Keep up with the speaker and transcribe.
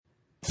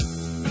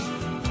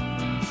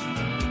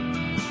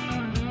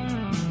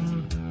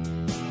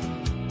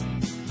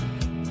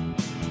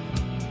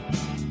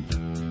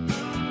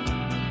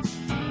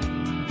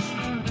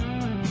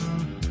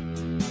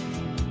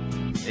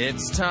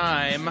It's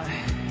time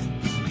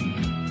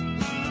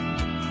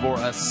for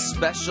a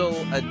special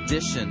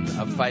edition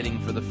of Fighting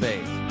for the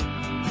Faith.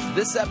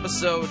 This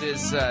episode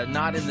is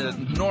not in the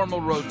normal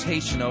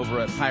rotation over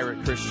at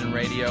Pirate Christian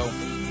Radio,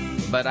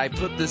 but I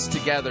put this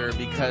together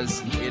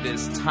because it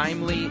is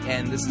timely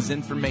and this is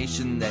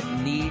information that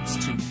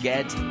needs to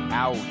get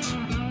out.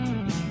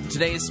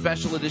 Today's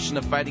special edition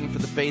of Fighting for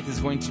the Faith is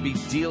going to be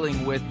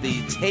dealing with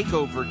the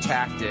takeover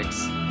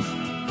tactics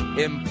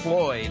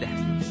employed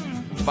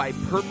by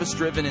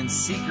purpose-driven and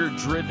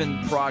seeker-driven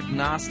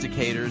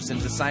prognosticators and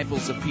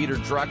disciples of Peter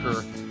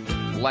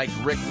Drucker like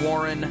Rick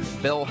Warren,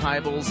 Bill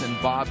Hybels,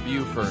 and Bob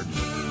Buford.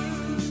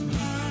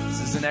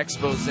 This is an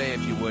expose,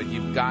 if you would.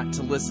 You've got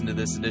to listen to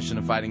this edition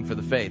of Fighting for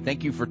the Faith.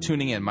 Thank you for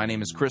tuning in. My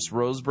name is Chris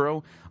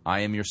Roseborough. I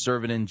am your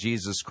servant in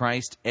Jesus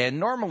Christ, and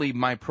normally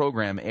my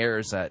program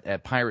airs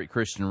at Pirate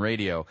Christian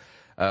Radio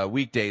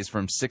weekdays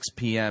from 6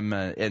 p.m.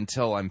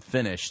 Until I'm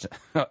finished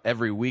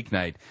every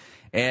weeknight.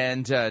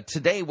 And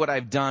today what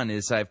I've done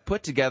is I've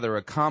put together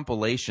a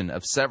compilation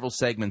of several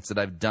segments that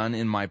I've done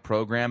in my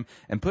program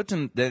and put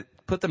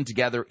them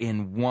together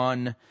in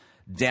one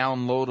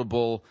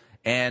downloadable.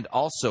 And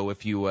also,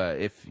 if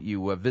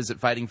you visit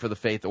Fighting for the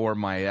Faith or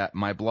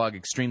my blog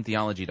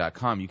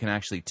extremetheology.com, you can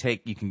actually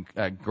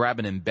grab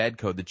an embed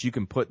code that you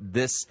can put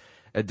this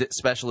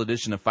special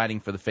edition of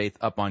Fighting for the Faith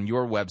up on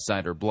your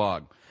website or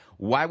blog.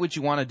 Why would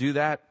you want to do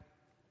that?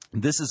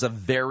 This is a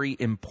very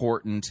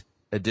important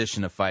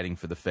edition of Fighting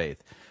for the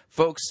Faith.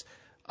 Folks,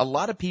 a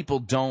lot of people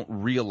don't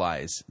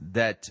realize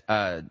that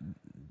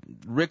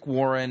Rick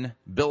Warren,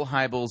 Bill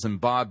Hybels,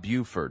 and Bob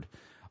Buford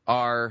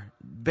are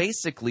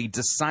basically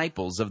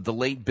disciples of the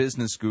late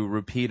business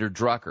guru Peter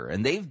Drucker.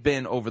 And they've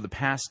been, over the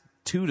past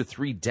 2 to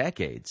 3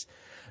 decades,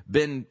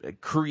 been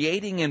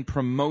creating and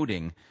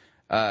promoting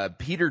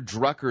Peter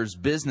Drucker's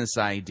business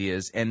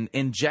ideas and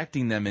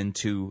injecting them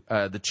into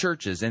the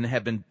churches, and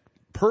have been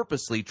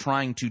purposely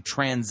trying to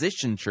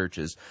transition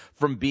churches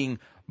from being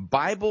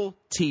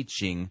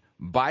Bible-teaching,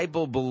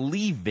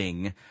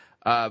 Bible-believing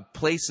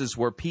places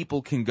where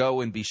people can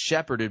go and be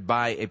shepherded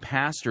by a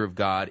pastor of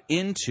God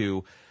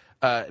into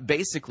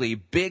basically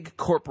big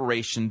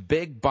corporation,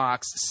 big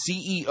box,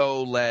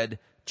 CEO-led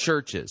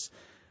churches.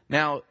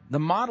 Now, the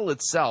model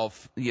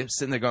itself, you're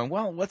sitting there going,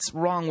 well, what's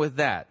wrong with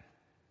that?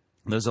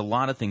 There's a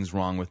lot of things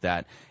wrong with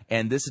that,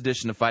 and this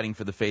edition of Fighting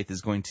for the Faith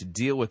is going to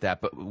deal with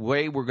that. But the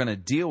way we're going to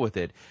deal with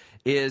it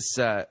is,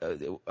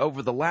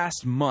 over the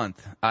last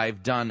month,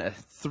 I've done a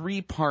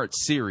 3-part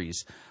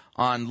series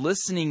on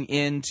listening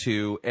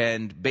into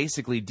and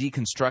basically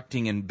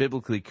deconstructing and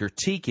biblically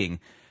critiquing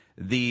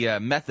the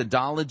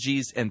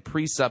methodologies and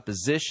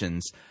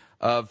presuppositions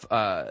of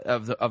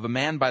a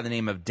man by the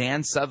name of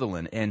Dan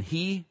Sutherland, and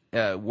he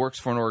works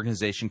for an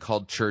organization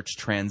called Church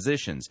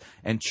Transitions.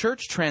 And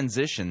Church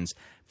Transitions,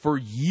 for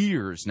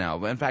years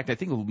now, in fact, I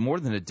think more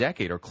than a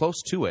decade or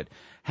close to it,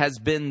 has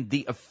been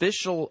the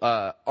official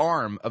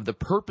arm of the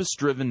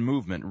purpose-driven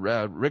movement,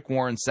 Rick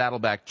Warren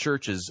Saddleback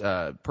Church's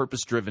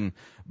purpose-driven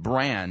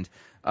brand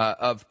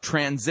of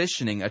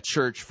transitioning a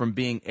church from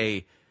being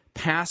a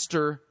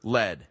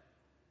pastor-led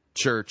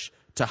church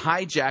to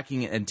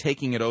hijacking it and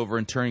taking it over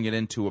and turning it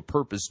into a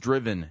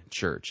purpose-driven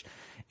church.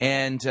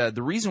 And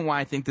the reason why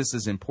I think this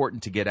is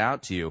important to get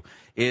out to you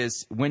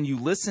is when you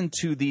listen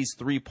to these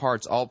 3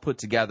 parts all put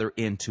together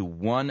into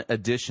one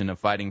edition of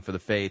Fighting for the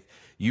Faith,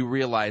 you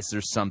realize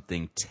there's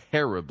something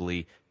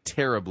terribly,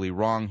 terribly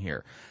wrong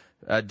here.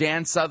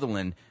 Dan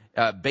Sutherland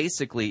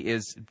basically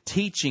is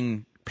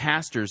teaching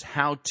pastors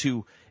how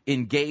to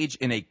engage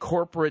in a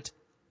corporate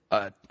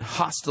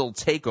hostile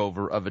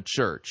takeover of a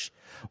church,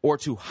 or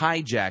to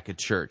hijack a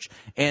church.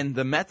 And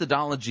the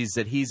methodologies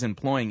that he's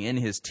employing in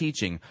his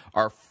teaching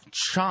are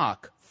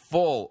chock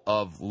full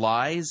of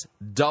lies,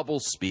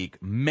 doublespeak,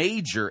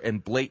 major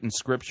and blatant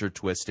scripture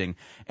twisting,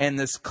 and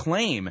this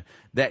claim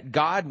that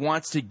God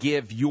wants to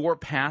give your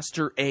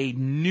pastor a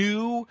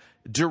new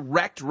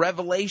direct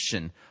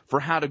revelation for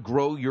how to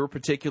grow your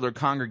particular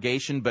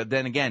congregation. But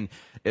then again,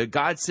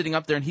 God's sitting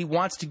up there and he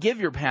wants to give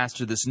your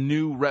pastor this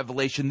new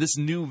revelation, this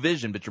new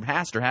vision, but your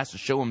pastor has to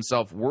show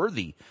himself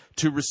worthy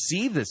to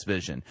receive this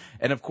vision.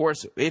 And of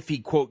course, if he,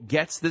 quote,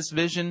 gets this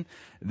vision,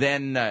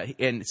 then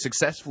and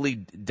successfully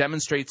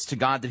demonstrates to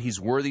God that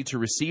he's worthy to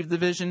receive the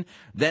vision,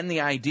 then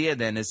the idea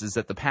then is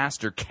that the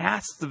pastor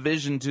casts the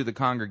vision to the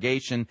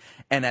congregation,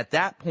 and at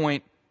that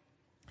point,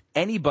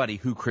 anybody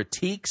who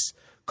critiques,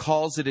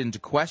 calls it into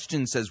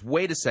question, says,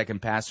 wait a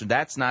second, pastor,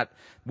 that's not,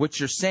 what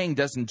you're saying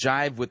doesn't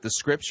jive with the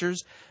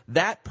scriptures,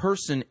 that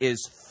person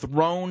is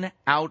thrown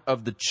out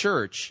of the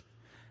church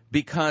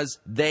because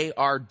they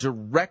are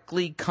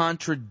directly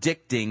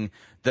contradicting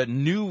the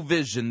new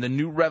vision, the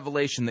new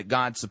revelation that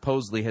God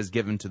supposedly has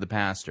given to the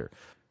pastor.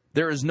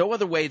 There is no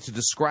other way to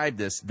describe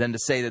this than to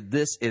say that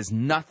this is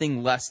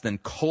nothing less than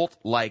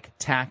cult-like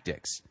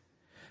tactics.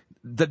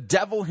 The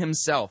devil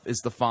himself is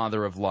the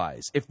father of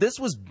lies. If these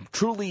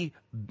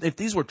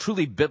were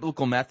truly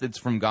biblical methods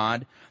from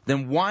God,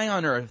 then why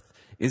on earth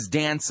is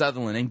Dan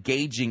Sutherland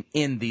engaging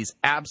in these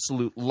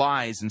absolute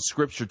lies and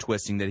scripture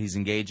twisting that he's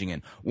engaging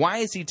in? Why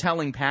is he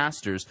telling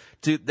pastors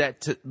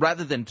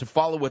rather than to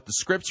follow what the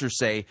scriptures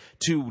say,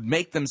 to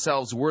make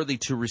themselves worthy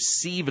to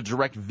receive a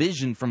direct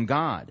vision from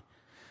God?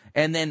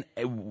 And then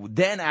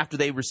after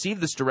they receive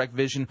this direct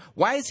vision,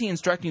 why is he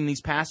instructing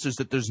these pastors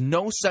that there's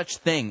no such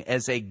thing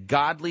as a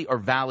godly or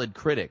valid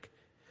critic?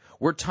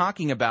 We're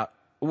talking about,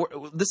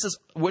 this is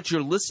what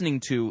you're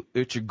listening to,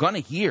 what you're going to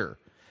hear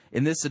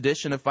in this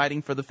edition of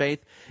Fighting for the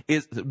Faith,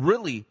 is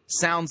really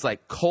sounds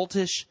like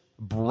cultish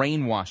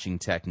brainwashing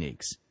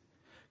techniques,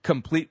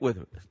 complete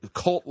with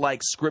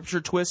cult-like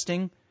scripture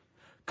twisting,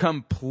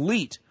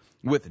 complete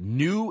with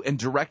new and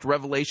direct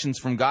revelations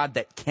from God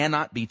that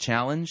cannot be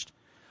challenged.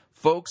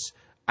 Folks,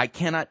 I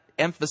cannot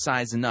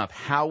emphasize enough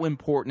how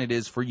important it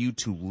is for you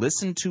to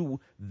listen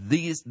to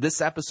this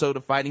episode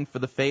of Fighting for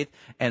the Faith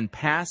and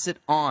pass it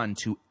on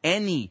to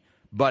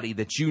anybody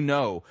that you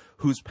know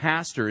whose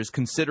pastor is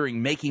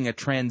considering making a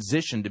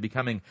transition to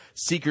becoming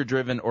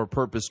seeker-driven or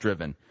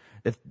purpose-driven.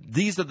 If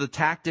these are the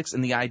tactics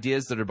and the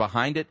ideas that are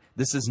behind it,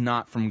 this is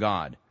not from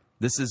God.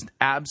 This is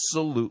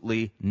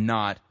absolutely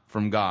not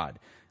from God.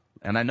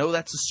 And I know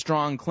that's a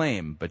strong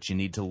claim, but you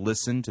need to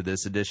listen to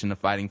this edition of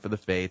Fighting for the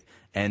Faith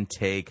and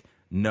take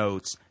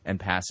notes and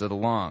pass it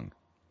along.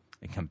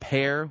 And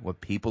compare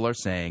what people are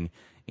saying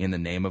in the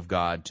name of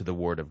God to the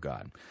Word of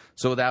God.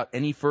 So without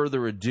any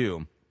further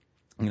ado,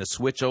 I'm going to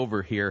switch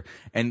over here,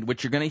 and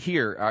what you're going to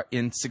hear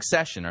in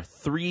succession are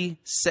 3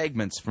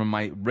 segments from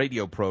my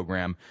radio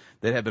program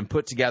that have been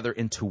put together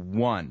into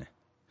one,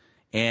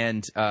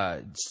 and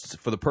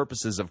for the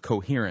purposes of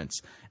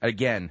coherence.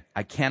 Again,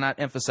 I cannot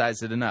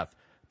emphasize it enough.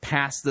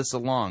 Pass this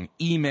along.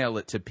 Email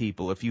it to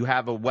people. If you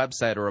have a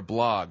website or a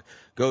blog,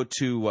 go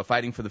to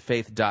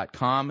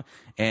fightingforthefaith.com,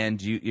 and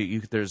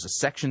there's a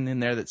section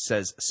in there that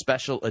says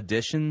Special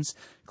Editions.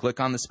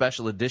 Click on the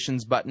Special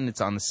Editions button.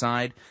 It's on the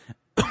side.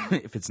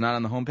 If it's not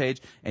on the homepage,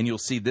 and you'll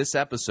see this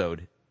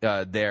episode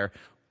there,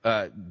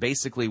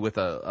 basically with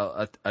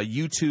a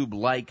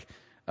YouTube-like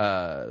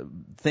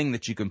thing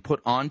that you can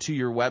put onto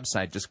your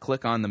website. Just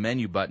click on the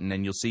menu button,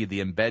 and you'll see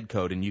the embed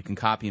code, and you can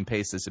copy and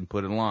paste this and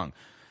put it along.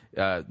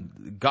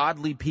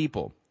 Godly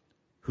people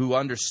who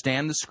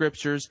understand the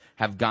Scriptures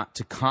have got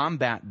to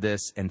combat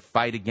this and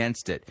fight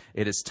against it.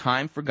 It is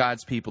time for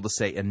God's people to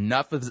say,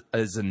 enough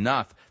is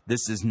enough.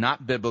 This is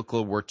not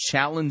biblical. We're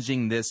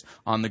challenging this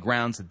on the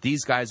grounds that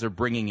these guys are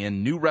bringing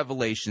in new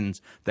revelations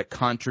that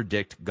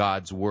contradict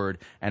God's Word.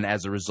 And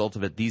as a result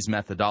of it, these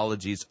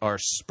methodologies are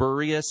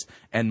spurious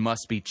and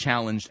must be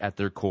challenged at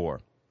their core.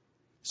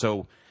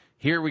 So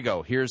here we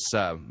go. Here's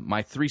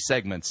my 3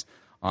 segments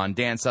on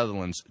Dan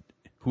Sutherland's,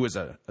 who is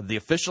the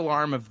official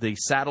arm of the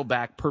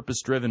Saddleback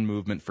Purpose-Driven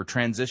movement for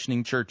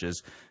transitioning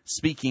churches,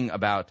 speaking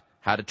about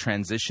how to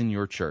transition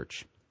your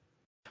church.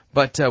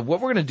 But what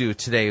we're going to do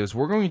today is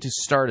we're going to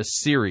start a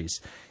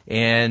series,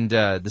 and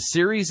the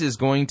series is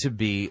going to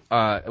be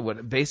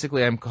what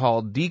basically I'm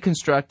called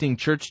Deconstructing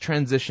Church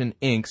Transition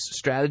Inc.'s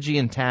Strategy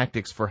and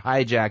Tactics for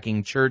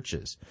Hijacking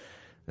Churches.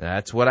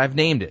 That's what I've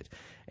named it.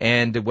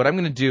 And what I'm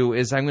going to do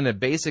is I'm going to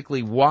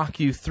basically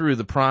walk you through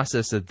the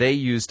process that they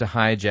use to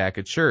hijack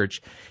a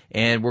church.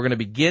 And we're going to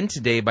begin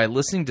today by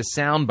listening to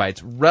sound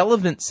bites,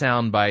 relevant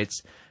sound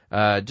bites,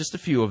 just a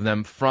few of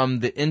them, from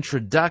the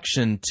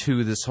introduction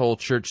to this whole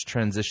church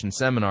transition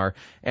seminar.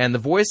 And the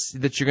voice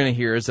that you're going to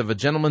hear is of a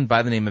gentleman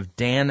by the name of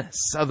Dan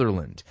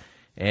Sutherland.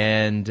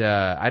 And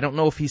I don't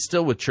know if he's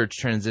still with Church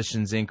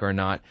Transitions, Inc. or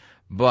not.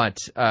 But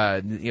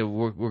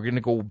we're going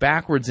to go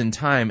backwards in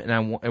time,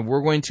 and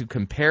we're going to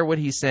compare what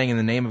he's saying in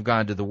the name of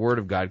God to the Word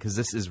of God, because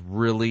this is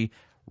really,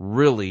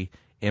 really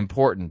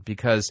important.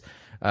 Because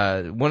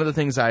one of the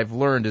things I've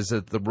learned is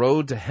that the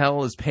road to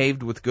hell is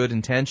paved with good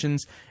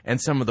intentions, and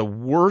some of the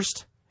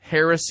worst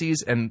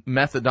heresies and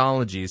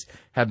methodologies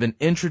have been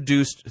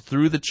introduced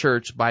through the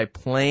church by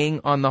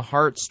playing on the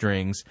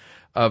heartstrings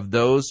of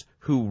those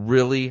who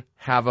really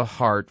have a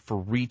heart for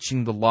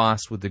reaching the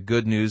lost with the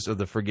good news of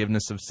the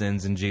forgiveness of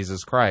sins in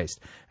Jesus Christ.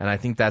 And I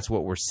think that's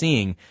what we're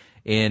seeing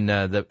in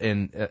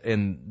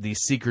these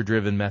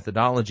seeker-driven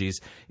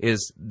methodologies,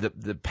 is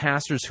the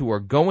pastors who are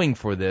going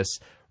for this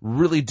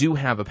really do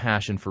have a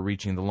passion for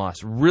reaching the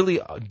lost,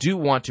 really do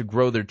want to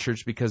grow their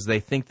church because they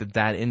think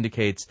that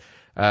indicates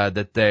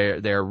that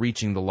they're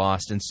reaching the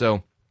lost. And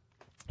so,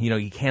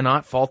 you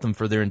cannot fault them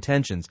for their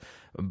intentions.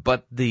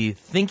 But the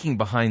thinking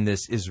behind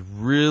this is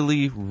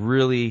really,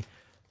 really,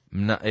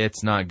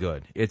 it's not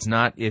good. It's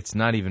not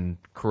even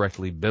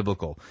correctly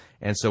biblical.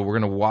 And so we're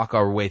going to walk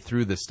our way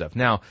through this stuff.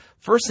 Now,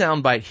 first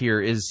soundbite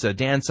here is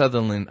Dan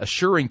Sutherland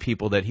assuring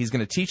people that he's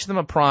going to teach them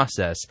a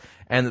process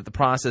and that the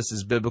process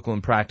is biblical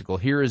and practical.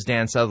 Here is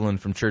Dan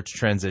Sutherland from Church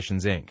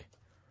Transitions, Inc.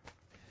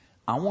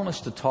 I want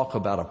us to talk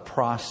about a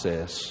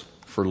process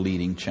for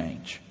leading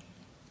change.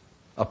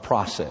 A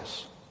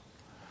process.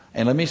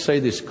 And let me say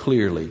this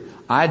clearly.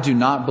 I do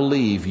not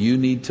believe you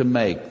need to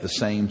make the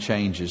same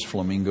changes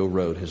Flamingo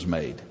Road has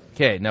made.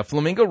 Okay, now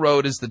Flamingo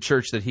Road is the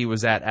church that he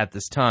was at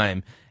this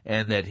time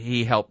and that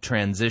he helped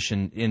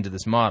transition into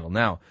this model.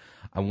 Now,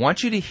 I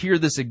want you to hear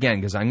this again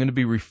because I'm going to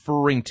be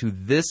referring to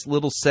this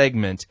little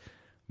segment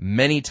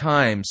many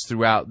times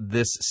throughout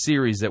this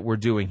series that we're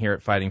doing here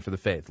at Fighting for the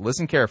Faith.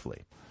 Listen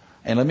carefully.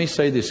 And let me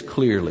say this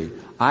clearly.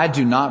 I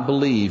do not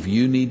believe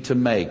you need to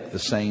make the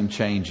same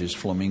changes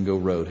Flamingo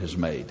Road has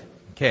made.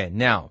 Okay,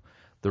 now,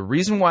 the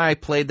reason why I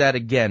played that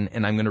again,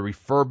 and I'm going to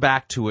refer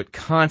back to it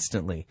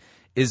constantly,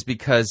 is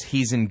because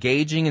he's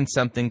engaging in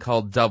something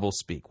called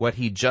doublespeak. What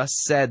he just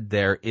said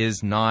there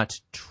is not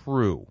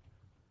true.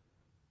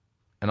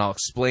 And I'll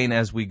explain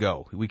as we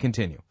go. We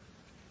continue.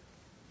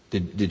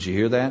 Did you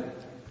hear that?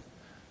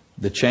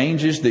 The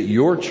changes that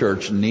your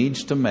church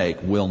needs to make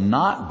will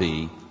not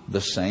be the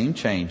same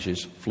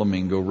changes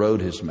Flamingo Road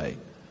has made.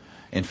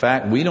 In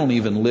fact, we don't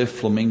even lift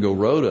Flamingo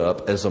Road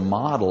up as a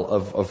model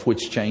of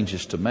which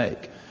changes to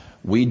make.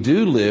 We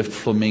do lift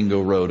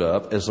Flamingo Road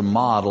up as a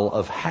model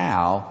of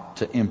how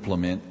to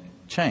implement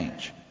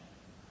change.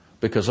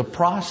 Because a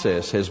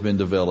process has been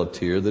developed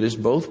here that is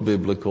both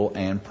biblical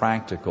and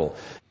practical.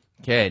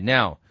 Okay,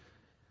 now,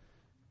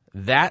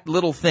 that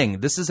little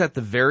thing, this is at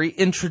the very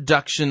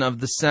introduction of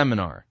the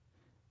seminar.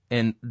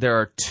 And there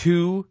are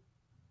two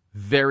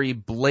very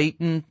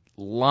blatant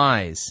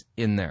lies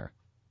in there.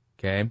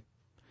 Okay?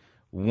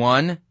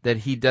 One, that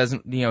he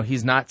doesn't,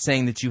 he's not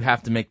saying that you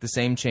have to make the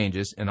same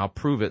changes, and I'll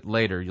prove it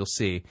later, you'll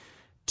see.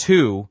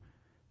 Two,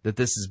 that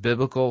this is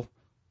biblical.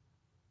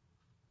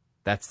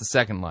 That's the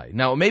second lie.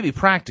 Now, it may be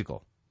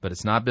practical, but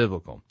it's not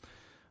biblical.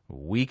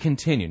 We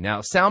continue. Now,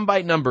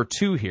 soundbite number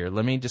 2 here.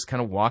 Let me just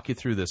kind of walk you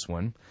through this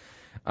one.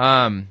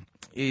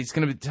 He's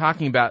going to be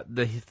talking about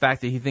the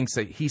fact that he thinks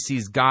that he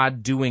sees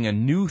God doing a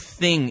new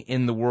thing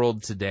in the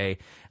world today.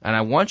 And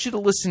I want you to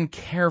listen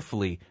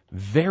carefully,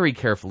 very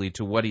carefully,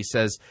 to what he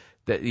says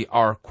that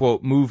are,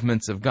 quote,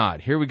 movements of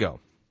God. Here we go.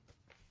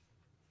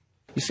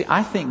 You see,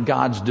 I think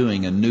God's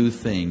doing a new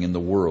thing in the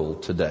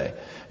world today.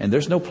 And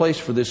there's no place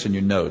for this in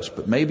your notes,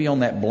 but maybe on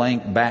that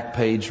blank back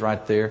page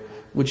right there,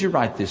 would you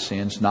write this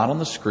in? It's not on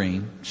the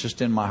screen. It's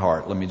just in my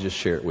heart. Let me just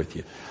share it with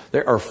you.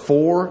 There are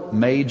 4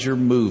 major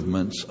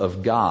movements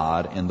of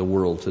God in the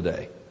world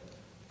today.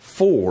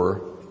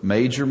 4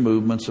 major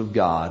movements of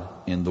God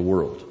in the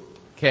world.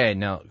 Okay,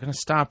 now, I'm going to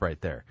stop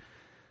right there.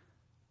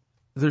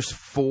 There's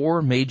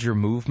 4 major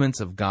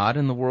movements of God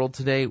in the world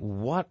today.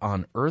 What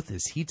on earth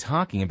is he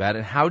talking about?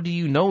 And how do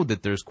you know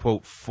that there's,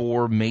 quote,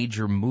 4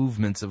 major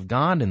movements of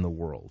God in the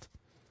world?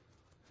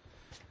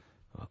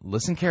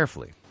 Listen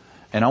carefully.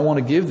 And I want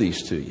to give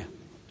these to you.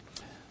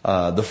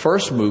 The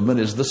first movement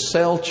is the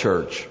cell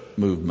church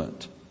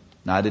movement.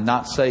 Now, I did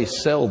not say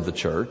sell the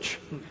church.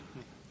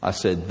 I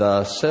said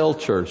the cell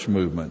church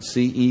movement,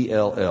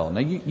 C-E-L-L. Now,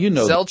 you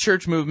know. Cell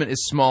church movement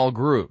is small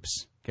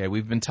groups. Okay,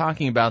 we've been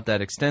talking about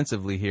that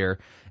extensively here,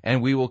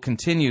 and we will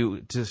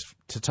continue to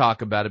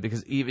talk about it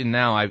because even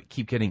now I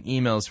keep getting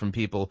emails from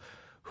people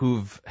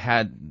who've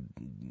had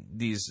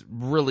these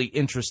really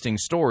interesting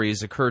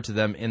stories occur to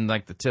them in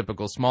like the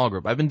typical small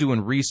group. I've been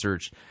doing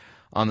research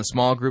on the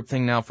small group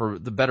thing now for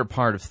the better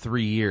part of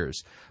 3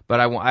 years, but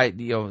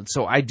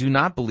so I do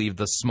not believe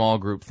the small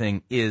group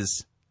thing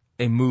is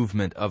a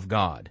movement of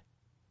God.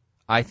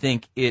 I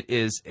think it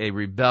is a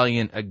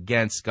rebellion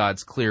against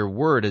God's clear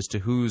word as to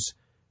who's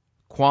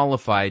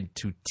qualified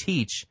to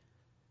teach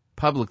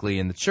publicly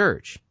in the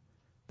church.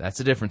 That's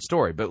a different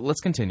story, but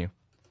let's continue.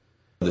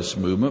 This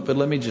movement, but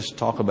let me just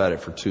talk about it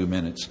for 2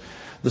 minutes.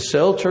 The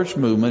cell church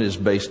movement is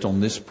based on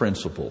this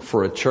principle.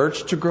 For a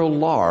church to grow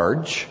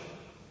large,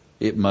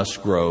 it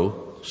must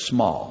grow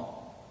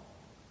small.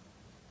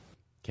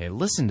 Okay,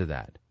 listen to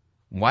that.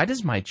 Why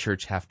does my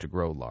church have to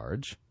grow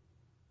large?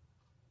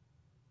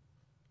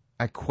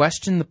 I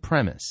question the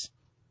premise.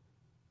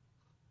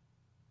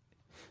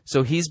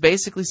 So he's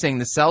basically saying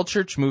the cell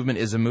church movement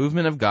is a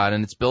movement of God,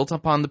 and it's built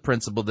upon the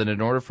principle that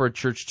in order for a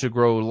church to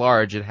grow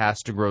large, it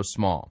has to grow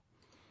small.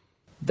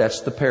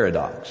 That's the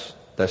paradox.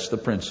 That's the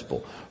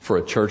principle. For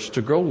a church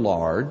to grow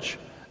large,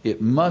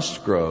 it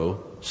must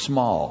grow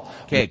small.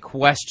 Okay,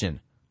 question.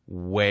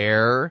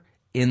 Where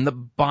in the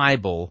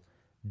Bible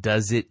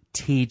does it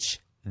teach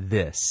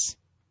this?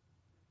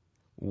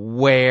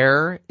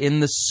 Where in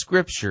the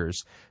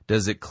Scriptures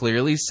does it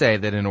clearly say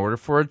that in order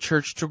for a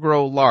church to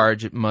grow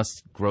large, it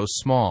must grow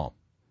small?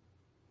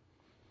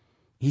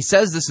 He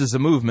says this is a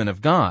movement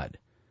of God.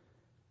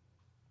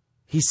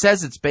 He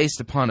says it's based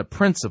upon a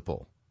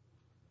principle,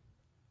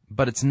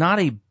 but it's not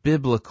a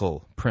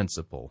biblical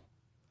principle.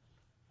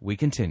 We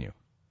continue.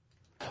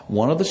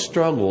 One of the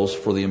struggles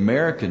for the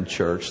American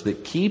church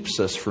that keeps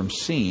us from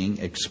seeing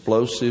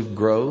explosive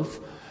growth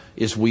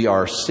is we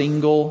are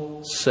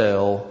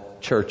single-cell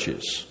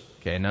churches.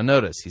 Okay, now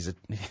notice,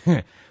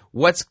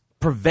 what's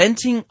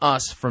preventing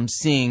us from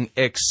seeing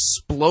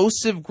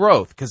explosive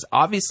growth, because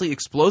obviously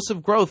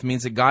explosive growth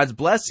means that God's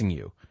blessing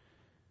you.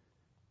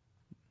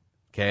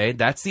 Okay,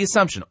 that's the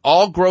assumption.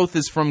 All growth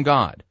is from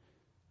God.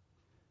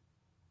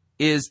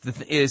 Is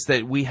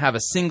that we have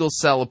a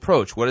single-cell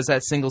approach. What is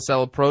that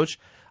single-cell approach?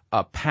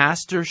 A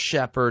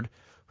pastor-shepherd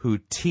who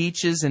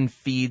teaches and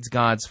feeds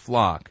God's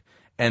flock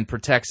and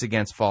protects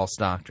against false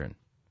doctrine.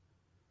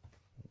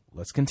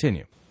 Let's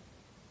continue.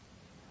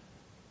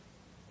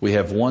 We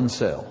have one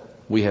cell.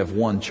 We have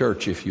one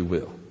church, if you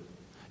will.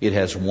 It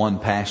has one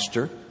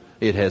pastor.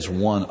 It has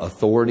one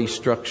authority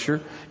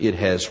structure. It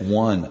has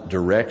one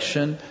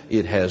direction.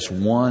 It has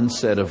one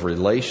set of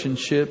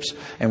relationships.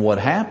 And what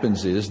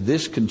happens is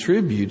this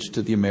contributes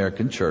to the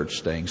American church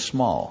staying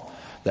small.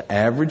 The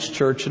average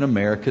church in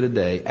America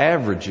today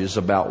averages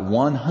about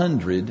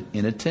 100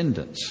 in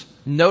attendance.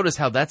 Notice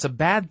how that's a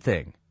bad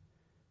thing.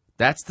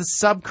 That's the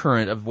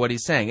subcurrent of what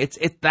he's saying.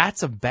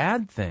 That's a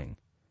bad thing.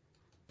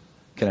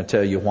 Can I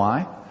tell you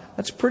why?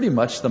 That's pretty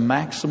much the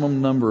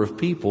maximum number of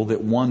people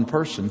that one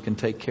person can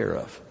take care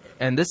of.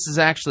 And this is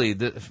actually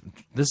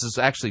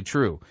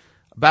true.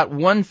 About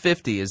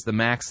 150 is the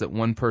max that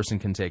one person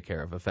can take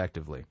care of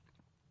effectively.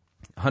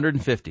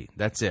 150,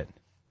 that's it.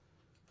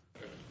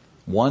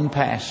 One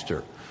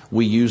pastor.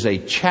 We use a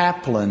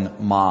chaplain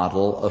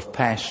model of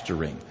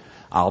pastoring.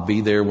 I'll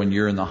be there when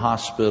you're in the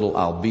hospital.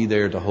 I'll be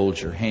there to hold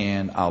your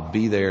hand. I'll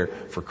be there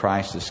for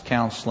crisis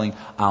counseling.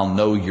 I'll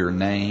know your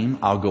name.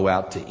 I'll go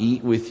out to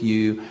eat with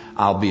you.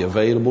 I'll be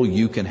available.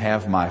 You can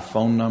have my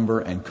phone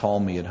number and call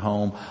me at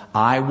home.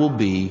 I will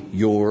be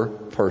your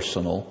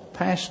personal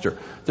pastor.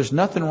 There's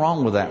nothing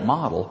wrong with that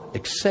model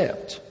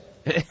except...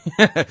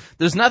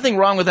 There's nothing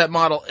wrong with that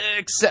model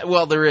except,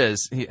 well, there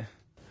is.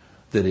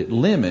 That it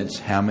limits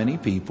how many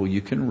people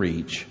you can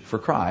reach for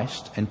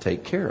Christ and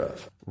take care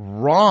of.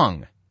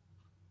 Wrong.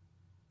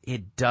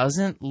 It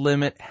doesn't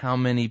limit how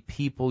many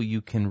people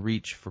you can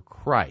reach for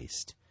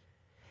Christ.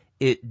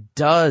 It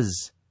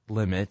does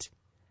limit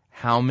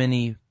how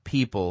many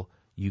people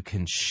you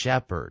can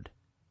shepherd.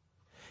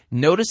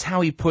 Notice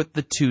how he put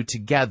the two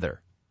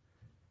together.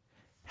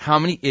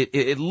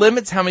 It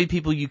limits how many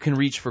people you can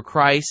reach for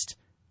Christ,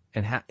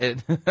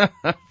 and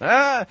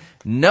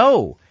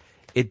no,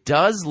 it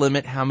does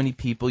limit how many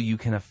people you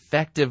can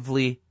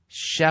effectively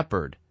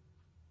shepherd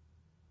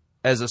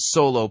as a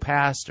solo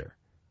pastor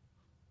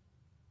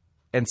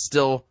and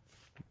still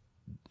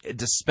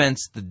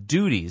dispense the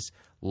duties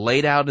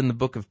laid out in the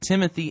book of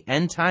Timothy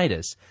and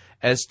Titus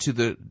as to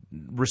the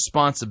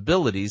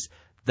responsibilities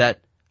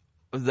that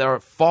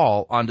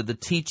fall onto the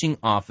teaching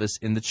office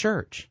in the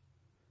church.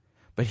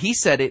 But he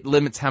said it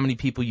limits how many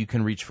people you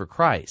can reach for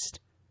Christ.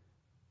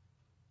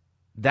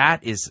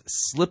 That is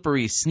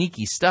slippery,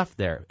 sneaky stuff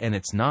there, and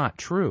it's not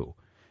true.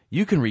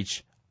 You can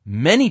reach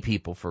many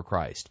people for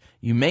Christ.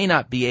 You may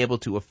not be able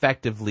to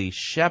effectively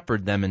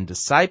shepherd them and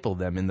disciple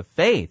them in the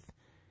faith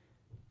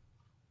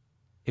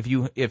if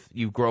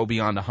you grow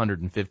beyond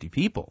 150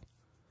 people.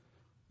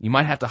 You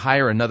might have to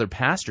hire another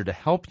pastor to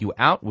help you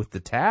out with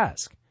the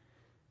task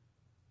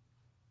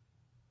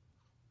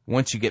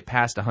once you get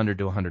past 100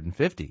 to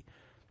 150.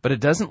 But it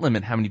doesn't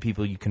limit how many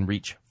people you can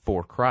reach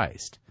for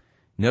Christ.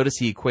 Notice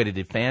he equated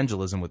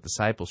evangelism with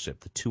discipleship.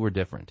 The two are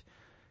different.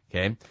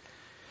 Okay?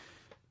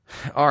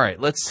 All right,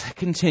 let's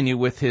continue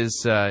with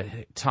his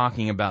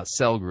talking about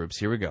cell groups.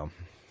 Here we go.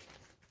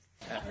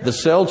 The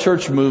cell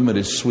church movement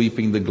is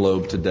sweeping the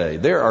globe today.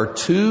 There are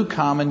two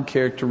common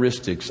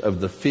characteristics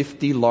of the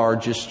 50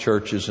 largest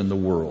churches in the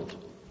world.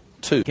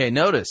 Two. Okay,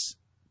 notice.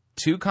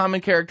 Two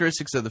common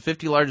characteristics of the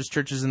 50 largest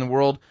churches in the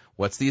world.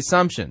 What's the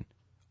assumption?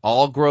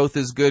 All growth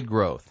is good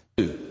growth.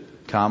 Two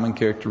common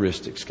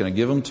characteristics. Can I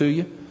give them to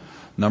you?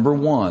 Number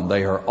one,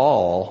 they are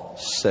all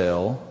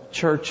cell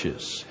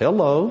churches.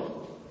 Hello.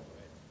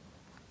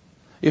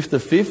 If the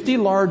 50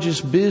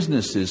 largest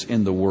businesses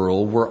in the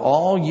world were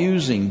all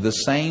using the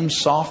same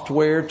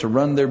software to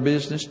run their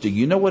business, do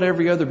you know what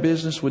every other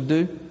business would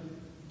do?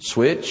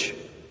 Switch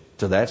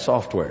to that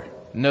software.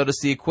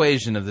 Notice the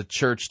equation of the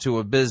church to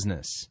a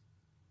business.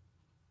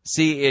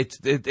 See,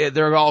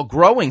 they're all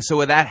growing,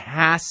 so that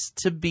has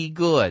to be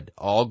good.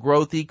 All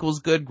growth equals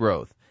good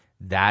growth.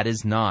 That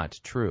is not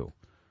true.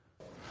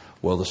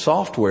 Well, the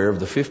software of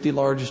the 50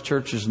 largest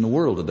churches in the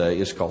world today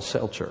is called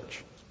cell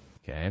church.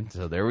 Okay,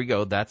 so there we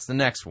go. That's the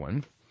next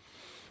one.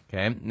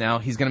 Okay, now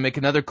he's going to make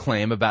another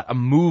claim about a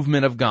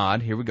movement of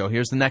God. Here we go.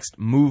 Here's the next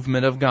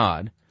movement of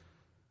God.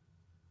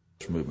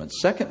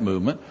 Second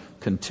movement,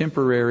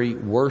 contemporary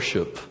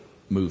worship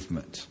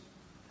movement.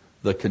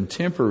 The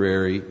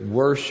contemporary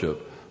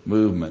worship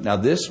movement. Now,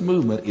 this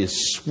movement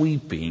is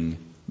sweeping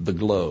the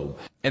globe.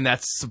 And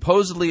that's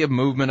supposedly a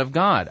movement of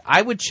God.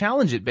 I would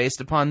challenge it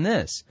based upon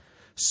this.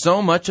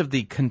 So much of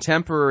the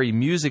contemporary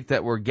music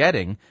that we're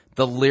getting,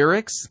 the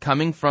lyrics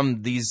coming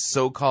from these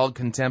so-called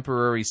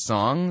contemporary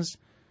songs,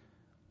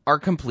 are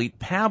complete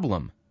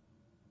pablum.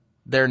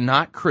 They're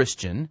not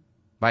Christian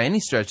by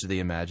any stretch of the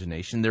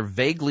imagination. They're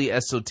vaguely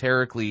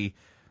esoterically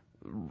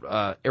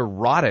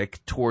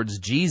erotic towards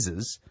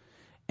Jesus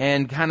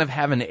and kind of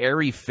have an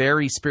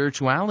airy-fairy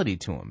spirituality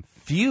to them.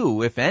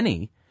 Few, if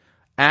any,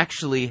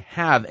 actually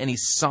have any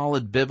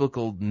solid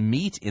biblical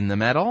meat in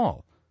them at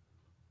all.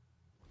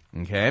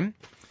 Okay?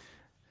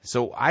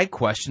 So I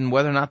question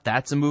whether or not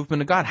that's a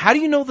movement of God. How do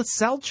you know the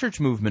cell church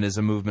movement is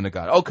a movement of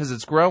God? Oh, because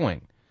it's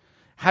growing.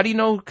 How do you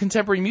know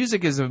contemporary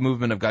music is a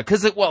movement of God?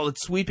 Because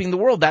it's sweeping the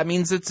world. That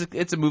means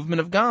it's a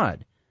movement of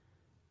God.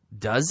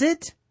 Does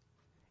it?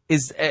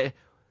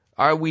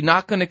 Are we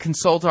not going to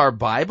consult our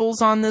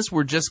Bibles on this?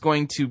 We're just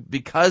going to,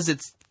 because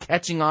it's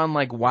catching on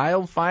like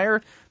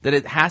wildfire that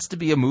it has to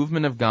be a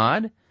movement of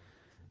God?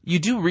 You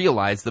do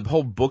realize the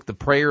whole book, The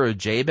Prayer of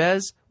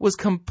Jabez, was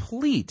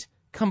complete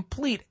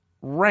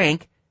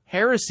rank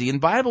heresy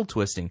and Bible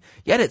twisting.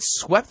 Yet it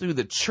swept through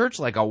the church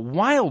like a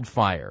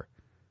wildfire.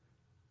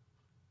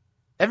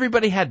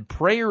 Everybody had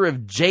Prayer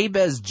of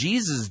Jabez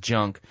Jesus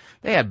junk.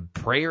 They had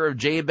Prayer of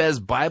Jabez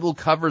Bible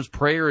covers,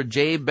 Prayer of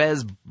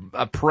Jabez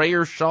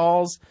prayer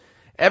shawls.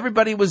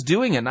 Everybody was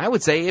doing it, and I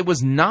would say it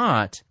was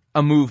not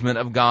a movement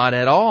of God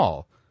at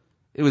all.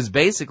 It was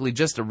basically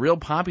just a real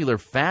popular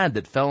fad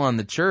that fell on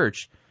the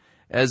church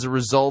as a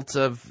result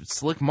of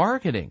slick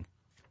marketing.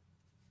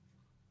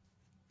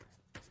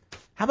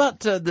 How about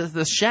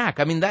the Shack?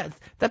 I mean,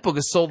 that book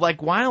is sold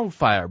like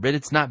wildfire, but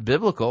it's not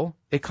biblical.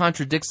 It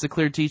contradicts the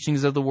clear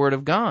teachings of the Word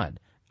of God.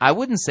 I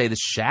wouldn't say the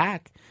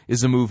Shack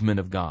is a movement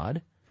of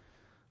God.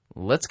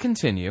 Let's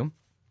continue.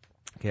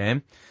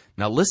 Okay.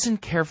 Now listen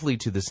carefully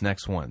to this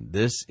next one.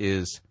 This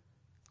is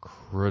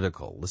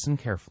critical. Listen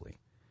carefully.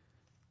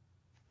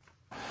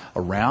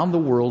 Around the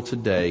world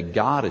today,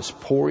 God is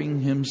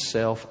pouring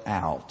himself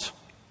out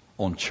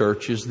on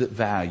churches that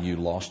value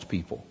lost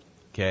people.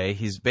 Okay,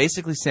 he's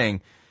basically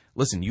saying,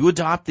 listen, you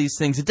adopt these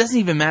things. It doesn't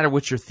even matter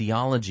what your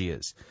theology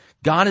is.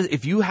 God is,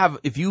 if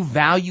you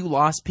value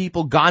lost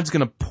people, God's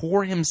going to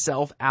pour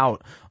himself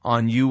out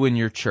on you and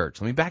your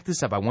church. Let me back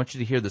this up. I want you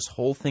to hear this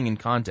whole thing in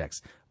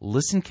context.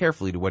 Listen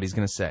carefully to what he's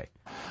going to say.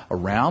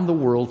 Around the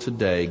world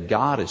today,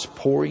 God is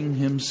pouring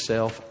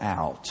himself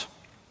out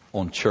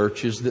on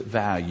churches that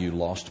value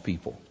lost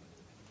people.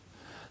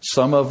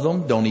 Some of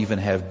them don't even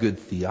have good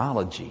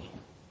theology.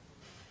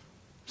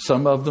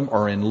 Some of them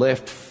are in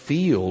left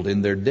field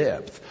in their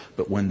depth.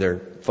 But when they're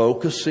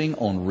focusing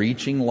on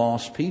reaching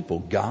lost people,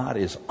 God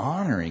is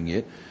honoring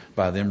it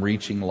by them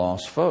reaching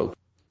lost folk.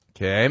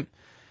 Okay.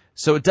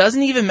 So it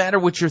doesn't even matter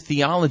what your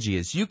theology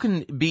is. You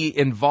can be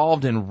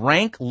involved in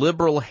rank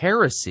liberal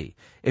heresy.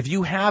 If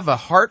you have a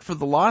heart for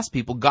the lost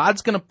people,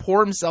 God's going to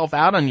pour himself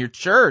out on your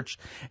church,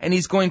 and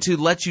he's going to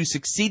let you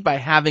succeed by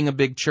having a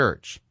big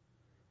church.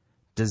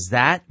 Does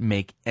that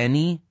make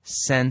any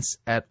sense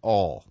at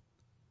all?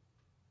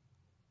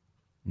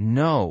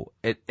 No,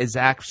 it is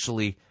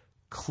actually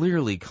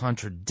clearly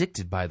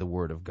contradicted by the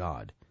Word of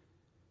God.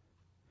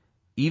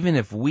 Even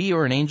if we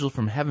or an angel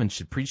from heaven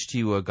should preach to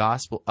you a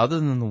gospel other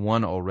than the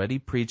one already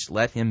preached,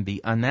 let him be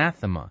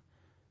anathema.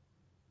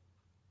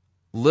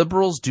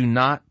 Liberals do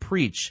not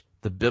preach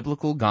the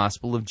biblical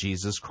gospel of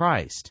Jesus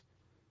Christ.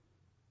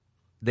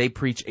 They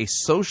preach a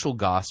social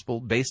gospel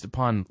based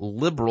upon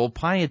liberal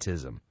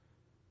pietism.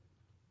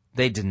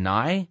 They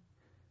deny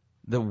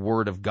the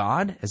Word of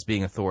God as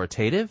being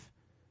authoritative.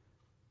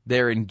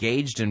 They're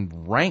engaged in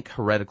rank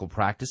heretical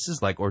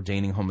practices like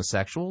ordaining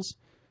homosexuals.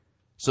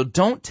 So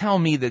don't tell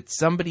me that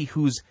somebody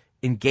who's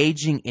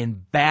engaging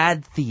in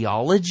bad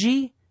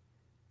theology,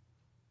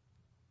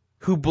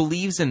 who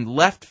believes in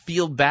left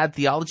field bad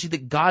theology,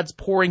 that God's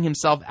pouring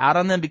himself out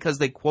on them because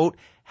they, quote,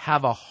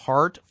 have a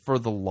heart for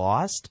the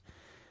lost.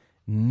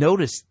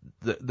 Notice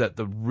that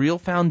the real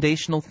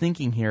foundational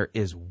thinking here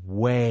is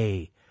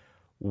way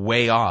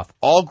off.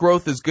 All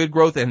growth is good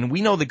growth, and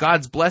we know that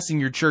God's blessing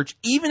your church,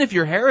 even if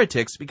you're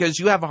heretics, because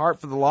you have a heart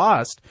for the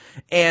lost,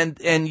 and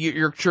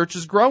your church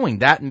is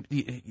growing.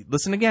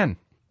 Listen again.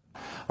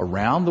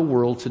 Around the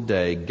world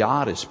today,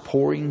 God is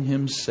pouring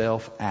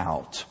himself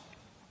out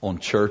on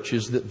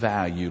churches that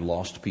value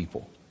lost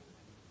people.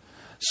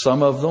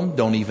 Some of them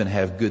don't even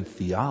have good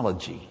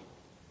theology.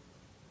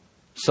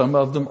 Some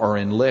of them are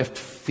in left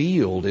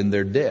field in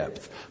their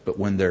depth. But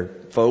when they're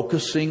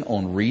focusing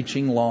on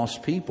reaching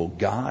lost people,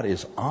 God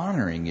is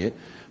honoring it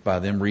by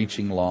them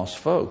reaching lost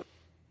folk.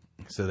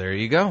 So there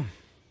you go.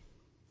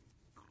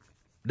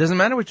 It doesn't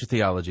matter what your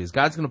theology is.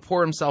 God's going to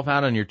pour himself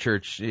out on your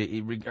church,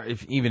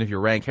 even if you're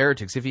rank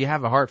heretics, if you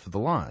have a heart for the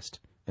lost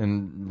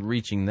and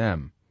reaching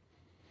them.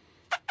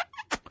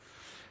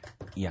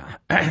 Yeah.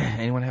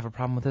 Anyone have a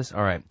problem with this?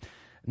 All right.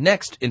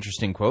 Next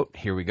interesting quote.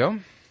 Here we go.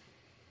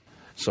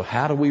 So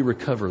how do we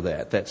recover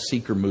that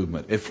seeker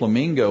movement? At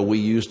Flamingo, we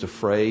used a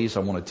phrase,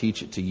 I want to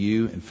teach it to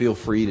you, and feel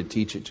free to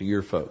teach it to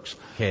your folks.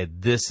 Okay,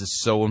 this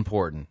is so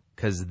important,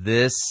 because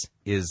this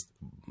is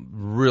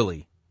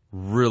really,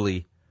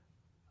 really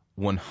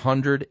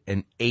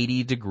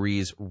 180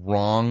 degrees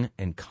wrong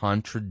and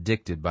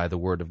contradicted by the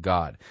Word of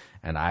God.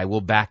 And I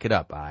will back it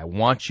up. I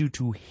want you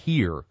to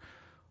hear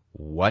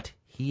what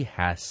he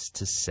has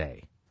to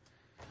say.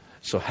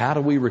 So how do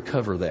we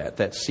recover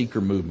that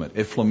seeker movement?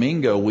 At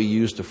Flamingo, we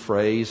used a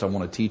phrase, I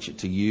want to teach it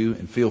to you,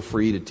 and feel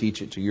free to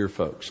teach it to your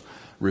folks.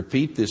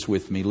 Repeat this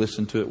with me.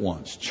 Listen to it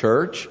once.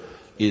 Church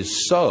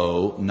is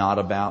so not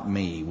about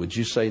me. Would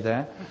you say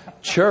that?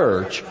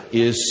 Church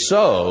is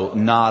so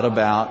not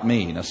about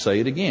me. Now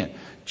say it again.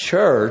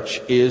 Church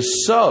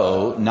is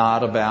so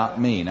not about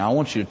me. Now I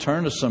want you to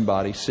turn to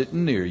somebody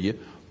sitting near you,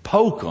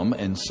 poke them,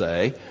 and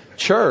say,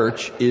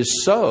 church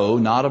is so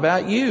not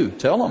about you.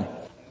 Tell them.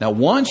 Now,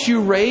 once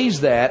you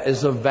raise that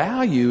as a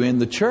value in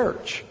the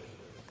church,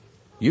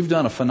 you've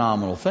done a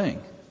phenomenal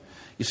thing.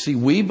 You see,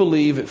 we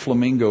believe at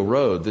Flamingo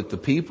Road that the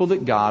people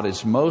that God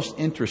is most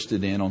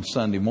interested in on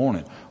Sunday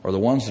morning are the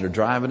ones that are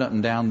driving up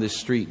and down this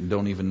street and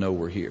don't even know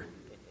we're here.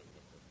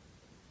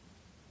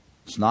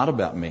 It's not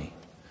about me,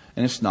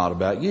 and it's not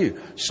about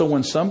you. So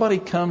when somebody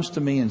comes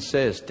to me and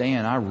says,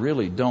 Dan, I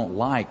really don't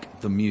like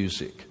the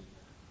music,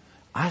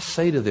 I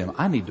say to them,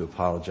 I need to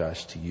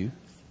apologize to you.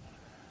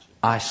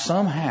 I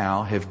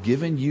somehow have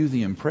given you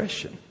the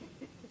impression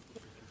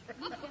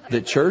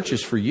that church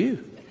is for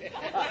you.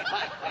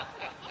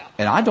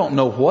 And I don't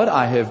know what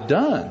I have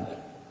done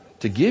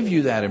to give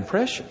you that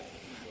impression.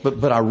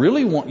 But I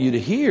really want you to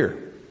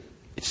hear,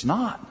 it's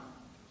not.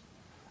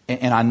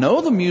 And I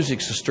know the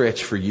music's a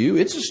stretch for you.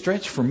 It's a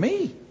stretch for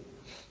me.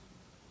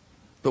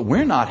 But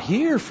we're not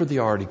here for the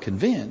already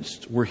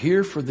convinced. We're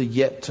here for the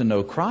yet to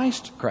know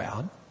Christ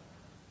crowd.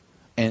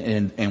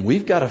 And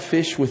we've got to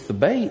fish with the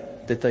bait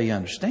that they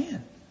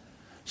understand.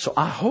 So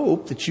I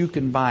hope that you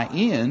can buy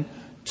in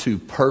to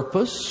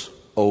purpose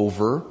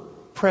over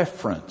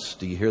preference.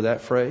 Do you hear that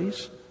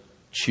phrase?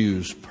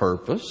 Choose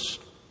purpose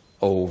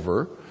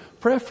over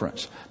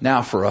preference.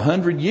 Now, for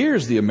 100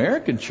 years, the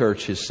American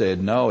church has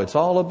said, no, it's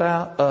all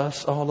about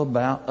us, all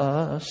about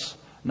us.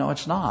 No,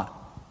 it's not.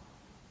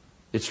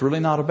 It's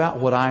really not about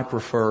what I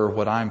prefer,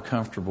 what I'm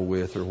comfortable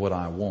with, or what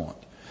I want.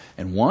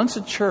 And once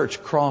a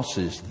church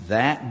crosses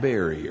that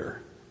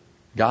barrier,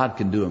 God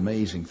can do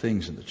amazing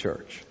things in the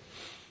church.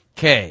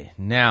 Okay,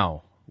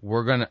 now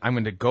I'm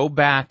going to go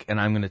back and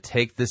I'm going to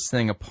take this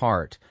thing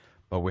apart,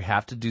 but we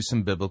have to do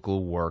some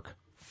biblical work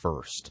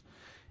first.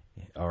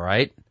 All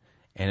right?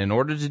 And in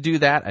order to do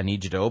that, I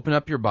need you to open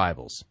up your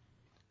Bibles.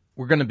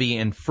 We're going to be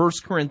in 1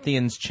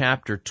 Corinthians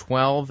chapter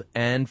 12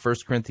 and 1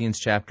 Corinthians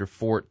chapter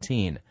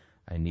 14.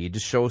 I need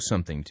to show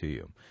something to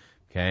you.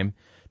 Okay?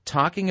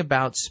 Talking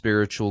about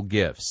spiritual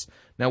gifts.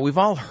 Now, we've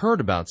all heard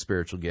about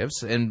spiritual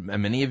gifts, and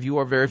many of you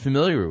are very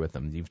familiar with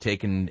them. You've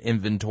taken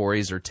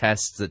inventories or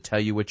tests that tell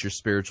you what your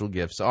spiritual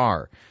gifts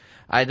are.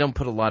 I don't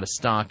put a lot of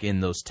stock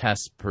in those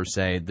tests per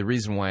se. The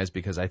reason why is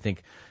because I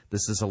think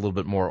this is a little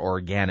bit more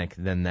organic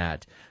than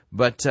that.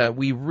 But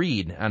we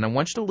read, and I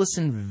want you to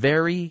listen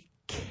very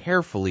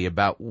carefully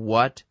about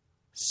what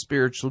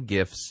spiritual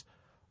gifts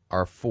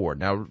are for.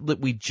 Now,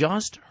 we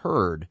just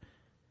heard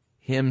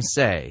him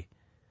say,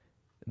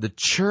 the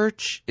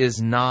church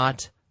is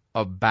not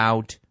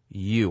about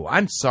you.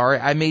 I'm sorry,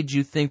 I made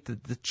you think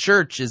that the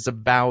church is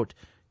about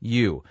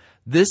you.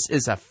 This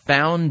is a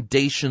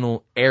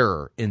foundational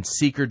error in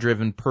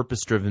seeker-driven,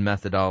 purpose-driven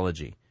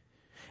methodology.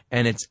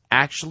 And it's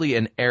actually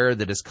an error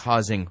that is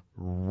causing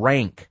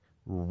rank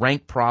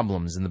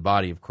problems in the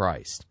body of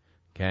Christ.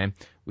 Okay?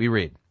 We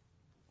read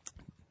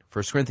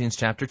 1 Corinthians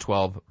chapter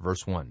 12,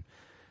 verse 1.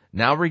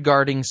 Now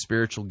regarding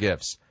spiritual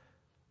gifts,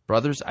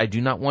 brothers, I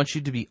do not want you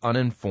to be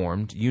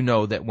uninformed. You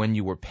know that when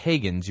you were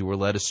pagans, you were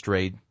led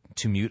astray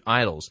to mute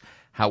idols.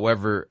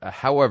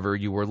 However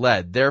you were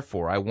led.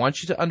 Therefore, I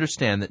want you to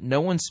understand that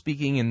no one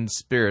speaking in the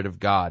Spirit of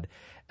God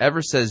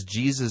ever says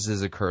Jesus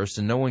is accursed,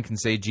 and no one can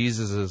say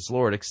Jesus is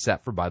Lord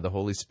except for by the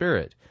Holy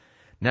Spirit.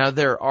 Now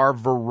there are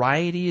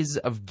varieties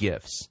of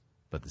gifts,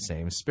 but the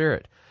same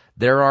Spirit.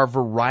 There are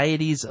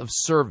varieties of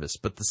service,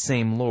 but the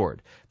same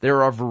Lord.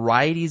 There are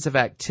varieties of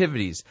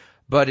activities,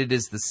 but it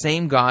is the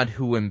same God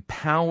who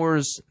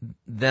empowers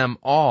them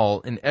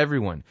all in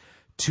everyone.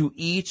 To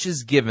each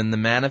is given the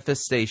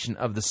manifestation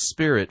of the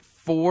Spirit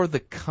for the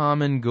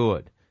common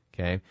good.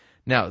 Okay?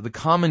 Now, the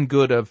common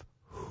good of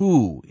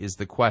who is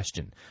the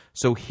question.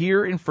 So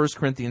here in 1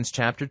 Corinthians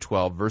chapter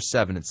 12, verse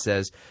 7, it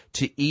says,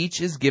 to each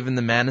is given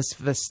the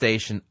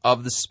manifestation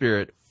of the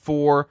Spirit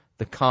for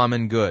the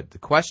common good. The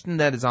question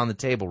that is on the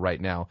table right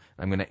now,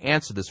 I'm going to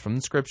answer this from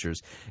the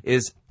Scriptures,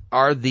 is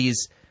are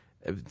these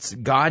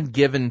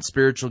God-given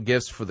spiritual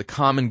gifts for the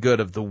common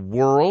good of the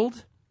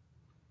world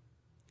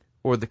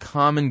or the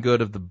common good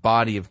of the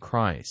body of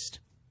Christ?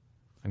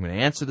 I'm going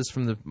to answer this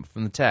from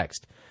the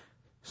text.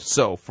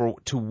 So,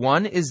 to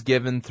one is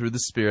given through the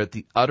Spirit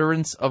the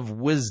utterance of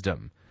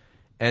wisdom,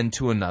 and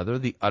to another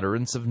the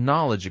utterance of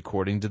knowledge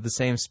according to the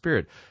same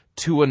Spirit.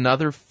 To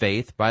another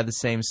faith by the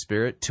same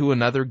Spirit, to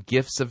another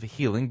gifts of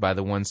healing by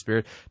the one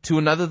Spirit, to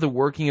another the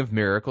working of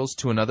miracles,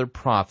 to another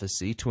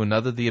prophecy, to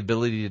another the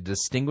ability to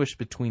distinguish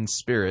between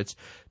spirits,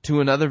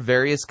 to another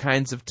various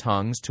kinds of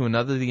tongues, to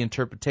another the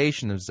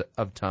interpretation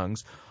of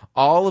tongues.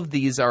 All of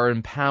these are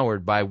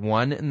empowered by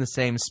one and the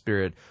same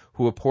Spirit,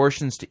 who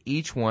apportions to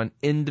each one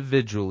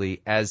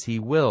individually as he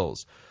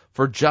wills.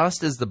 For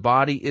just as the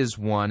body is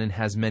one and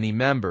has many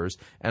members,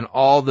 and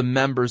all the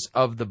members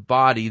of the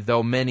body,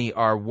 though many,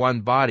 are one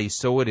body,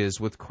 so it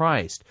is with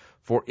Christ.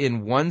 For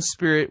in one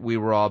Spirit we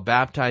were all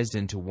baptized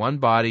into one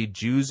body,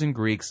 Jews and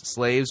Greeks,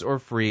 slaves or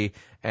free,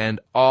 and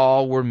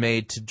all were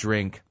made to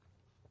drink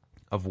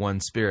of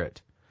one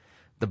Spirit.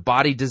 The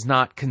body does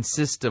not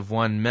consist of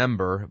one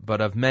member,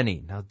 but of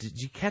many. Now, did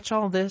you catch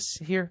all this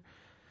here?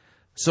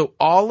 So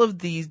all of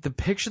the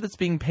picture that's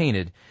being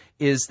painted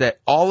is that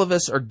all of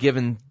us are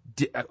given,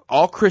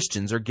 all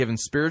Christians are given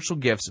spiritual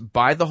gifts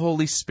by the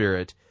Holy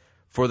Spirit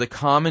for the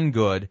common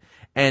good,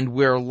 and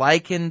we're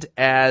likened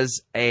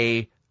as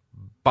a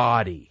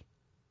body.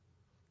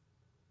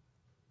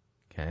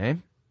 Okay?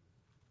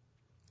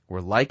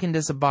 We're likened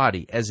as a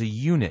body, as a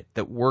unit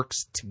that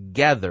works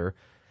together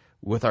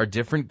with our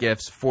different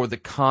gifts for the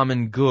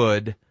common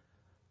good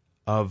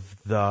of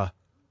the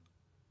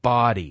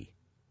body.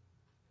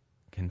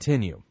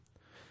 Continue.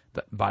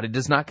 The body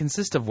does not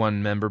consist of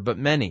one member, but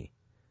many.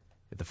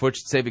 If the foot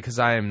should say, because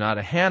I am not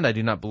a hand, I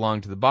do not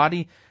belong to the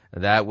body,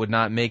 that would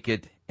not make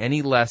it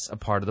any less a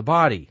part of the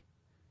body.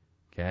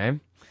 Okay?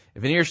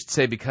 If an ear should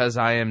say, because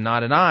I am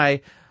not an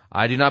eye,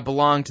 I do not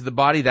belong to the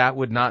body, that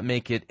would not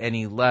make it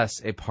any less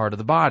a part of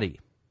the body.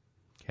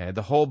 Okay?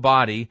 The whole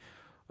body,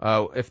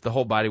 if the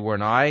whole body were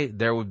an eye,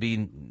 there would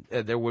be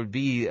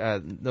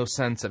no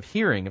sense of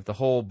hearing. If the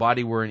whole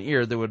body were an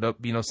ear, there would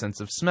be no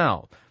sense of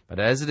smell. But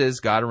as it is,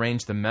 God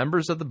arranged the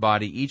members of the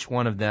body, each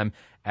one of them,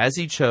 as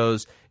He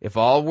chose. If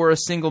all were a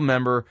single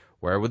member,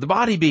 where would the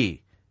body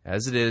be?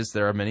 As it is,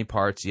 there are many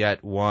parts,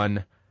 yet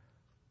one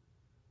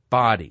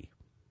body.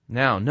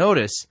 Now,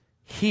 notice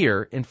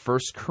here in 1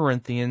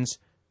 Corinthians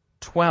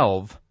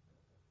 12,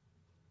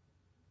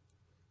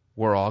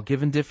 we're all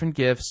given different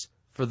gifts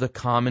for the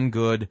common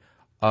good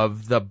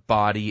of the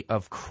body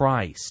of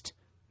Christ.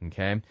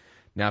 Okay?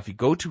 Now, if you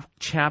go to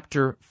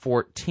chapter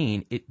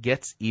 14, it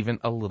gets even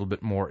a little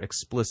bit more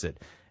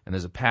explicit. And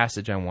there's a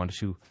passage I wanted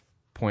to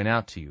point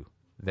out to you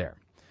there.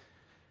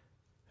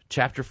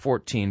 Chapter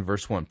 14,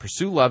 verse 1.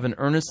 Pursue love and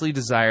earnestly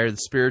desire the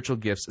spiritual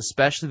gifts,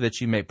 especially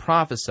that you may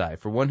prophesy.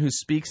 For one who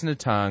speaks in a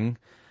tongue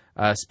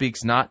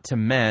speaks not to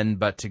men,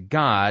 but to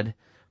God.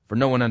 For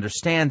no one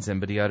understands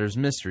him, but he utters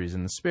mysteries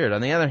in the Spirit.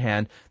 On the other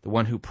hand, the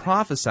one who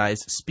prophesies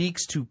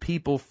speaks to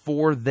people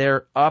for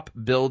their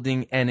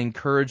upbuilding and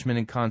encouragement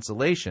and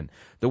consolation.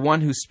 The one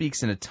who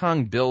speaks in a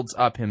tongue builds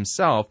up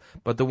himself,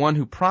 but the one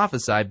who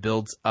prophesies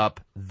builds up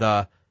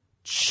the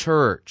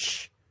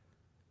church.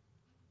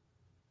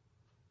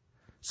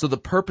 So the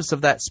purpose of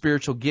that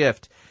spiritual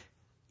gift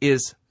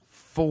is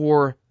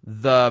for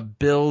the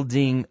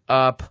building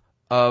up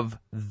of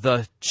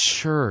the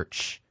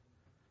church.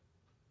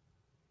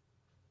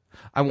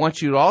 I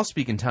want you to all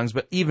speak in tongues,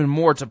 but even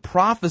more to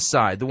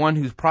prophesy. The one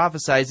who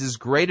prophesies is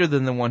greater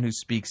than the one who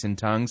speaks in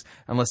tongues,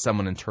 unless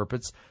someone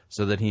interprets,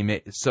 so that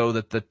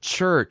the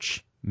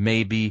church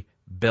may be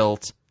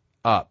built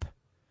up.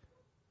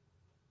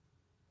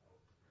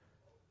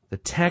 The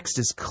text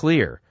is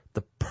clear.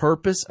 The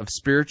purpose of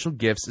spiritual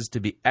gifts is to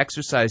be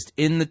exercised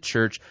in the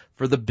church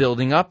for the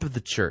building up of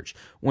the church.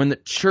 When the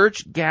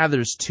church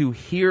gathers to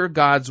hear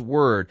God's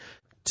word,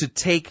 to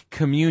take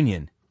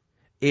communion,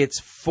 it's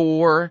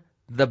for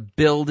the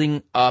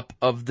building up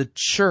of the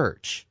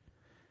church.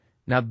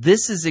 Now,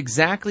 this is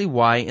exactly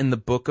why in the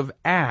book of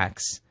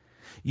Acts,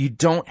 you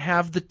don't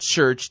have the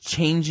church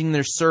changing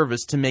their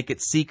service to make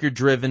it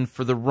seeker-driven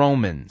for the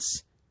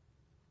Romans.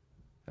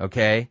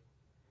 Okay?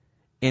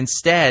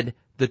 Instead,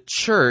 the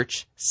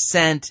church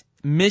sent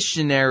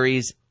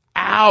missionaries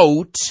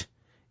out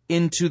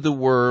into the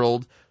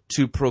world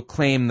to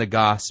proclaim the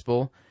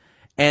gospel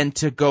and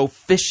to go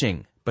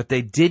fishing. But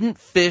they didn't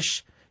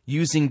fish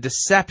using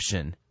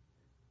deception,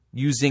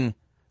 using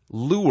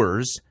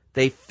lures.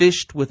 They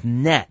fished with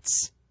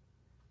nets.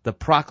 The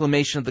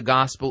proclamation of the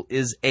gospel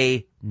is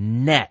a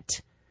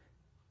net.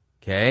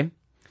 Okay?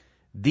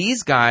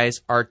 These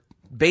guys are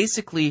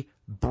basically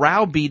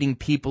browbeating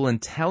people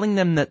and telling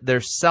them that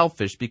they're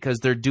selfish because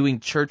they're doing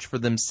church for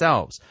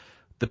themselves.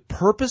 The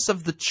purpose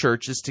of the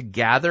church is to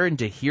gather and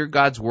to hear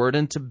God's word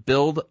and to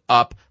build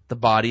up the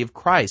body of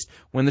Christ.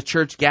 When the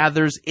church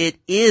gathers, it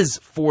is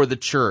for the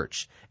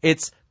church.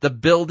 It's the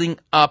building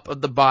up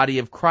of the body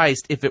of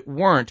Christ. If it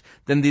weren't,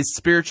 then these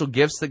spiritual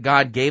gifts that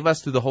God gave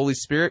us through the Holy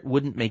Spirit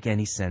wouldn't make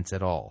any sense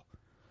at all.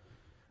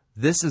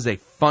 This is a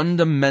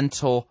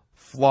fundamental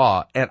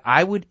flaw, and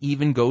I would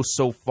even go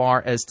so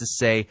far as to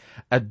say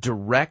a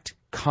direct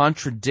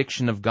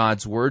contradiction of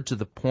God's word to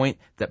the point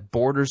that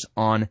borders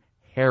on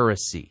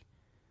heresy.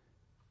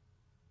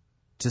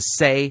 To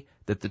say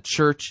that the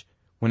church,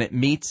 when it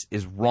meets,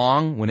 is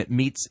wrong, when it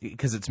meets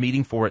because it's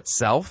meeting for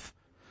itself.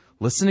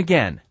 Listen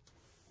again.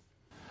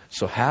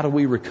 So how do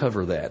we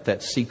recover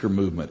that seeker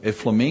movement? At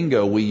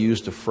Flamingo, we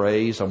used a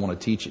phrase. I want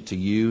to teach it to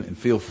you, and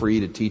feel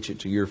free to teach it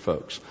to your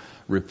folks.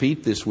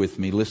 Repeat this with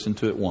me. Listen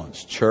to it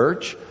once.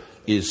 Church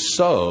is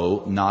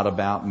so not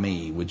about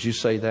me. Would you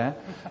say that?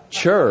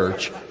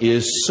 Church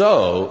is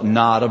so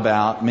not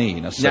about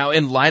me. Now,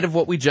 in light of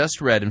what we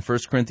just read in 1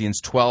 Corinthians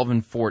 12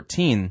 and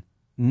 14,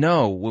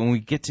 no, when we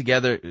get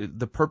together,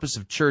 the purpose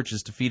of church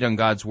is to feed on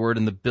God's word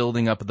and the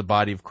building up of the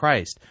body of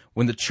Christ.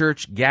 When the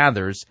church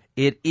gathers,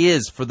 it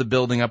is for the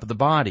building up of the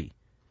body.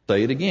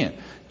 Say it again.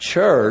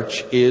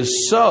 Church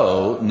is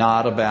so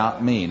not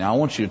about me. Now, I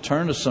want you to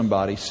turn to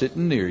somebody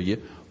sitting near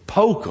you,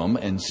 poke them,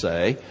 and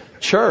say,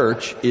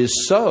 church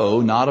is so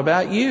not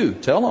about you.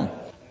 Tell them.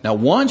 Now,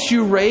 once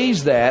you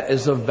raise that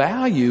as a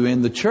value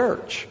in the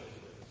church,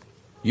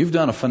 you've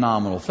done a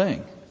phenomenal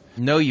thing.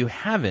 No, you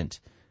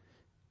haven't.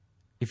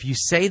 If you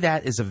say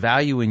that is a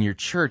value in your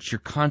church, you're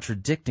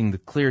contradicting the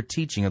clear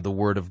teaching of the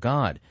Word of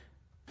God.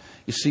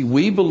 You see,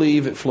 we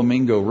believe at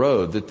Flamingo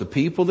Road that the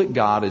people that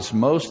God is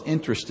most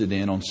interested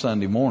in on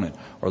Sunday morning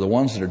are the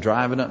ones that are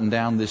driving up and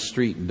down this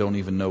street and don't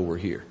even know we're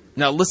here.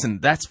 Now listen,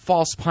 that's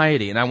false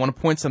piety, and I want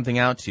to point something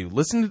out to you.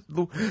 Listen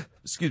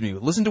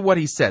to what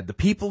he said. The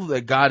people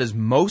that God is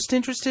most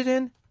interested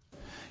in?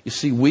 You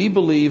see, we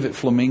believe at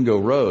Flamingo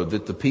Road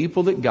that the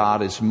people that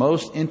God is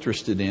most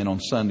interested in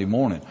on Sunday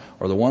morning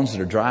are the ones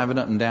that are driving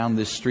up and down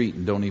this street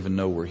and don't even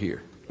know we're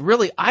here.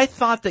 Really, I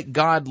thought that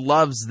God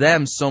loves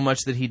them so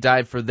much that he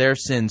died for their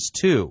sins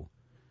too.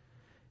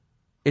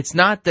 It's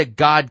not that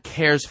God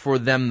cares for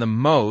them the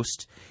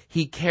most.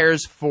 He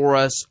cares for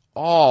us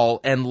all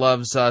and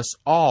loves us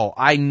all.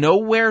 I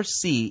nowhere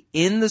see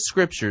in the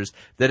scriptures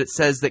that it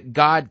says that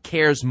God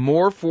cares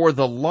more for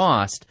the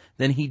lost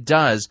than he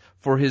does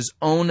for his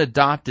own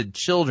adopted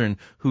children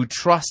who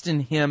trust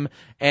in him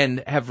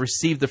and have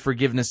received the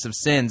forgiveness of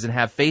sins and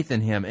have faith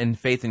in him and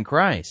faith in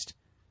Christ.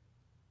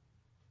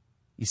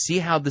 You see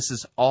how this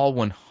is all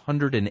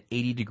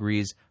 180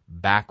 degrees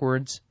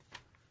backwards?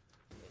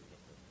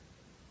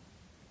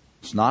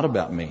 It's not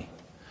about me,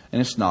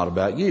 and it's not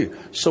about you.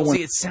 So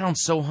See, it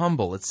sounds so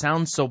humble, it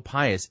sounds so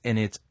pious, and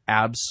it's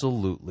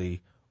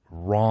absolutely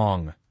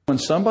wrong. When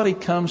somebody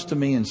comes to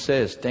me and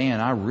says, Dan,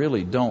 I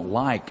really don't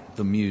like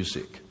the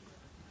music,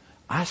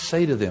 I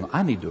say to them,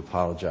 I need to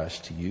apologize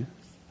to you.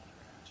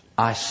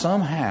 I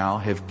somehow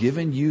have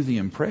given you the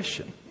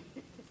impression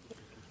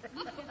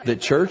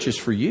that church is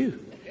for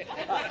you.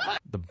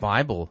 The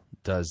Bible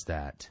does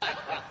that.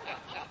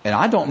 And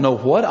I don't know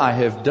what I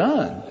have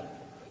done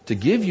to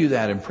give you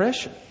that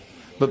impression.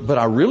 But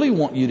I really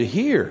want you to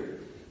hear,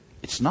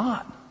 it's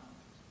not.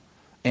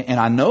 And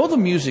I know the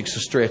music's a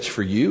stretch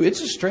for you.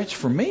 It's a stretch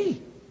for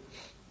me.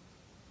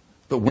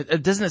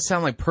 But doesn't it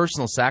sound like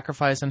personal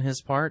sacrifice on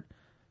his part?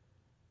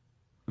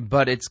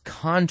 But it's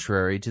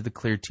contrary to the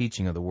clear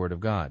teaching of the Word of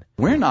God.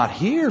 We're not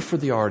here for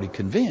the already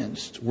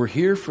convinced. We're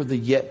here for the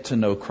yet to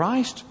know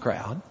Christ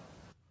crowd.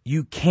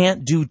 You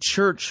can't do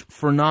church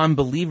for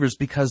non-believers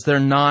because they're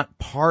not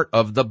part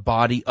of the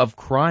body of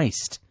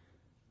Christ.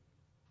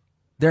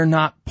 They're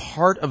not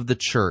part of the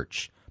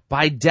church.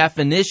 By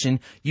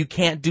definition, you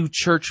can't do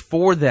church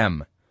for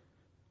them.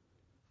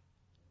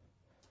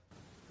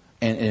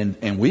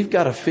 And we've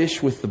got to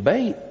fish with the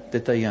bait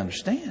that they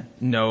understand.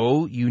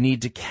 No, you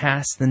need to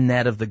cast the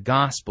net of the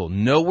gospel.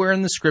 Nowhere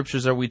in the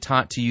scriptures are we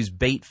taught to use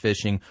bait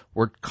fishing.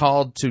 We're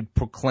called to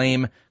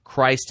proclaim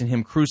Christ and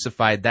him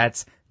crucified.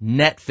 That's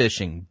net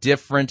fishing.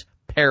 Different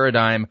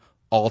paradigm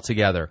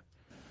altogether.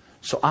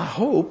 So I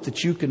hope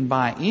that you can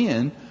buy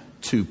in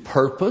to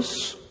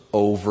purpose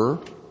over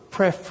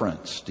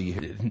preference. Do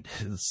you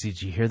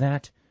Did you hear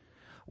that?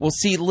 Well,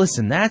 see,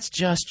 listen, that's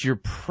just your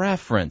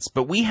preference.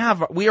 But we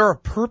are a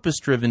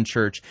purpose-driven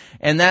church,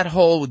 and that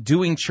whole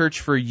doing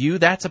church for you,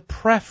 that's a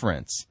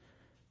preference.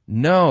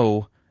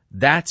 No,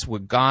 that's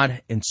what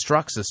God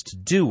instructs us to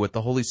do, what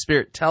the Holy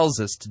Spirit tells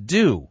us to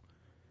do.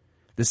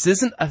 This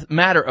isn't a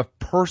matter of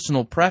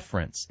personal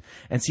preference.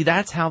 And see,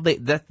 that's how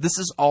this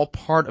is all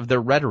part of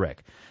their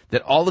rhetoric.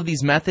 That all of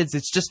these methods,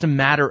 it's just a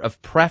matter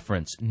of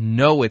preference.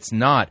 No, it's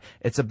not.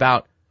 It's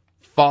about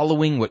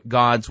following what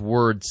God's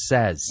Word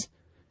says.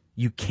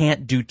 You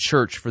can't do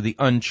church for the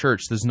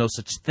unchurched. There's no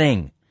such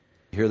thing.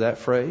 Hear that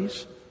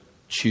phrase?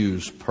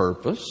 Choose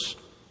purpose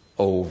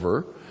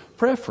over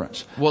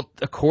preference. Well,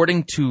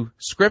 according to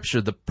Scripture,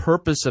 the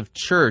purpose of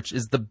church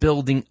is the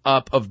building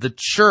up of the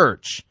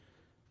church.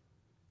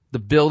 The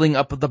building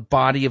up of the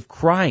body of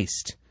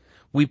Christ.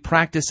 We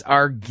practice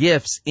our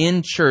gifts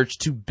in church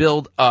to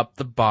build up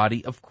the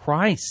body of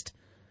Christ.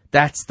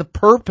 That's the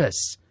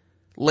purpose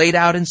laid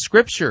out in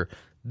Scripture.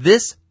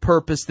 This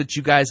purpose that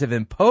you guys have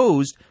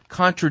imposed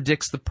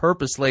contradicts the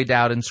purpose laid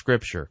out in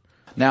Scripture.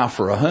 Now,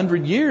 for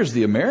 100 years,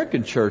 the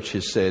American church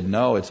has said,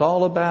 no, it's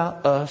all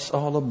about us,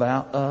 all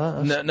about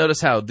us.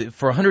 Notice how,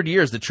 for 100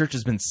 years, the church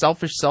has been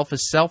selfish,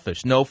 selfish,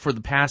 selfish. No, for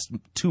the past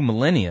 2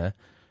 millennia,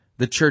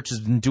 the church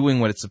has been doing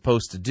what it's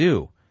supposed to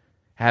do,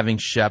 having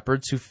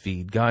shepherds who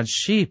feed God's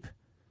sheep,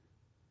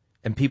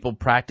 and people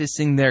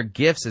practicing their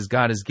gifts as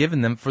God has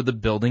given them for the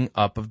building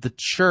up of the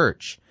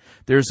church.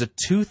 There's a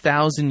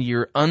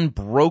 2,000-year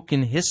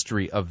unbroken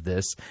history of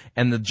this,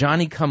 and the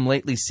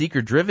Johnny-come-lately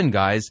seeker-driven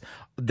guys,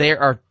 they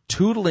are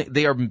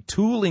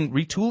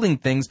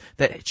retooling things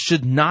that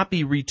should not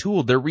be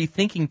retooled. They're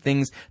rethinking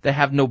things that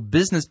have no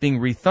business being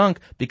rethunk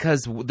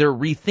because their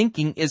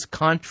rethinking is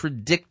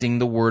contradicting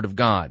the Word of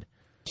God.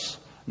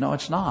 No,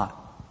 it's not.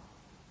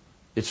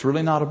 It's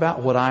really not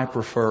about what I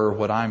prefer,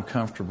 what I'm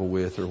comfortable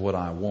with, or what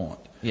I want.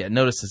 Yeah,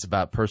 notice it's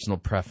about personal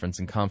preference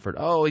and comfort.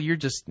 Oh, you're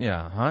just,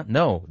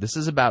 No, this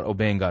is about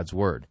obeying God's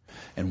Word.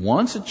 And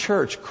once a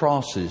church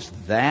crosses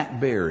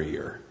that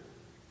barrier,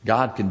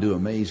 God can do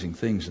amazing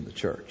things in the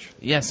church.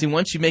 Yeah, see,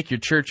 once you make your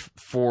church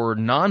for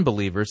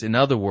non-believers, in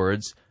other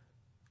words,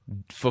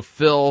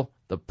 fulfill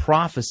the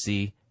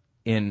prophecy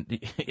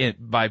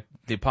by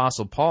the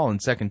Apostle Paul in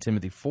 2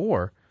 Timothy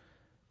 4,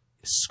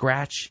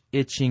 scratch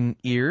itching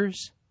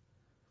ears.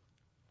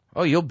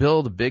 Oh, you'll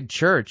build a big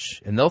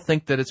church, and they'll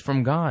think that it's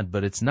from God,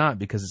 but it's not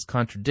because it's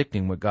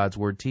contradicting what God's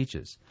Word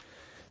teaches.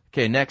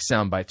 Okay, next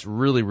soundbite's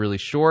really, really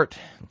short.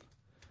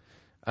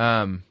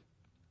 Listen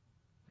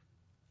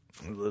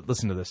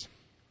to this.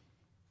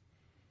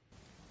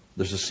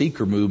 There's a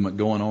seeker movement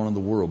going on in the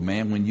world.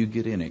 Man, when you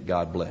get in it,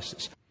 God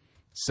blesses.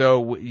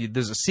 So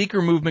there's a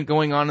seeker movement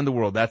going on in the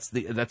world. That's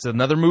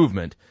another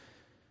movement.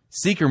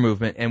 Seeker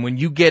movement. And when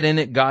you get in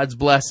it, God's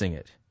blessing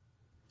it.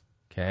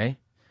 Okay?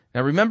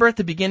 Now remember at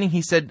the beginning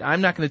he said,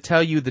 I'm not going to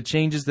tell you the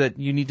changes that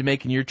you need to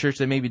make in your church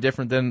that may be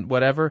different than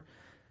whatever.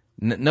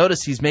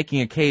 Notice he's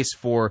making a case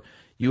for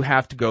you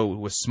have to go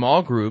with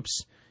small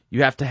groups,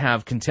 you have to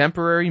have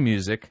contemporary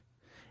music,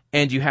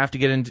 and you have to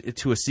get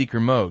into a seeker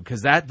mode,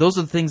 because those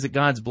are the things that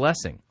God's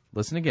blessing.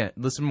 Listen again.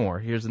 Listen more.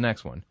 Here's the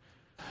next one.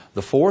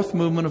 The fourth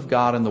movement of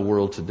God in the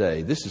world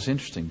today, this is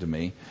interesting to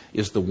me,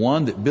 is the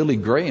one that Billy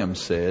Graham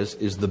says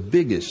is the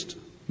biggest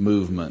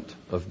movement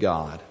of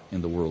God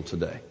in the world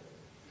today.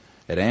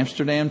 At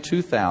Amsterdam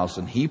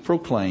 2000, he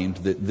proclaimed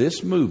that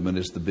this movement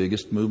is the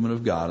biggest movement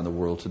of God in the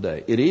world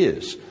today. It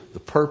is the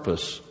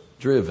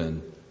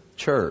purpose-driven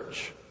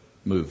church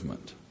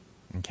movement.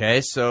 Okay,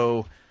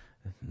 so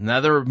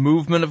another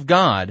movement of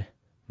God.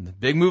 The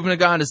big movement of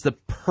God is the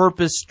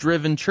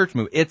purpose-driven church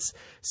movement.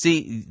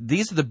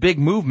 These are the big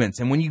movements,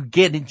 and when you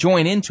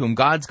join into them,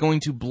 God's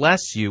going to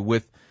bless you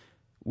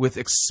with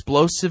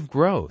explosive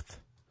growth.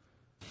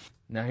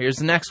 Now here's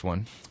the next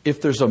one. If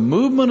there's a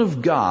movement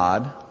of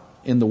God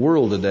in the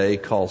world today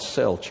called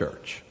cell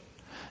church,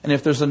 and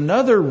if there's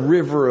another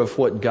river of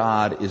what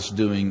God is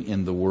doing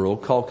in the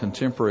world called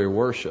contemporary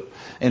worship,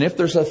 and if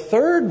there's a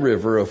third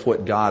river of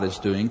what God is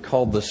doing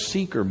called the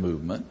seeker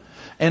movement,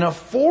 and a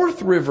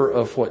fourth river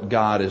of what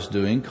God is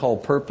doing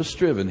called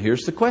purpose-driven,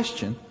 here's the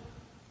question: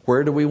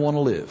 where do we want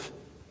to live?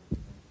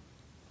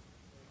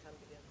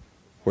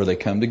 Where they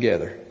come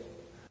together.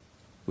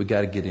 We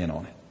got to get in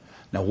on it.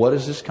 Now, what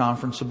is this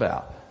conference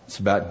about? It's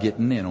about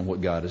getting in on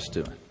what God is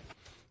doing.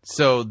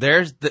 So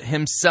there's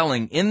him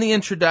selling in the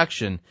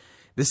introduction.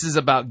 This is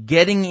about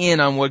getting in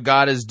on what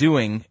God is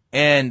doing,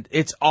 and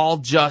it's all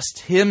just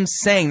him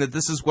saying that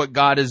this is what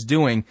God is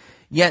doing.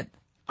 Yet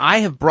I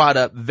have brought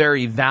up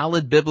very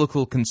valid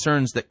biblical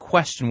concerns that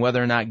question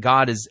whether or not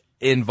God is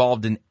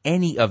involved in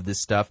any of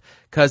this stuff,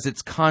 because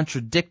it's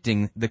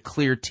contradicting the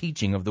clear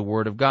teaching of the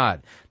Word of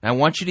God. Now I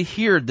want you to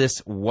hear this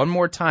one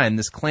more time,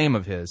 this claim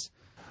of his.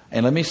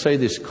 And let me say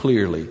this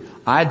clearly.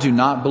 I do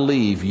not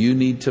believe you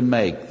need to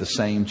make the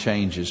same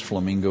changes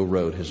Flamingo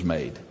Road has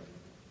made.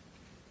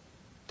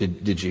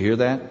 Did you hear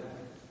that?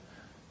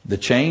 The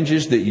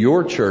changes that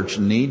your church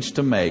needs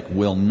to make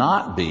will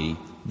not be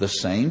the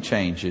same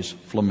changes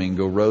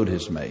Flamingo Road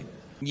has made.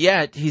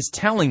 Yet he's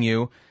telling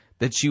you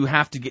that you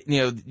have to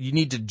you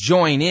need to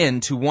join in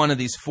to one of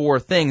these four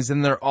things,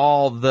 and they're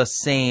all the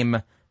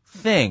same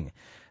thing.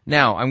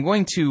 Now, I'm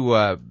going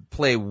to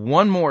play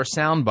one more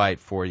soundbite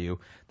for you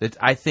that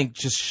I think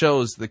just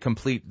shows the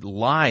complete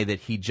lie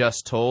that he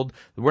just told.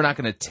 We're not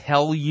going to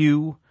tell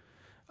you,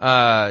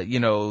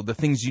 the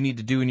things you need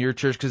to do in your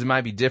church because it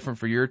might be different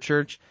for your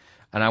church.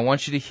 And I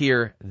want you to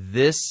hear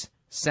this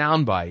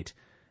soundbite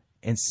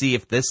and see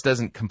if this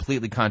doesn't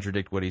completely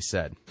contradict what he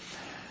said.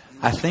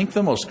 I think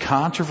the most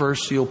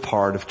controversial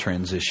part of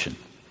transition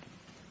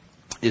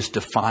is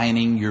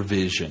defining your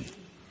vision.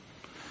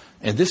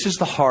 And this is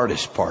the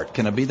hardest part.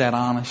 Can I be that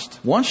honest?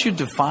 Once you've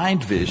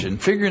defined vision,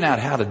 figuring out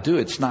how to do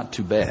it's not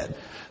too bad.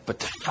 But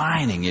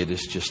defining it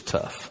is just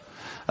tough.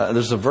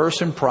 There's a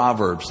verse in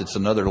Proverbs. It's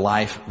another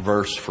life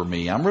verse for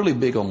me. I'm really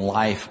big on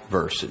life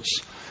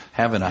verses.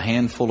 Having a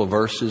handful of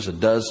verses, a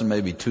dozen,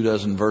 maybe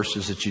 24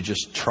 verses that you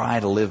just try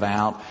to live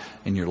out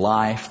in your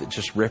life that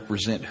just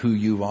represent who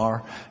you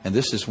are. And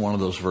this is one of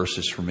those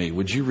verses for me.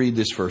 Would you read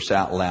this verse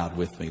out loud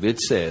with me? It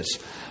says,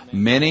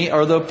 "Many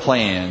are the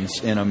plans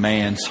in a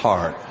man's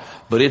heart,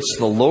 but it's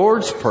the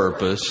Lord's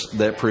purpose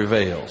that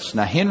prevails."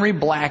 Now, Henry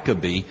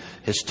Blackaby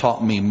has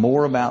taught me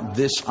more about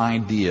this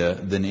idea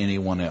than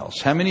anyone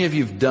else. How many of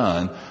you have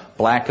done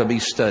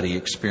Blackaby study,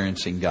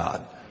 Experiencing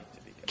God?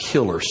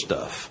 Killer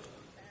stuff.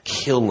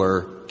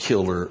 Killer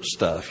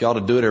stuff. You ought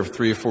to do it every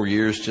 3 or 4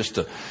 years just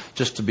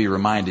to be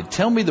reminded.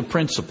 Tell me the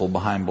principle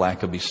behind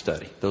Blackaby's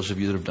study. Those of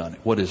you that have done it.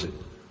 What is it?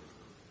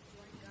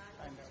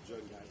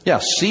 Yeah,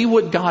 see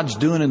what God's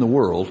doing in the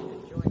world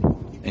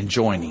and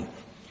join Him.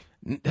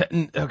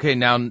 Okay,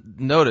 now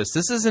notice,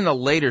 this isn't a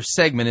later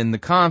segment in the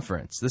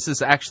conference. This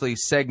is actually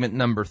segment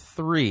number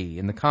 3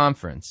 in the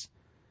conference.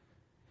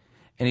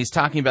 And he's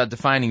talking about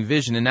defining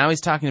vision, and now he's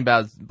talking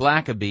about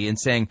Blackaby and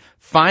saying,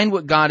 find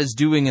what God is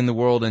doing in the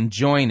world and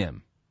join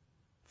Him.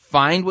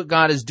 Find what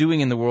God is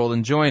doing in the world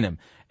and join Him.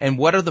 And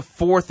what are the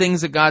 4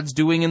 things that God's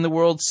doing in the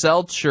world?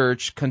 Cell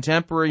church,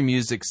 contemporary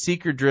music,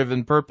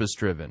 seeker-driven,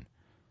 purpose-driven.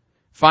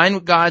 Find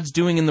what God's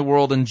doing in the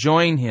world and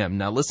join Him.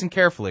 Now listen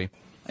carefully.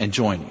 And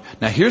join you.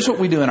 Now here's what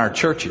we do in our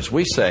churches.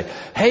 We say,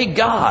 "Hey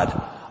God,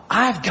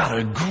 I've got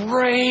a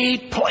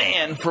great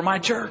plan for my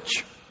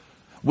church.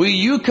 Will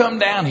you come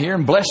down here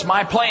and bless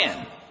my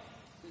plan?"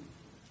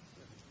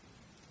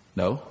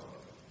 No.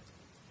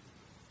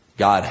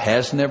 God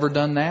has never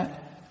done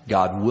that.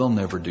 God will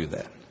never do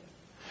that.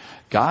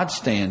 God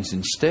stands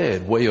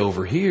instead way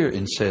over here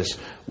and says,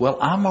 well,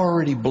 I'm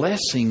already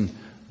blessing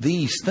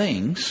these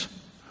things.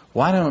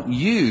 Why don't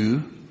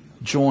you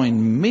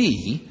join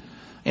me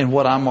in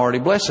what I'm already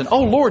blessing?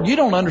 Oh, Lord, you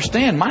don't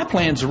understand. My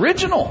plan's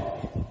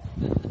original.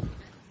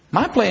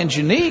 My plan's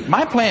unique.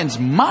 My plan's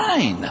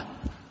mine.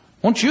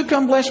 Won't you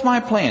come bless my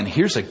plan?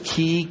 Here's a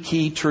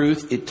key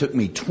truth. It took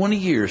me 20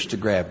 years to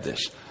grab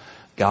this.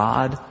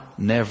 God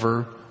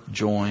never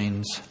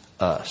joins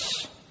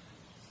us.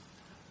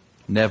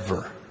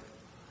 Never.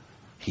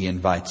 He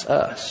invites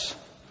us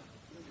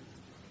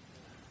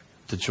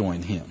to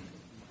join Him.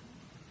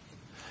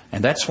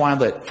 And that's why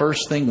that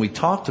first thing we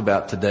talked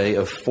about today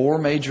of 4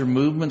 major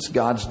movements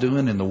God's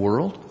doing in the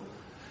world,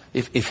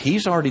 if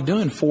He's already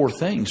doing 4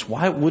 things,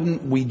 why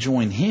wouldn't we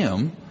join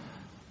Him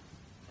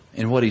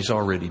in what He's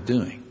already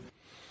doing?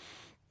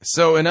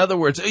 So in other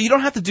words, you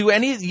don't have to do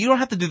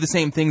the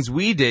same things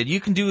we did. You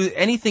can do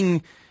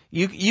anything.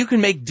 You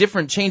can make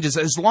different changes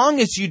as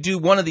long as you do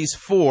one of these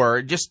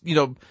 4. Just,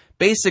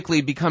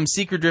 basically become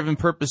seeker-driven,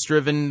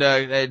 purpose-driven,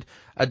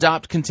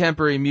 adopt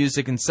contemporary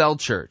music, and sell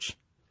church.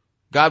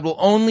 God will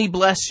only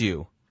bless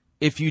you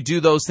if you do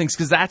those things,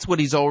 because that's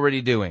what He's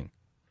already doing.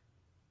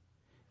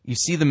 You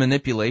see the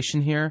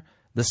manipulation here?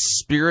 The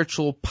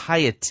spiritual,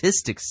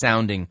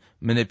 pietistic-sounding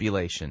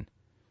manipulation.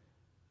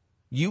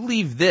 You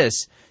leave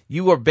this,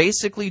 you are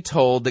basically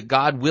told that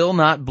God will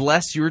not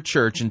bless your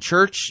church, and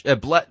church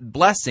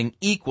blessing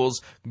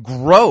equals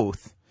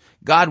growth.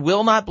 God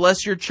will not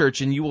bless your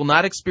church, and you will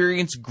not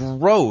experience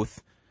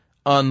growth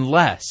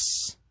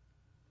unless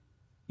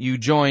you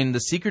join the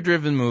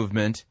seeker-driven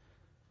movement,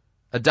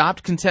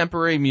 adopt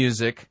contemporary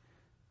music,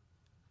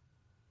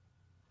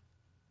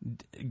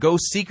 go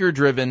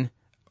seeker-driven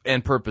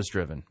and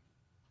purpose-driven.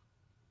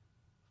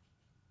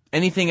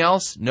 Anything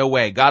else? No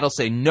way. God will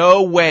say,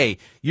 no way.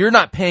 You're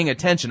not paying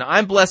attention.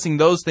 I'm blessing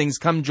those things.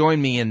 Come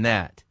join me in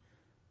that.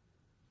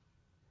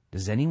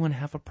 Does anyone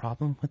have a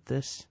problem with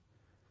this?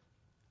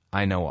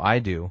 I know I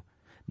do.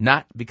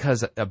 Not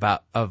because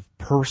of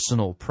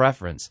personal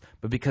preference,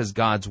 but because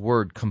God's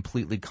Word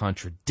completely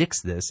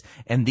contradicts this.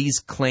 And these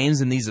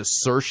claims and these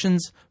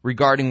assertions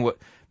regarding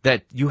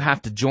that you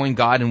have to join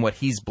God in what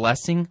He's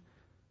blessing,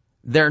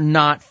 they're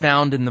not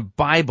found in the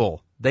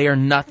Bible. They are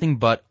nothing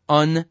but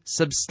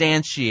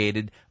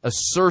unsubstantiated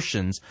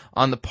assertions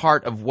on the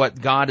part of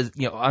what God is,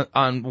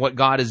 on what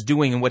God is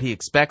doing and what He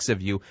expects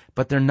of you,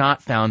 but they're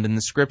not found in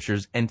the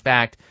Scriptures. In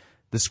fact,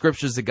 the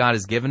Scriptures that God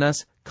has given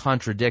us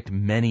contradict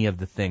many of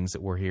the things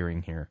that we're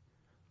hearing here.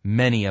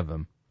 Many of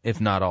them,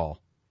 if not all.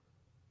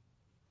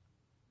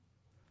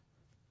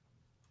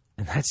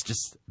 And that's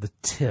just the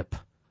tip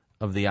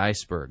of the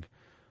iceberg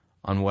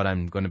on what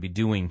I'm going to be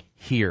doing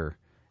here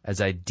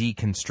as I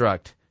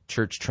deconstruct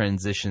Church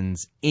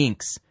Transitions,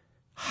 Inc.'s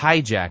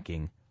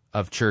hijacking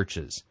of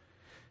churches.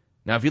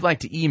 Now, if you'd like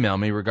to email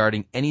me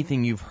regarding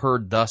anything you've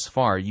heard thus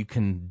far, you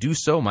can do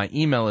so. My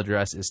email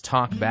address is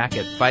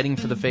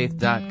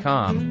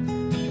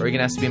talkback@fightingforthefaith.com, or you can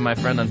ask to be my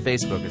friend on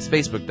Facebook. It's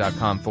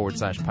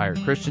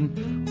facebook.com/Pirate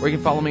Christian, or you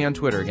can follow me on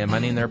Twitter. Again, my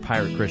name there,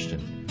 Pirate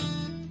Christian.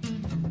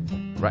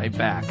 Right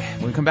back.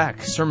 When we come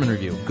back, sermon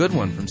review. Good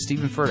one from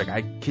Stephen Furtick.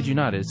 I kid you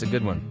not, it's a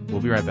good one. We'll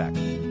be right back.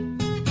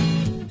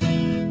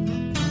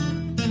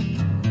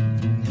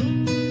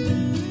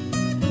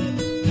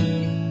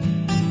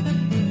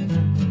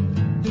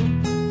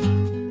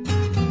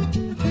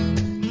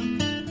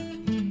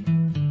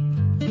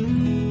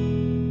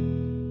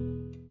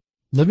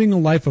 Living a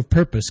life of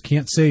purpose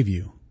can't save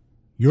you.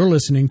 You're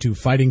listening to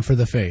Fighting for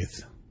the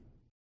Faith.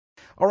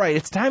 All right,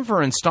 it's time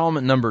for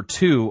installment number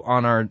 2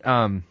 on our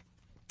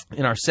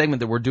in our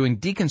segment that we're doing,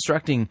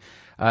 deconstructing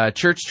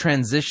church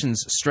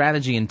transitions,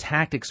 strategy and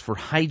tactics for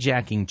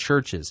hijacking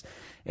churches.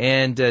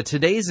 And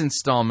today's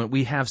installment,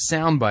 we have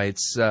sound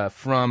bites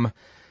from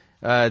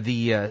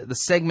the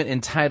segment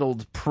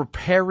entitled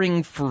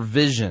 "Preparing for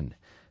Vision."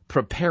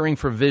 Preparing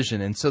for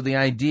vision. And so the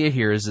idea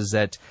here is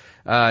that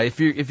if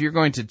you're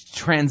going to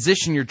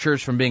transition your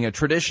church from being a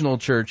traditional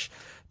church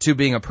to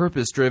being a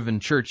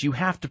purpose-driven church, you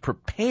have to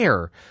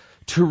prepare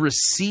to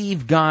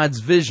receive God's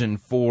vision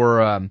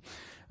for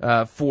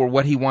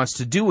what He wants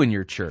to do in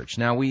your church.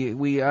 Now,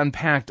 we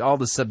unpacked all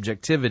the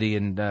subjectivity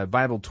and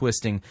Bible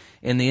twisting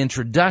in the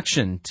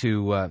introduction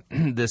to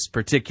this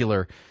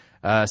particular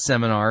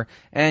seminar.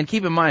 And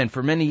keep in mind,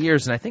 for many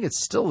years, and I think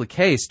it's still the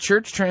case,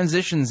 Church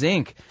Transitions,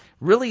 Inc.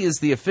 really is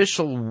the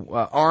official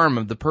arm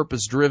of the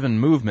purpose-driven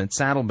movement,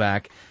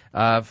 Saddleback,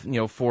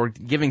 for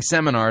giving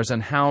seminars on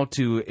how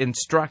to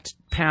instruct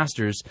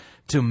pastors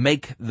to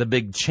make the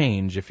big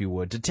change, if you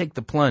would, to take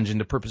the plunge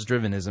into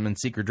purpose-drivenism and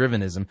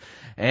seeker-drivenism.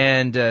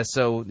 And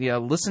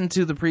listen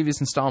to the previous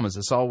installments.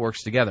 This all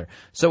works together.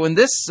 So in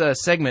this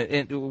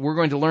segment, we're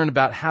going to learn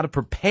about how to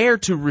prepare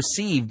to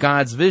receive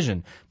God's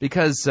vision,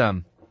 because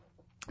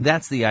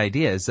that's the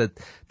idea, is that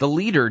the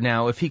leader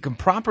now, if he can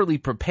properly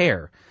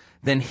prepare,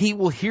 then he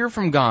will hear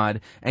from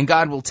God, and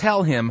God will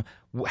tell him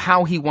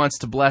how he wants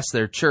to bless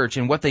their church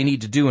and what they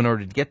need to do in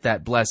order to get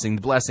that blessing,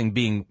 the blessing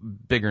being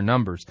bigger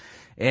numbers.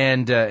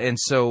 And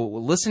so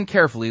listen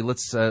carefully.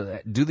 Let's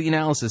do the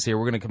analysis here.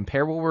 We're going to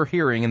compare what we're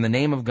hearing in the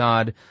name of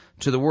God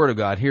to the Word of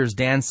God. Here's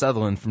Dan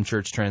Sutherland from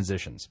Church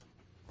Transitions.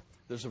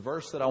 There's a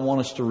verse that I want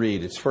us to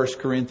read. It's 1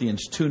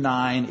 Corinthians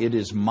 2:9. It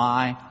is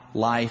my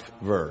life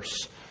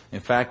verse.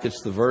 In fact,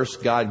 it's the verse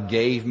God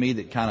gave me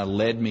that kind of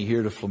led me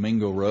here to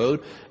Flamingo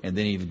Road. And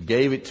then He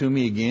gave it to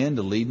me again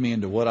to lead me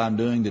into what I'm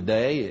doing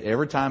today.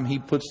 Every time He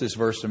puts this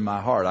verse in my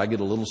heart, I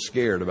get a little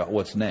scared about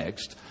what's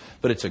next.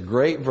 But it's a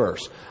great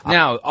verse.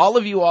 Now, all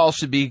of you all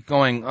should be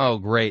going, oh,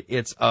 great,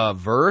 it's a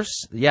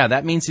verse? Yeah,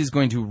 that means he's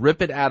going to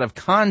rip it out of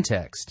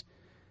context.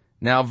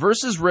 Now,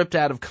 verses ripped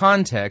out of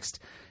context,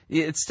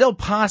 it's still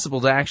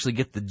possible to actually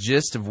get the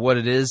gist of what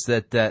it is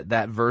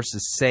that verse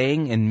is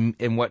saying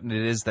and what it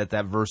is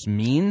that verse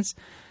means.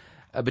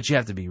 But you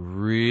have to be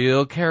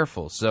real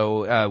careful.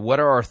 So what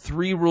are our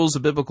 3 rules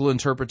of biblical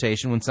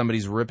interpretation when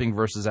somebody's ripping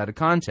verses out of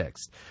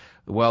context?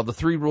 Well, the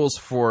 3 rules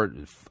for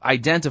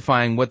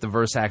identifying what the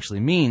verse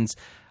actually means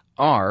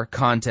are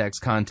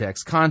context,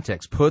 context,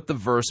 context. Put the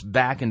verse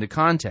back into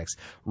context.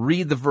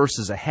 Read the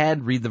verses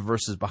ahead, read the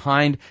verses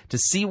behind to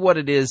see what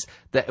it is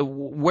that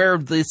where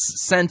this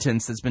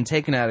sentence that's been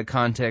taken out of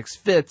context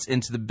fits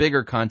into the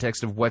bigger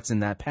context of what's in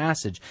that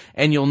passage,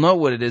 and you'll know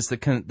what it is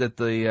that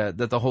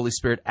the Holy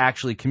Spirit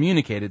actually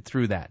communicated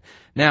through that.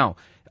 Now,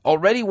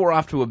 already we're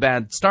off to a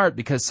bad start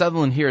because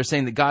Sutherland here is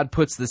saying that God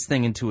puts this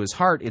thing into his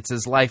heart. It's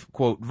his life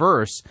quote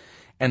verse,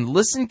 and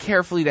listen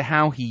carefully to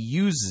how he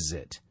uses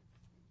it.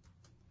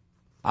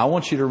 I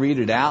want you to read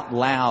it out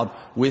loud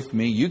with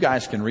me. You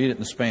guys can read it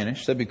in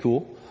Spanish. That'd be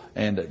cool.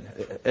 And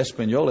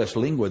Español es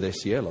lengua de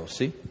cielo.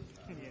 ¿Sí?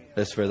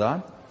 Es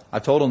verdad. I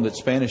told them that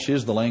Spanish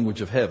is the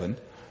language of heaven.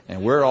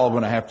 And we're all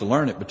going to have to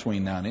learn it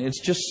between now and then. It's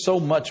just so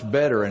much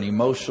better an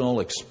emotional,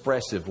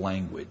 expressive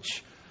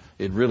language.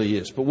 It really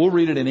is. But we'll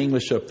read it in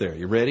English up there.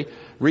 You ready?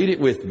 Read it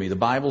with me. The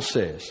Bible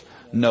says,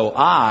 "No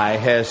eye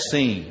has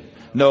seen,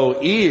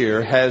 no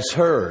ear has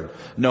heard,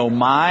 no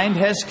mind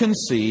has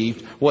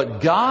conceived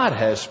what God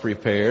has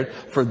prepared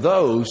for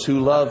those who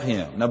love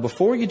Him." Now,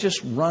 before you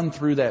just run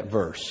through that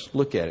verse,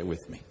 look at it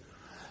with me.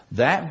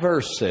 That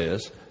verse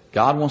says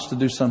God wants to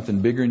do something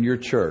bigger in your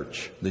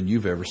church than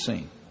you've ever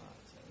seen.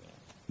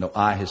 No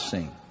eye has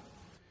seen.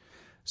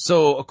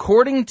 So,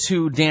 according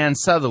to Dan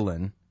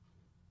Sutherland,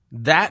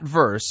 that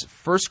verse,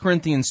 1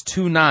 Corinthians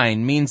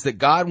 2:9, means that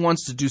God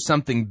wants to do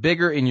something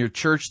bigger in your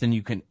church than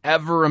you can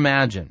ever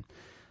imagine.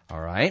 All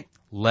right,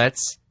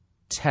 let's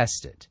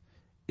test it.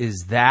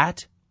 Is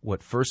that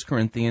what 1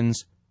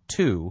 Corinthians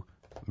 2,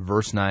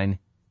 verse 9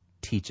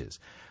 teaches?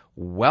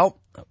 Well,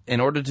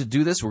 in order to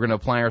do this, we're going to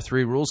apply our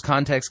 3 rules.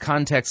 Context,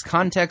 context,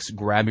 context.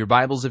 Grab your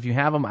Bibles if you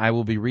have them. I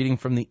will be reading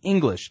from the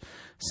English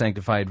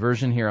Sanctified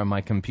Version here on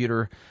my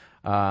computer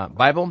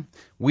Bible.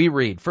 We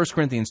read 1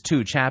 Corinthians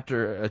 2,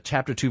 chapter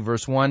 2,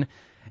 verse 1.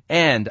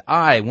 "And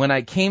I, when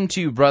I came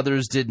to you,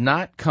 brothers, did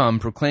not come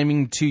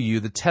proclaiming to you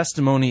the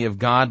testimony of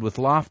God with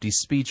lofty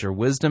speech or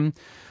wisdom,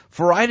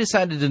 for I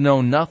decided to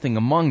know nothing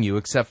among you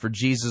except for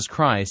Jesus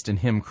Christ and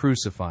Him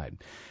crucified.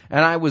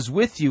 And I was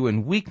with you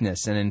in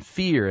weakness and in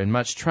fear and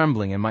much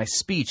trembling, and my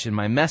speech and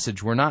my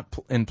message were not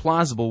in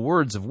plausible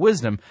words of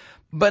wisdom,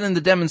 but in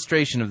the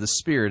demonstration of the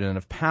Spirit and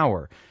of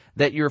power,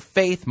 that your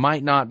faith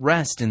might not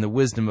rest in the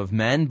wisdom of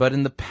men, but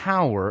in the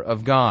power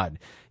of God.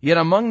 Yet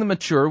among the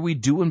mature we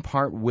do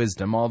impart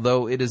wisdom,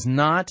 although it is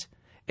not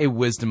a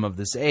wisdom of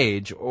this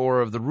age, or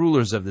of the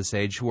rulers of this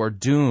age, who are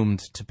doomed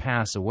to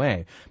pass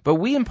away. But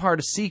we impart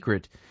a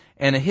secret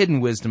and a hidden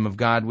wisdom of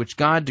God, which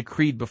God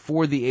decreed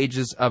before the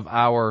ages of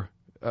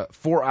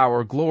for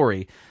our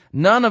glory.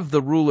 None of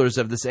the rulers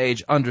of this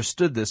age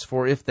understood this,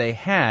 for if they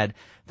had,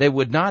 they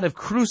would not have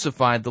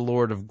crucified the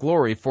Lord of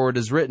glory. For it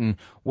is written,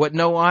 what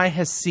no eye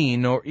has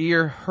seen, nor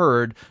ear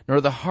heard,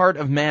 nor the heart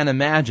of man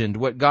imagined,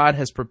 what God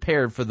has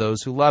prepared for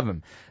those who love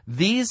Him.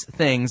 These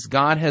things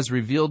God has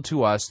revealed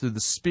to us through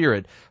the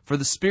Spirit, for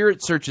the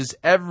Spirit searches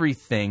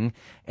everything,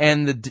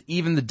 and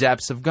even the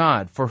depths of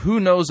God. For who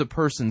knows a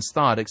person's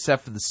thought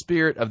except for the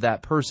spirit of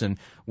that person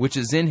which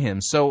is in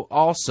him? So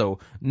also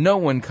no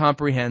one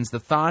comprehends the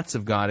thoughts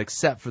of God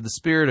except for the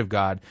Spirit of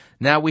God.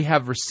 Now we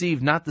have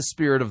received not the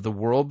spirit of the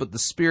world, but the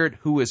Spirit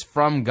who is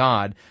from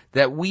God,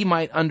 that we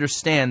might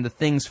understand the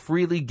things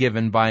freely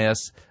given by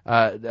us,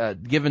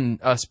 given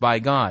us by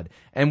God.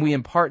 And we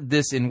impart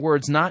this in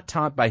words not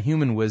taught by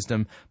human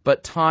wisdom,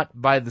 but taught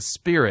by the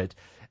Spirit,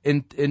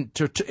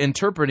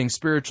 interpreting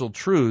spiritual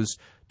truths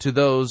to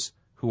those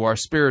who are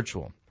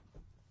spiritual.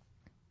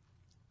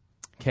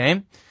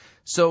 Okay?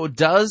 So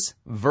does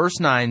verse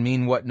 9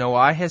 mean what no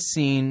eye has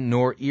seen,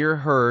 nor ear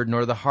heard,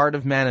 nor the heart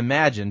of man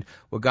imagined,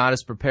 what God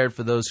has prepared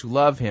for those who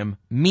love Him,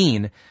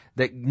 mean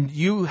that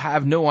you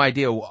have no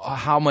idea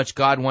how much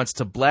God wants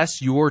to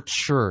bless your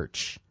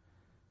church?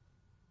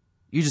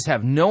 You just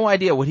have no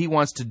idea what He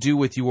wants to do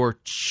with your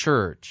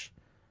church.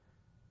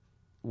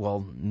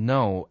 Well,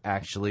 no,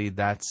 actually,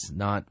 that's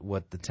not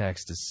what the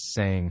text is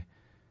saying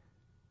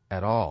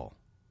at all.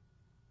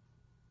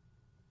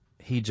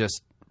 He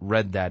just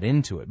read that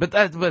into it.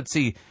 But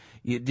see,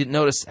 you didn't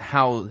notice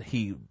how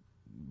he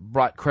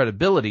brought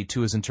credibility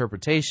to his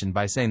interpretation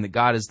by saying that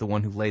God is the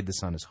one who laid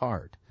this on his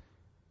heart.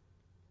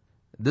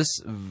 This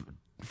 1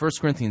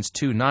 Corinthians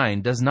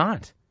 2:9 does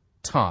not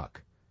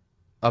talk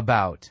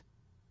about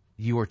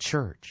your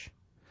church.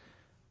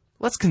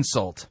 Let's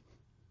consult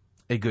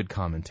a good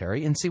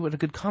commentary and see what a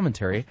good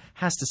commentary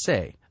has to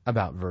say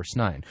about verse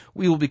 9.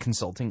 We will be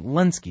consulting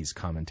Lenski's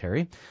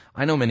commentary.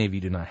 I know many of you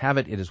do not have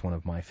it. It is one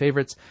of my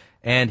favorites.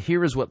 And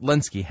here is what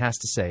Lenski has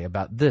to say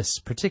about this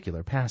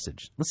particular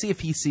passage. Let's see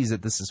if he sees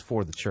that this is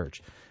for the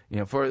church.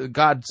 For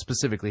God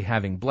specifically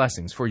having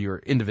blessings for your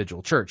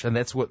individual church. And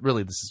that's what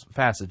really this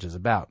passage is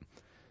about.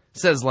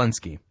 Says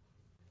Lenski,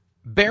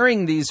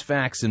 bearing these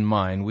facts in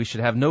mind, we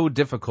should have no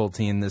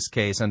difficulty in this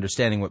case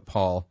understanding what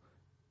Paul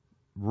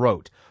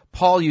wrote.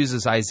 Paul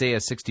uses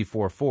Isaiah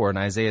 64:4 and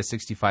Isaiah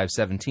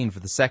 65:17 for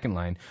the second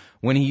line.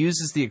 When he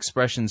uses the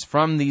expressions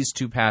from these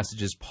two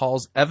passages,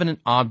 Paul's evident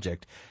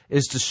object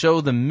is to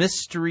show the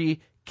mystery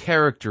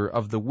character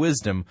of the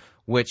wisdom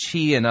which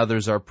he and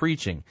others are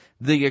preaching.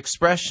 The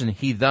expression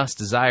he thus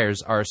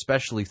desires are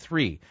especially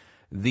three: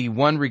 the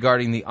one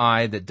regarding the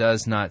eye that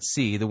does not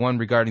see, the one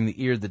regarding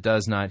the ear that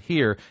does not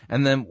hear,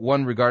 and then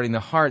one regarding the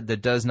heart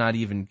that does not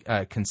even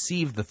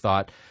conceive the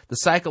thought. The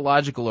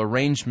psychological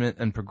arrangement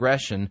and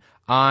progression,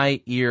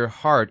 eye, ear,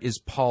 heart, is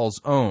Paul's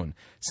own.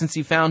 Since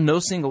he found no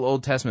single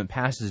Old Testament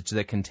passage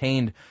that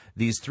contained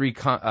these three,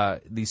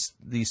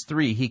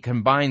 he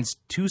combines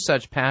two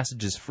such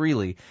passages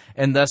freely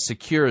and thus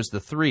secures the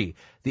three.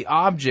 The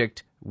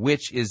object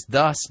which is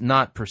thus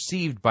not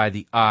perceived by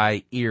the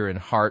eye, ear, and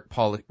heart,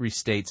 Paul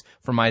restates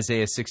from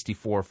Isaiah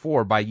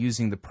 64:4 by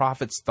using the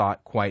prophet's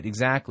thought quite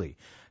exactly.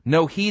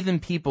 No heathen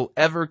people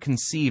ever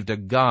conceived a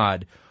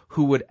God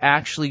who would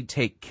actually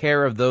take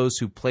care of those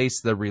who place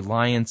their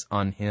reliance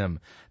on him.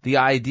 The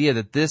idea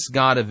that this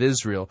God of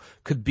Israel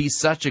could be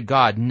such a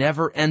God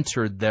never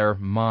entered their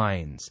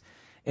minds.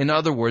 In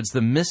other words,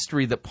 the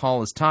mystery that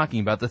Paul is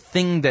talking about, the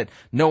thing that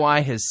no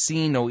eye has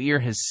seen, no ear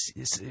has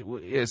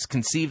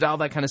conceived, all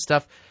that kind of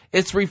stuff,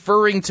 it's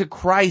referring to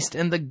Christ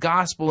and the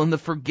gospel and the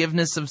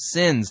forgiveness of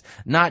sins,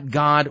 not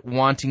God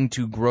wanting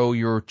to grow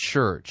your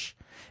church.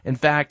 In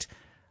fact,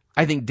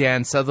 I think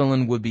Dan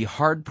Sutherland would be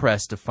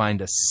hard-pressed to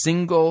find a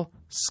single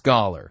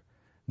scholar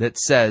that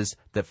says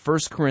that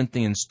 1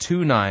 Corinthians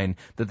 2:9,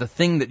 that the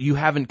thing that you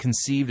haven't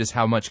conceived is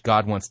how much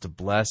God wants to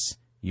bless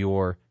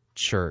your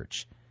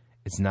church.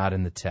 It's not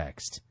in the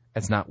text.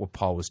 That's not what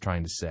Paul was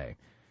trying to say.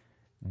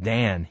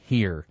 Dan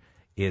here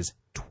is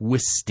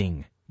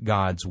twisting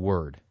God's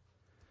word.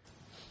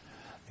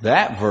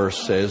 That verse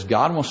says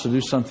God wants to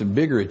do something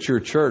bigger at your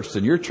church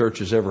than your church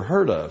has ever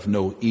heard of.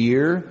 No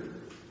ear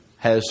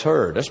has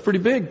heard. That's pretty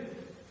big.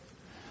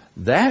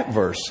 That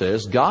verse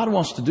says God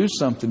wants to do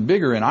something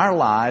bigger in our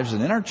lives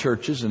and in our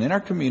churches and in our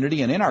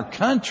community and in our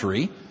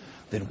country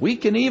than we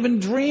can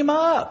even dream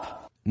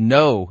up.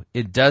 No,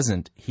 it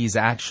doesn't. He's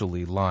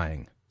actually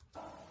lying.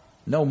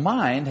 No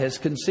mind has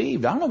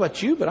conceived. I don't know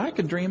about you, but I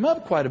could dream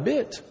up quite a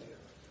bit.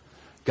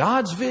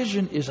 God's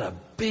vision is a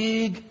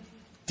big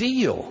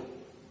deal.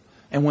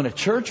 And when a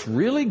church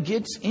really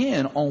gets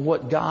in on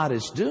what God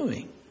is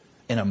doing,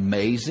 an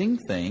amazing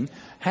thing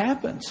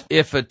happens.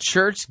 If a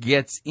church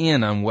gets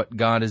in on what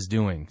God is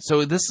doing.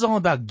 So this is all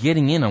about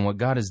getting in on what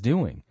God is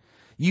doing.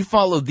 You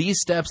follow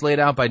these steps laid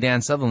out by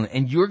Dan Sutherland,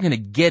 and you're going to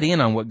get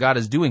in on what God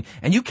is doing.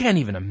 And you can't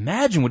even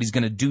imagine what he's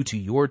going to do to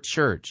your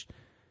church.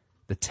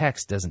 The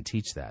text doesn't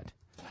teach that.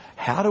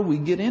 How do we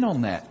get in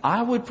on that?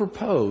 I would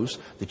propose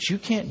that you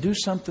can't do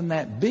something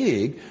that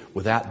big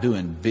without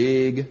doing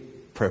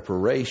big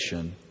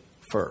preparation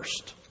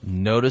first.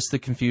 Notice the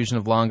confusion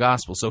of law and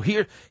gospel. So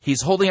here,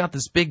 he's holding out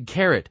this big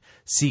carrot.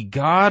 See,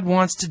 God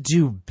wants to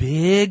do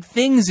big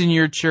things in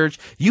your church.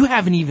 You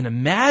haven't even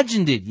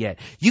imagined it yet.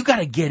 You got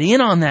to get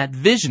in on that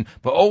vision.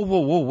 But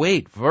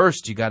wait.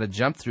 First, you got to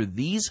jump through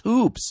these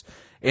hoops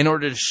in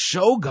order to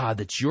show God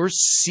that you're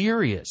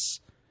serious,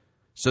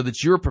 so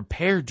that you're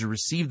prepared to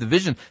receive the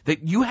vision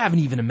that you haven't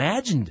even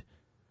imagined.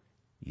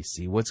 You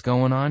see what's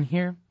going on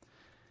here?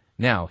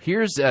 Now,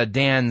 here's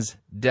Dan's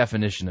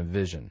definition of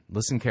vision.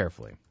 Listen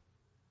carefully.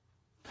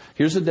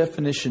 Here's a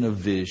definition of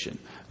vision.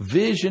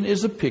 Vision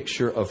is a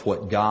picture of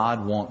what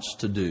God wants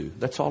to do.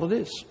 That's all it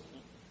is.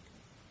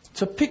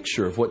 It's a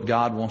picture of what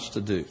God wants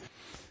to do.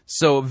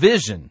 So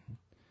vision,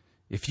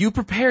 if you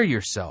prepare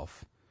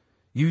yourself,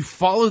 you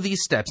follow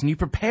these steps and you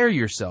prepare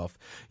yourself,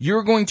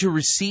 you're going to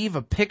receive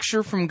a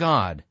picture from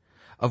God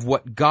of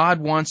what God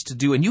wants to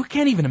do. And you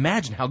can't even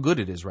imagine how good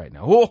it is right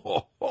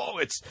now.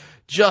 It's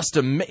just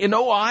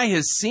no eye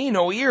has seen,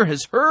 no ear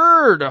has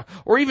heard,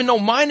 or even no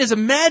mind has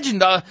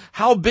imagined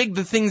how big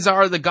the things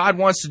are that God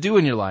wants to do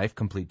in your life.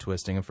 Complete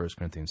twisting of 1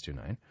 Corinthians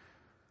 2:9.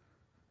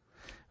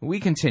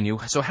 We continue.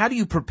 So how do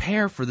you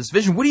prepare for this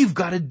vision? What do you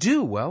got to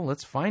do? Well,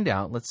 let's find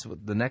out.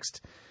 The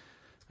next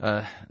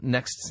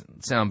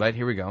soundbite.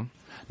 Here we go.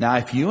 Now,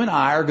 if you and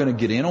I are going to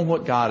get in on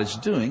what God is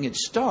doing, it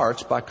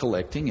starts by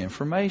collecting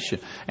information.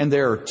 And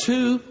there are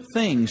two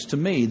things to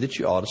me that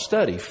you ought to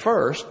study.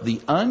 First,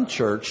 the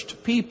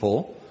unchurched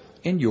people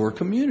in your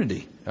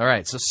community. All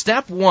right, so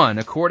step one,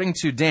 according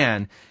to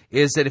Dan,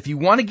 is that if you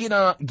want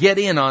to get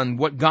in on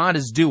what God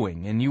is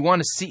doing, and you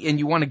want to see, and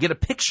you want to get a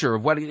picture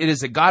of what it is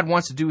that God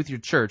wants to do with your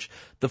church,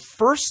 the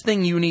first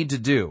thing you need to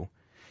do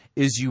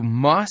is you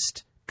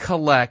must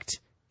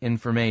collect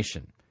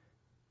information.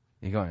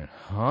 You're going,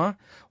 huh?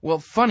 Well,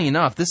 funny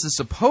enough, this is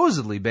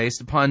supposedly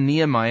based upon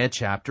Nehemiah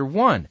chapter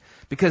 1.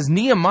 Because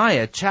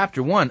Nehemiah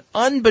chapter 1,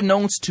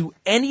 unbeknownst to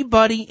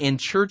anybody in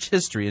church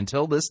history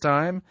until this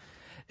time,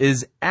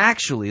 is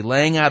actually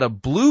laying out a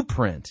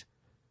blueprint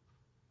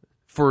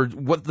for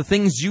what the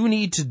things you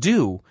need to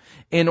do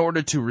in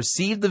order to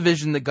receive the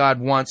vision that God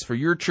wants for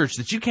your church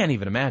that you can't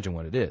even imagine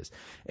what it is.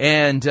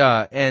 And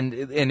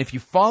if you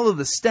follow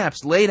the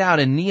steps laid out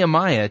in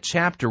Nehemiah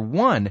chapter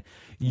 1,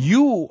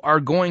 you are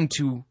going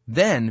to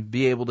then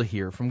be able to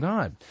hear from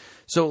God.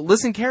 So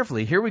listen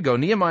carefully. Here we go.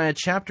 Nehemiah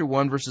chapter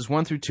 1, verses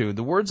 1 through 2.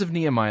 The words of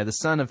Nehemiah, the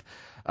son of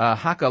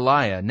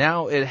Hakaliah.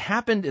 Now it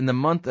happened in the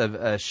month of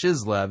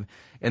Chislev,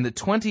 in the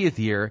 20th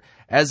year,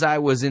 as I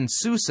was in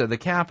Susa, the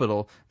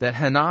capital, that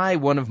Hanai,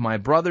 one of my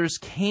brothers,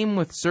 came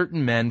with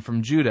certain men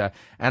from Judah,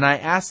 and I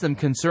asked them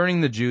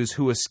concerning the Jews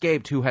who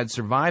escaped, who had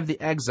survived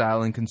the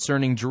exile, and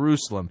concerning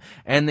Jerusalem.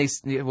 And they,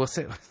 well,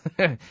 say,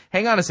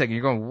 hang on a second.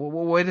 You're going,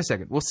 wait a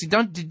second. Well, see,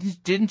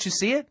 didn't you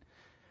see it?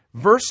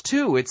 Verse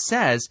 2, it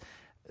says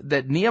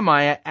that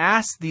Nehemiah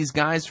asked these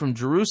guys from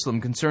Jerusalem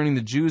concerning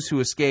the Jews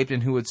who escaped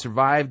and who had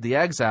survived the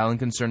exile, and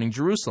concerning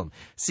Jerusalem.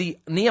 See,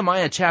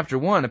 Nehemiah chapter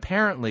 1,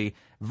 apparently,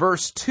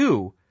 verse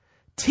 2,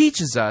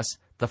 teaches us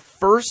the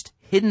first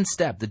hidden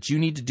step that you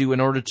need to do in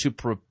order to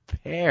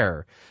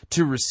prepare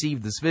to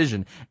receive this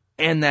vision.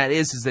 And that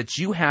is that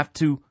you have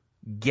to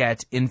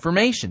get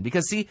information.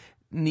 Because, see,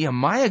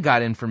 Nehemiah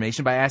got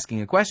information by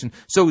asking a question.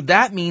 So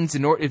that means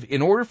in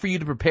order for you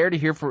to prepare to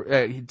hear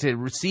to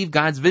receive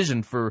God's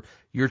vision for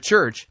your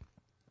church,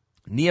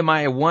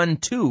 Nehemiah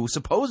 1:2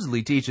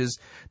 supposedly teaches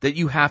that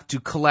you have to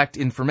collect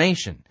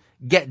information,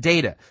 get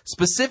data,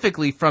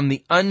 specifically from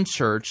the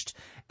unchurched,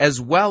 as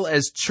well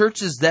as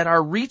churches that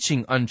are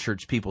reaching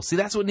unchurched people. See,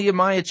 that's what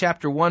Nehemiah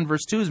chapter 1,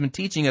 verse 2 has been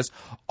teaching us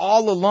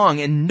all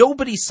along, and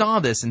nobody saw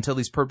this until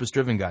these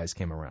purpose-driven guys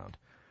came around.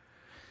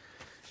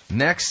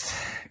 Next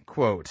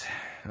quote.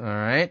 All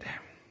right.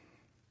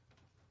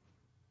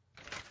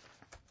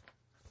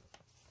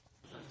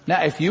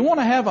 Now, if you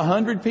want to have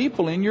 100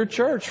 people in your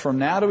church from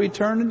now to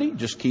eternity,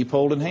 just keep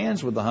holding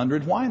hands with the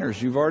 100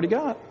 whiners you've already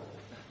got.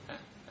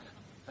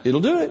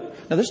 It'll do it.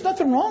 Now, there's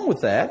nothing wrong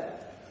with that.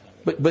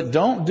 But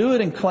don't do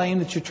it and claim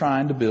that you're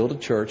trying to build a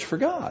church for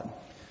God.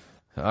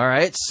 All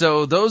right.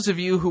 So those of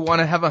you who want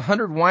to have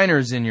 100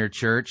 whiners in your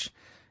church,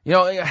 you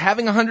know,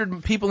 having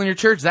 100 people in your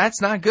church, that's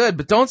not good.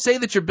 But don't say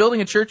that you're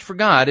building a church for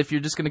God if you're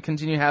just going to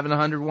continue having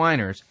 100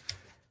 whiners.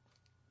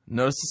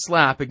 Notice the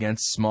slap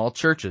against small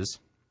churches.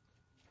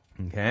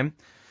 Okay.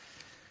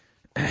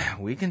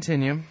 We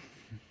continue.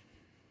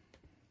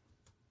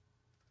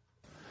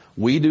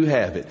 We do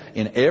have it.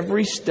 In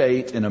every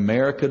state in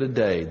America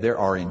today, there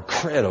are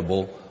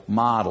incredible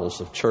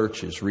models of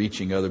churches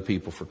reaching other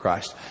people for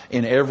Christ.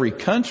 In every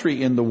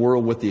country in the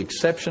world, with the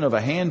exception of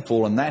a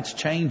handful, and that's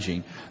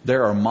changing,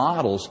 there are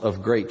models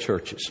of great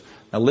churches.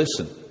 Now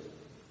listen,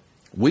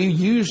 we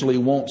usually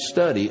won't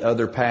study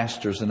other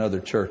pastors and other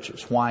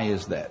churches. Why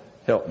is that?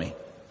 Help me.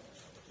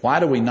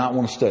 Why do we not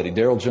want to study?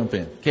 Daryl, jump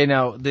in. Okay,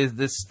 now,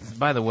 this,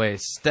 by the way,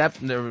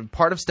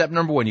 part of step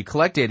number 1, you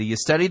collect data, you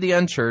study the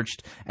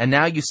unchurched, and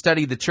now you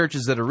study the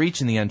churches that are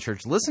reaching the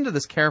unchurched. Listen to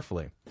this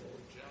carefully.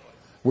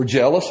 We're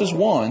jealous is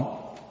one.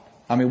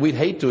 I mean, we'd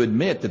hate to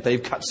admit that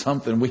they've got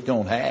something we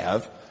don't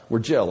have. We're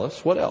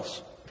jealous. What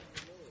else?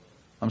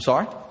 I'm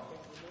sorry?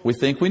 We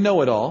think we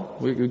know it all.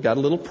 We've got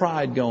a little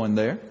pride going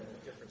there.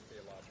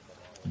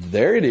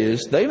 There it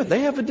is.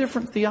 They have a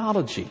different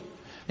theology.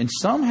 And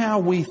somehow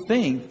we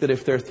think that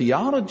if their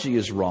theology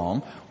is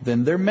wrong,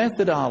 then their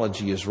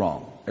methodology is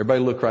wrong. Everybody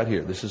look right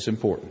here. This is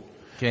important.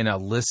 Okay, now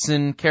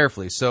listen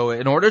carefully. So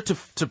in order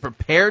to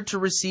prepare to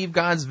receive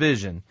God's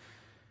vision,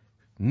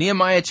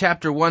 Nehemiah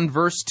chapter 1,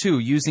 verse 2,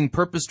 using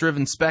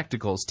purpose-driven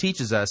spectacles,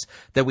 teaches us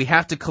that we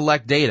have to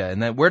collect data.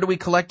 And that where do we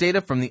collect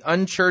data? From the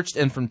unchurched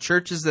and from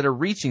churches that are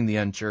reaching the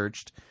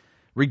unchurched,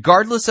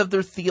 regardless of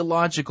their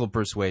theological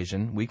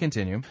persuasion. We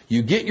continue.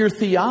 You get your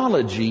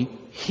theology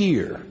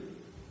here,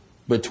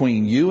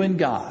 between you and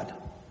God,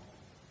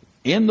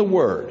 in the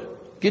Word.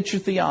 Get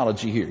your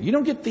theology here. You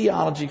don't get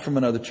theology from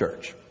another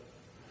church,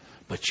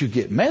 but you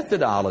get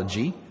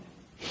methodology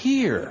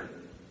here.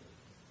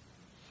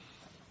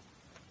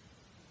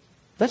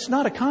 That's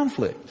not a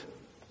conflict.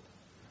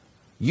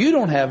 You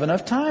don't have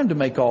enough time to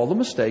make all the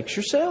mistakes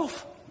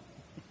yourself.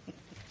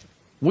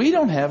 We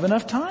don't have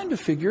enough time to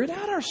figure it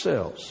out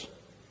ourselves.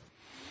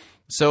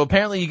 So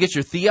apparently you get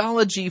your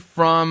theology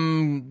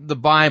from the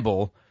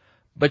Bible,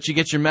 but you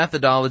get your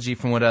methodology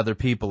from what other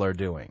people are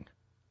doing.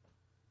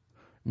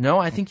 No,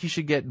 I think you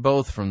should get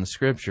both from the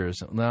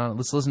Scriptures. Now,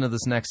 let's listen to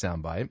this next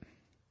soundbite.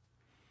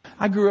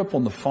 I grew up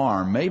on the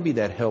farm. Maybe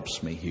that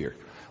helps me here.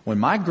 When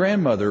my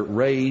grandmother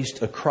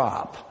raised a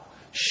crop,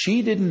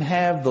 she didn't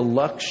have the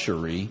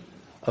luxury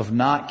of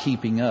not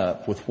keeping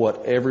up with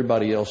what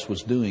everybody else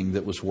was doing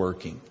that was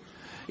working.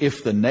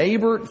 If the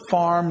neighbor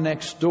farm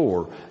next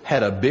door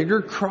had a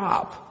bigger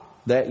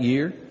crop that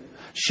year,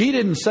 she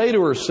didn't say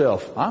to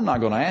herself, I'm not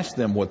going to ask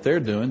them what they're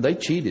doing. They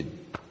cheated.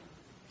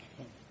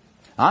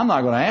 I'm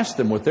not going to ask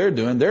them what they're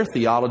doing. Their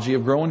theology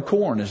of growing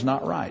corn is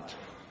not right.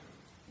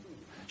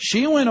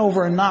 She went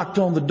over and knocked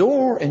on the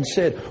door and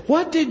said,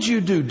 what did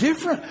you do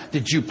different?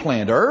 Did you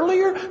plant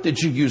earlier? Did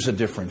you use a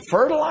different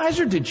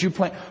fertilizer? Did you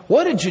plant?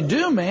 What did you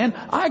do, man?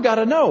 I got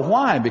to know.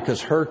 Why?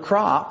 Because her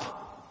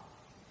crop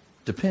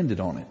depended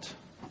on it.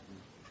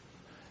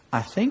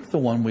 I think the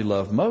one we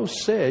love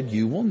most said,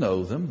 you will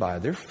know them by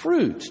their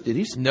fruit. Did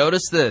he say?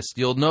 Notice this.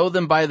 You'll know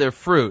them by their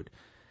fruit.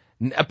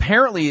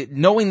 Apparently,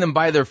 knowing them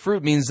by their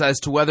fruit means as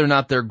to whether or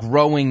not they're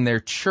growing their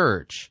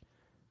church.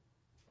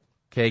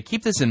 Okay,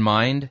 keep this in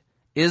mind.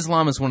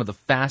 Islam is one of the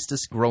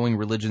fastest growing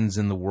religions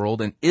in the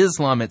world, and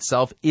Islam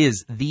itself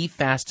is the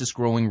fastest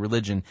growing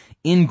religion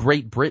in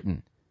Great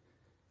Britain.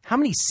 How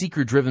many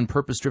seeker-driven,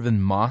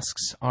 purpose-driven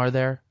mosques are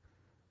there?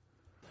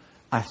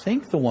 I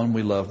think the one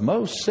we love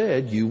most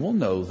said, you will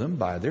know them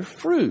by their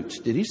fruit.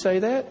 Did he say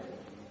that?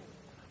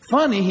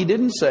 Funny, he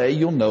didn't say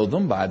you'll know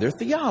them by their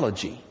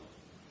theology.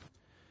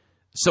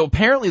 So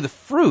apparently the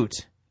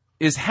fruit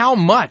is how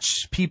many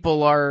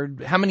people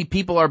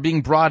are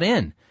being brought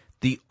in.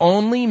 The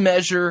only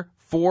measure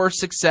for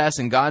success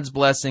and God's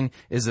blessing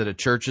is that a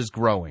church is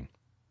growing.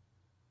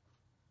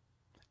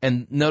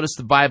 And notice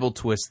the Bible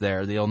twist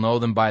there. They'll know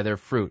them by their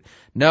fruit.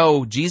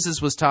 No, Jesus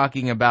was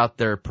talking about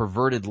their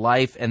perverted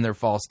life and their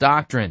false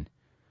doctrine.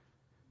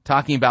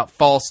 Talking about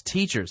false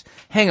teachers.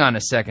 Hang on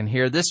a second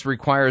here. This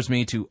requires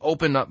me to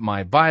open up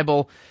my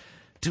Bible,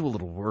 do a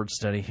little word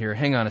study here.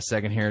 Hang on a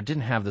second here.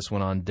 Didn't have this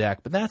one on deck,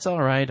 but that's all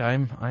right.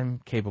 I'm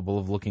capable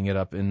of looking it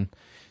up in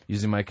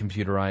using my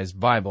computerized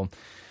Bible.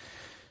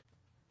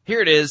 Here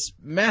it is,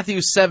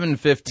 Matthew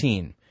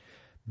 7:15.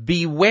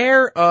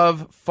 Beware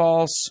of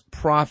false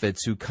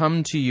prophets who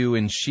come to you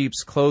in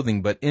sheep's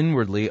clothing, but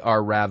inwardly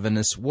are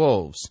ravenous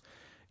wolves.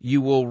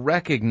 You will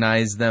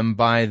recognize them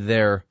by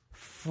their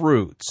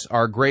fruits.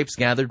 Are grapes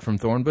gathered from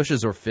thorn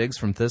bushes or figs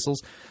from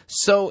thistles?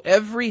 So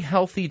every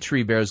healthy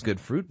tree bears good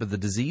fruit, but the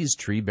diseased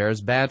tree bears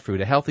bad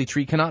fruit. A healthy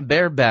tree cannot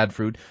bear bad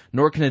fruit,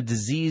 nor can a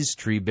diseased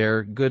tree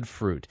bear good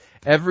fruit.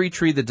 Every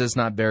tree that does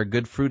not bear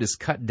good fruit is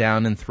cut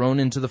down and thrown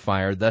into the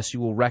fire. Thus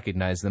you will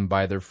recognize them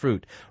by their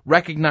fruit.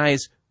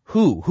 Recognize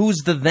who? Who's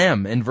the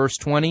them in verse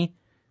 20?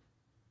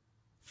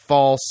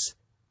 False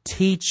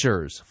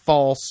teachers,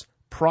 false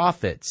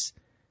prophets.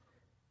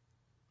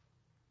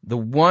 The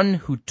one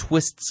who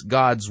twists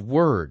God's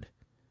word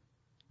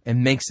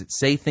and makes it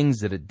say things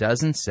that it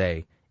doesn't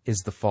say is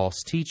the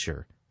false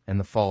teacher and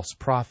the false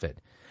prophet.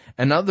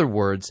 In other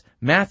words,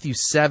 Matthew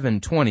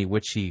 7:20,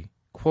 which he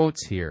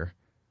quotes here,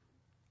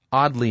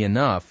 oddly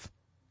enough,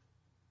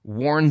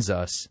 warns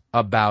us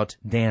about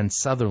Dan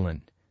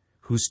Sutherland,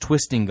 who's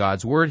twisting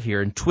God's word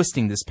here and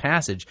twisting this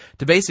passage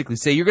to basically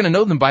say you're going to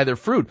know them by their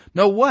fruit.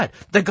 Know what?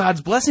 That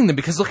God's blessing them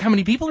because look how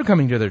many people are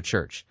coming to their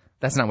church.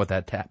 That's not what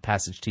that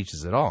passage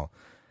teaches at all.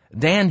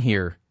 Dan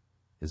here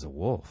is a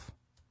wolf.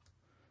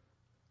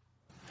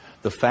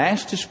 The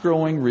fastest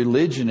growing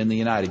religion in the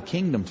United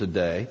Kingdom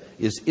today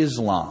is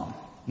Islam.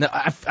 Now,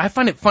 I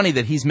find it funny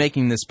that he's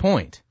making this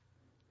point.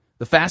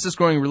 The fastest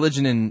growing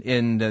religion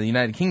in the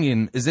United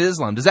Kingdom is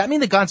Islam. Does that mean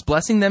that God's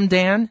blessing them,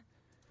 Dan?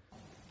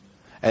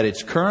 At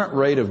its current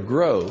rate of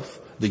growth,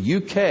 the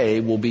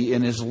UK will be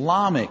an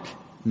Islamic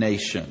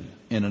nation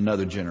in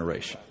another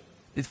generation.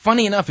 It's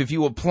funny enough, if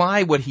you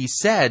apply what he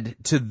said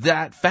to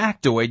that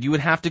factoid, you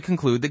would have to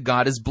conclude that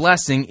God is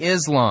blessing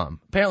Islam.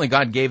 Apparently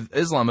God gave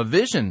Islam a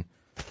vision.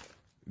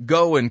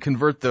 Go and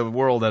convert the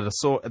world at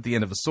the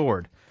end of a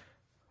sword.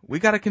 We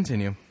got to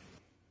continue.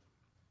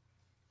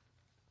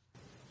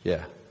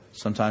 Yeah.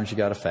 Sometimes you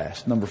got to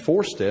fast. Number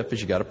 4 step is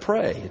you got to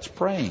pray. It's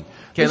praying.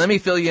 Okay, let me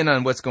fill you in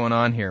on what's going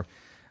on here.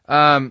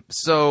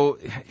 So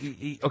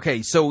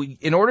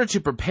in order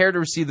to prepare to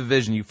receive the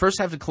vision, you first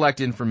have to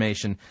collect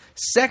information.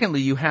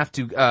 Secondly, you have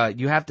to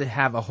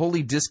have a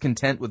holy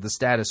discontent with the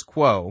status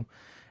quo.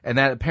 And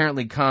that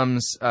apparently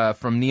comes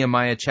from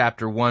Nehemiah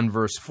chapter 1,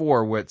 verse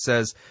 4, where it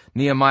says,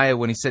 Nehemiah,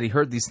 when he said he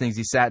heard these things,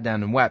 he sat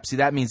down and wept. See,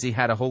 that means he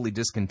had a holy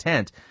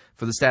discontent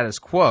for the status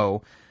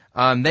quo.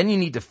 Then you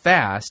need to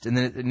fast. And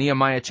then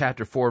Nehemiah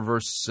chapter 4,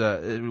 verse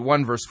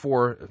 1, verse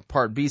 4,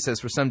 part B says,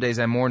 for some days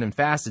I mourned and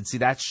fasted. See,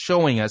 that's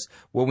showing us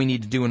what we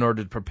need to do in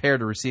order to prepare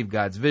to receive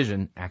God's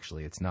vision.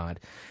 Actually, it's not.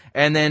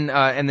 And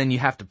then you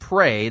have to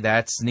pray.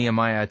 That's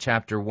Nehemiah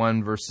chapter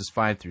 1, verses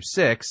 5 through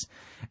 6.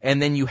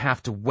 And then you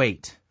have to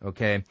wait,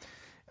 okay?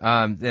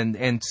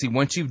 And see,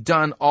 once you've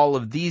done all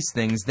of these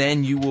things,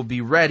 then you will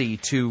be ready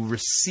to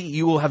receive.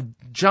 You will have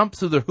jumped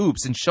through the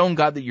hoops and shown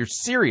God that you're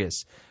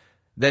serious,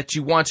 that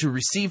you want to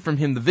receive from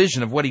Him the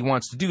vision of what He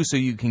wants to do so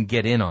you can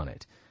get in on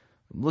it.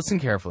 Listen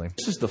carefully.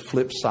 This is the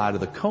flip side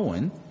of the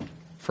coin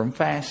from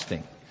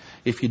fasting.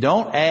 If you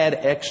don't add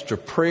extra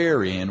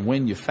prayer in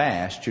when you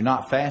fast, you're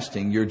not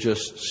fasting, you're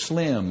just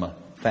slim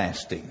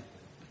fasting.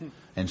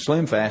 And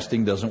slim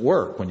fasting doesn't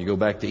work. When you go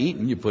back to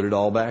eating, you put it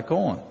all back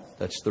on.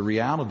 That's the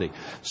reality.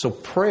 So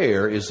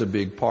prayer is a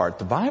big part.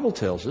 The Bible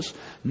tells us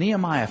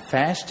Nehemiah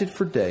fasted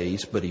for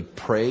days, but he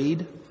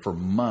prayed for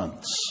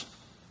months.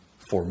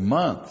 For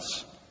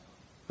months.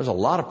 There's a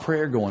lot of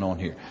prayer going on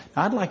here.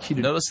 Now, I'd like you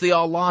to notice the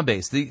all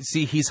law-based.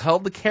 See, he's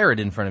held the carrot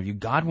in front of you.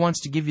 God wants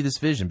to give you this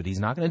vision, but he's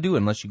not going to do it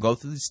unless you go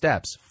through the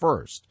steps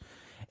first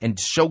and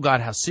show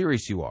God how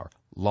serious you are.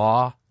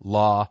 Law,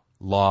 law,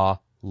 law,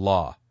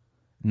 law.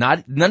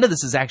 None of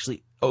this is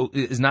actually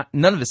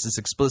none of this is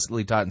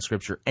explicitly taught in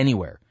Scripture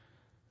anywhere.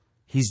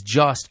 He's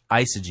just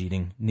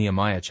eisegeting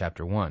Nehemiah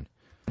chapter 1.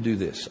 Do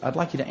this. I'd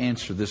like you to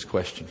answer this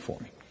question for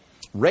me.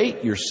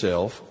 Rate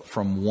yourself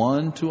from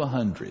 1 to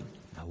 100.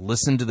 Now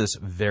listen to this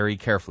very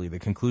carefully. The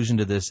conclusion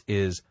to this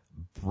is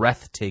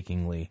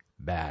breathtakingly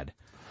bad.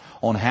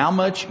 On how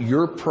much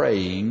you're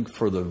praying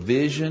for the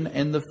vision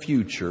and the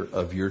future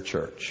of your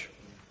church.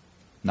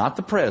 Not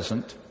the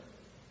present,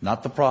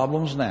 not the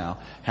problems now.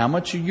 How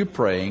much are you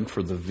praying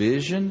for the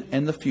vision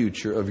and the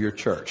future of your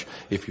church?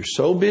 If you're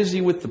so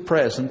busy with the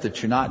present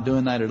that you're not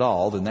doing that at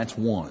all, then that's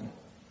 1.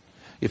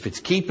 If it's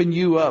keeping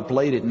you up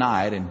late at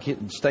night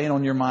and staying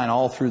on your mind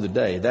all through the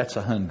day, that's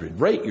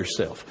 100. Rate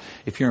yourself.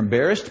 If you're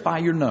embarrassed by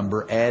your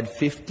number, add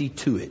 50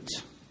 to it.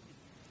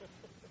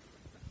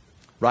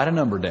 Write a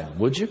number down,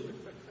 would you?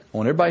 I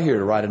want everybody here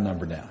to write a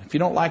number down. If you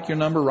don't like your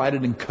number, write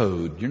it in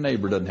code. Your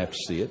neighbor doesn't have to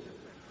see it.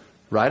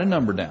 Write a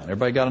number down.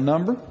 Everybody got a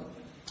number?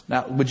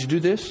 Now, would you do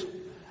this?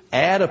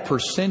 Add a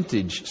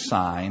percentage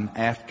sign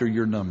after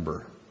your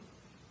number.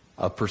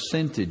 A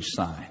percentage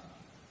sign.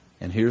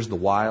 And here's the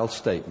wild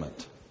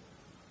statement.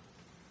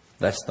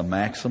 That's the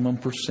maximum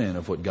percent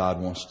of what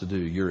God wants to do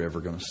you're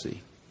ever going to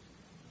see.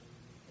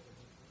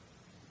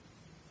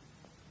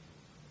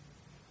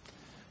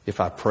 If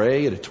I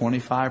pray at a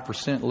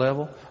 25%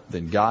 level,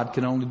 then God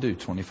can only do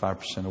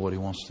 25% of what He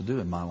wants to do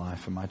in my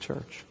life and my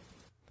church.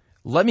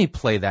 Let me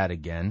play that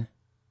again.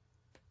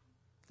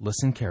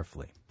 Listen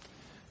carefully.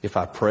 If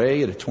I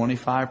pray at a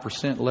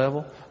 25%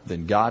 level,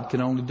 then God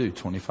can only do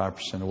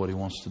 25% of what He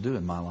wants to do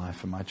in my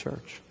life and my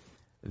church.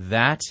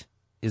 That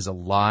is a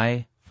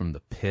lie from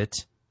the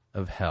pit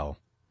of hell.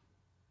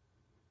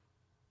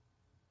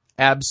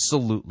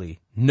 Absolutely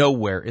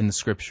nowhere in the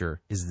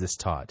Scripture is this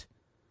taught.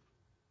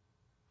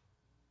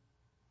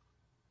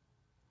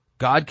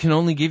 God can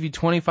only give you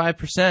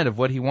 25% of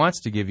what He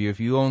wants to give you if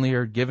you only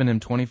are giving Him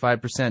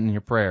 25% in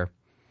your prayer.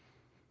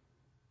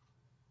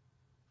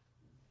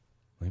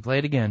 Let me play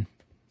it again.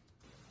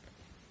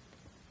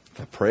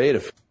 If I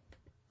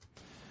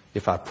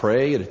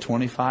pray at a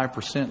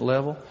 25%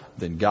 level,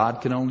 then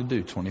God can only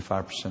do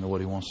 25% of what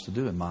He wants to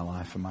do in my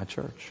life and my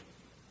church.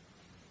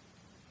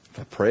 If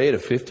I pray at a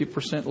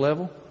 50%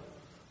 level,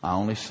 I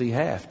only see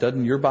half.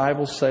 Doesn't your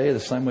Bible say the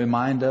same way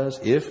mine does?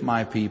 If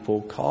my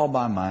people call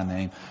by my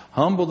name,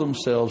 humble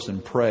themselves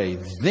and pray,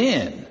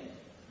 then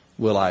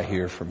will I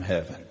hear from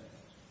heaven.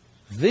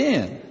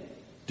 Then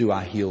do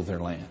I heal their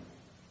land.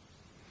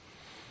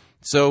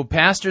 So,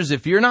 pastors,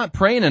 if you're not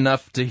praying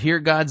enough to hear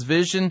God's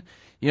vision,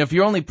 if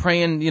you're only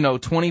praying,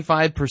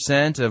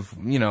 25%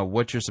 of,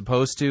 what you're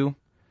supposed to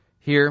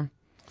hear,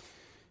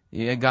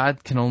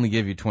 God can only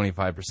give you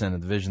 25%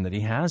 of the vision that He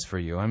has for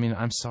you. I mean,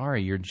 I'm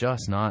sorry, you're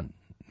just not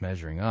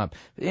measuring up.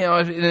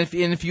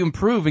 If you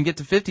improve and get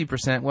to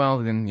 50%, well,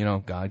 then,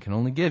 God can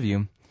only give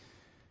you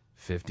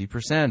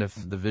 50%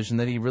 of the vision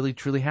that He really,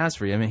 truly has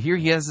for you. I mean, here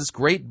He has this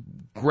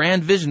great,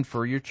 grand vision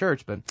for your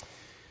church, but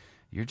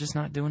you're just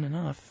not doing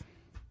enough.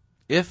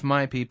 If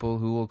my people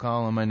who will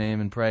call on my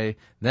name and pray,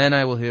 then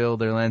I will heal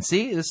their land.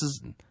 See,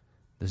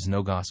 there's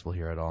no gospel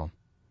here at all.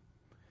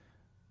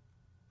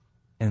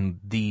 And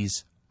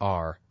these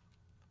are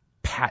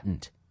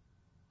patent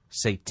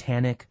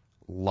satanic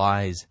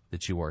lies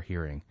that you are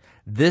hearing.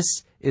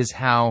 This is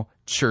how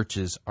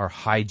churches are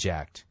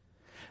hijacked.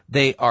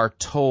 They are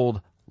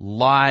told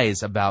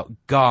lies about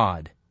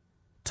God,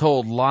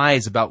 told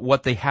lies about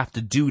what they have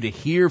to do to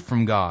hear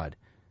from God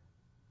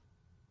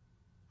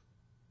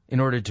in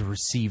order to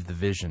receive the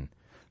vision.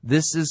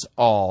 This is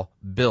all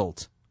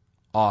built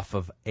off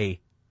of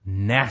a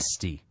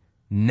nasty,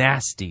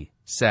 nasty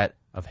set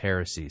of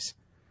heresies.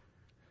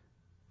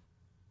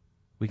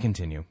 We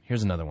continue.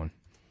 Here's another one.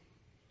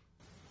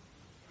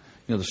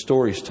 The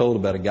story is told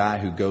about a guy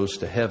who goes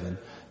to heaven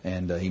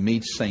and he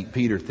meets St.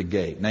 Peter at the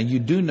gate. Now, you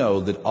do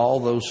know that all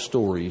those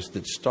stories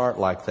that start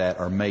like that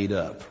are made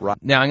up, right?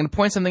 Now, I'm going to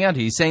point something out to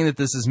you. He's saying that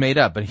this is made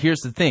up, but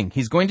here's the thing.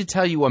 He's going to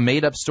tell you a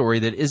made-up story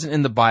that isn't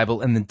in the Bible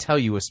and then tell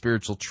you a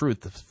spiritual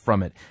truth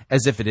from it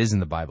as if it is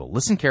in the Bible.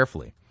 Listen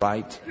carefully.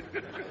 Right?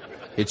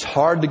 It's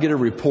hard to get a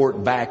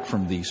report back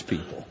from these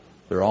people.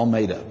 They're all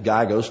made up.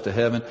 Guy goes to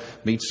heaven,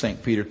 meets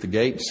St. Peter at the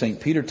gate. St.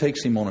 Peter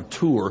takes him on a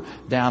tour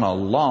down a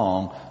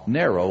long,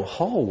 narrow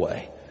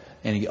hallway.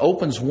 And he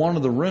opens one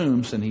of the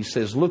rooms and he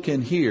says, look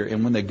in here.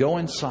 And when they go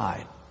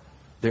inside,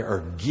 there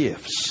are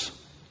gifts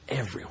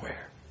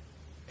everywhere.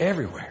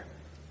 Everywhere.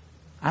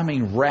 I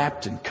mean,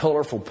 wrapped in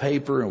colorful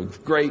paper and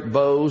with great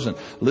bows and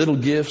little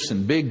gifts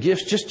and big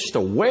gifts. Just a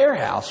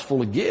warehouse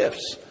full of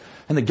gifts.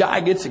 And the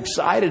guy gets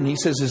excited and he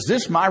says, is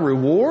this my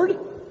reward?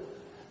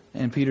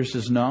 And Peter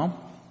says, no.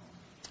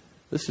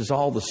 This is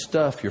all the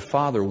stuff your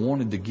Father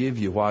wanted to give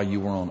you while you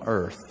were on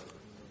earth,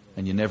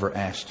 and you never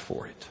asked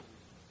for it.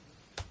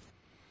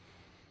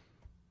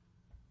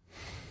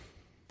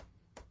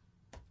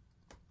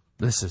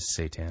 This is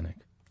satanic.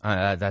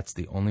 That's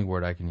the only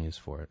word I can use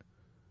for it.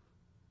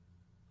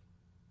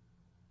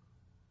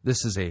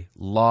 This is a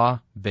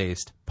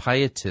law-based,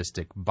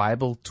 pietistic,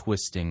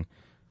 Bible-twisting,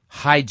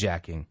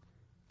 hijacking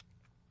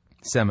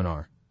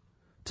seminar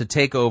to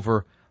take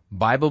over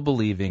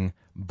Bible-believing,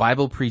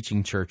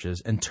 Bible-preaching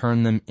churches and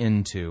turn them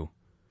into,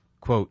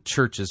 quote,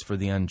 churches for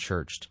the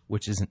unchurched,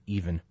 which isn't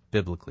even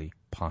biblically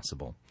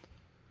possible.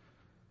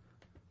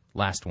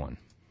 Last one.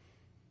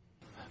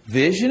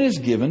 Vision is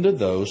given to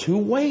those who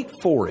wait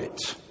for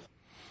it.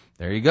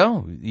 There you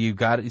go. You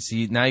got it.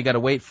 See, now you got to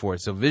wait for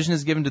it. So vision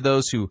is given to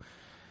those who...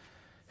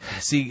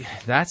 See,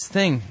 that's the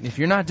thing. If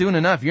you're not doing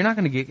enough, you're not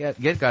going to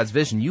get God's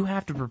vision. You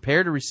have to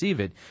prepare to receive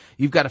it.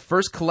 You've got to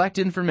first collect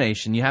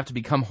information. You have to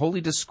become wholly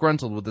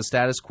disgruntled with the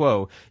status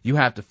quo. You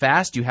have to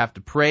fast, you have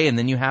to pray, and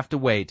then you have to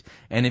wait.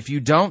 And if you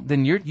don't,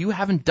 then you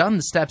haven't done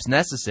the steps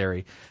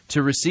necessary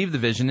to receive the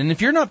vision. And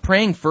if you're not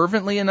praying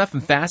fervently enough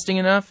and fasting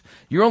enough,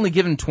 you're only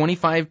giving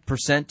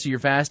 25% to your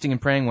fasting and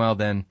praying, well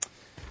then,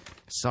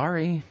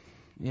 sorry,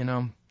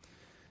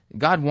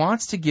 God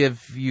wants to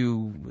give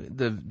you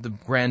the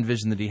grand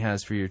vision that He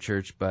has for your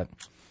church, but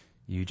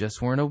you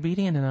just weren't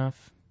obedient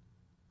enough.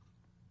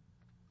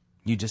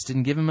 You just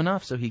didn't give Him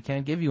enough, so He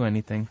can't give you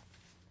anything.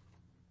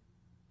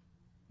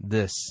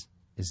 This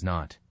is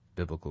not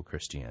biblical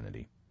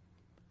Christianity.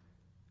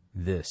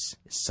 This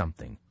is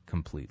something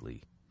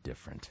completely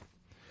different.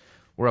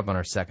 We're up on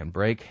our second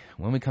break.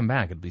 When we come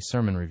back, it'll be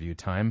sermon review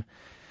time.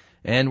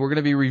 And we're going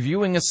to be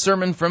reviewing a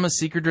sermon from a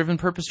seeker-driven,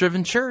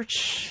 purpose-driven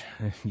church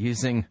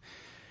using...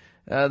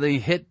 the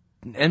hit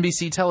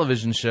NBC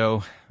television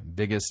show,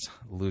 Biggest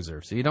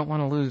Loser. So you don't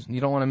want to lose. You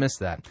don't want to miss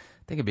that. I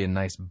think it'd be a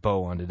nice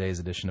bow on today's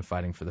edition of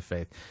Fighting for the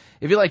Faith.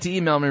 If you'd like to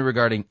email me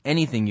regarding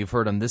anything you've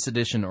heard on this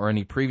edition or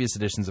any previous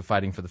editions of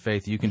Fighting for the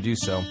Faith, you can do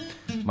so.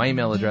 My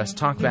email address,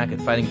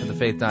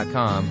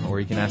 talkback@fightingforthefaith.com,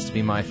 or you can ask to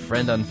be my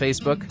friend on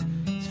Facebook.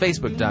 It's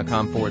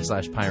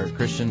facebook.com/Pirate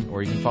Christian,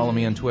 or you can follow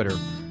me on Twitter.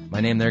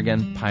 My name there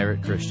again,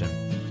 Pirate Christian.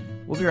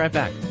 We'll be right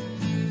back.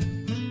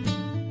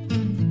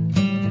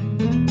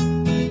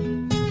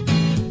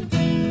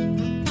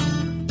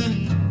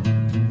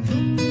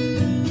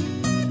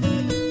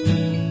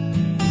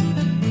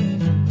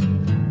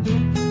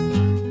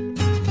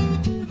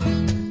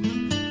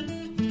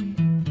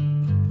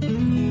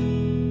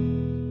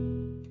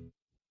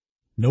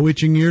 No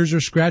itching ears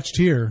are scratched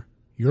here.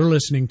 You're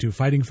listening to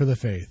Fighting for the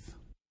Faith.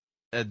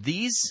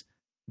 These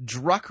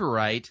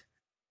Druckerite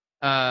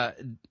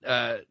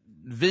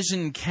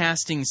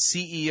vision-casting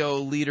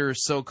CEO leader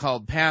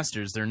so-called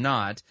pastors, they're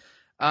not.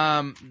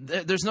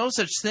 There's no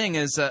such thing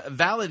as a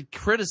valid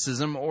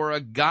criticism or a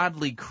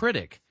godly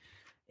critic.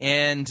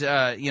 And,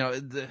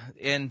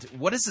 and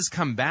what does this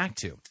come back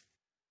to?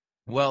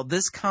 Well,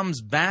 this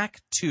comes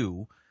back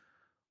to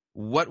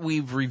what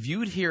we've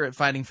reviewed here at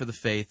Fighting for the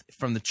Faith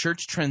from the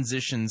Church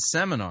Transition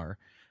Seminar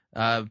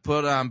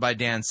put on by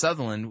Dan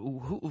Sutherland,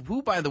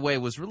 who, by the way,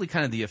 was really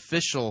kind of the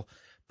official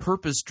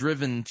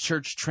purpose-driven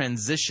church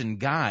transition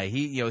guy.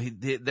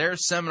 Their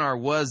seminar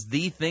was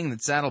the thing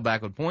that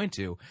Saddleback would point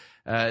to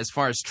as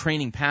far as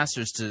training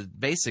pastors to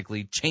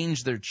basically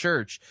change their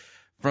church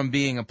from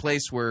being a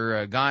place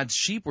where God's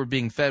sheep were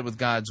being fed with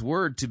God's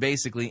word to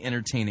basically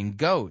entertaining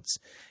goats.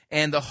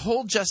 And the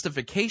whole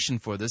justification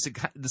for this,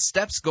 the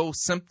steps go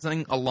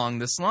something along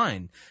this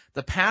line.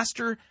 The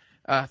pastor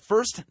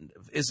first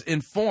is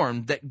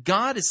informed that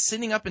God is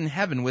sitting up in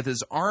heaven with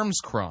His arms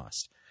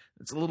crossed.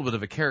 It's a little bit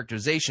of a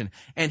characterization.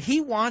 And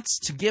He wants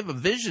to give a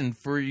vision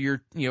for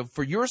your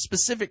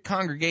specific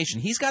congregation.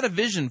 He's got a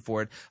vision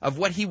for it of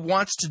what He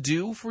wants to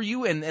do for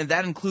you, and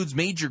that includes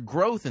major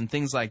growth and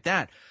things like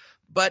that.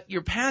 But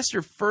your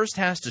pastor first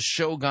has to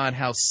show God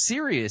how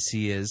serious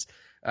he is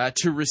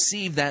to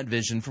receive that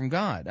vision from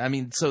God. I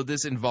mean, so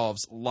this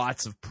involves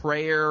lots of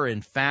prayer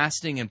and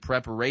fasting and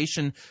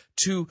preparation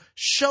to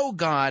show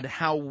God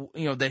how,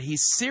 that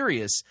He's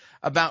serious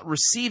about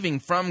receiving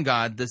from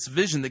God this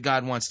vision that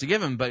God wants to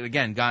give him. But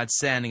again, God's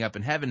standing up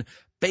in heaven,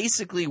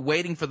 basically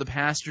waiting for the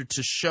pastor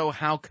to show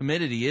how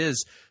committed he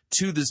is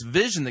to this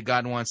vision that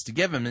God wants to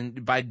give him,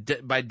 and by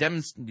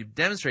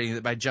demonstrating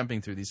it by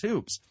jumping through these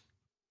hoops.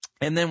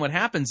 And then what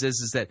happens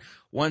is that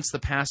once the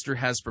pastor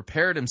has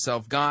prepared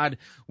himself, God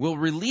will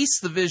release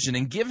the vision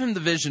and give him the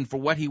vision for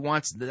what He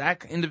wants,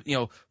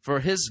 for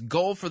His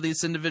goal for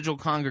this individual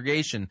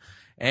congregation.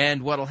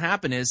 And what will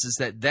happen is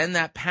that then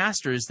that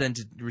pastor is then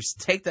to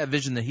take that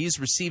vision that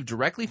he's received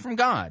directly from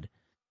God,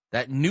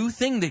 that new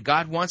thing that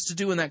God wants to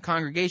do in that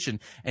congregation,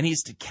 and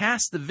he's to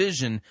cast the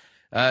vision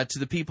to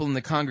the people in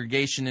the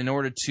congregation in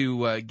order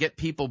to get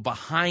people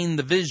behind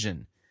the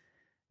vision.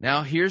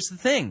 Now, here's the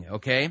thing,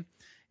 okay?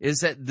 Is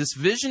that this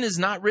vision is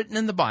not written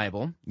in the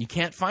Bible. You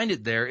can't find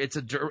it there.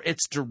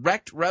 It's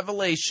direct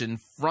revelation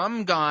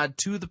from God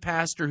to the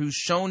pastor who's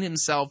shown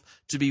himself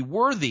to be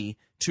worthy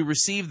to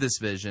receive this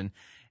vision.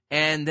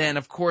 And then,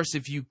 of course,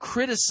 if you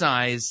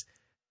criticize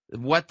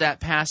what that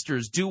pastor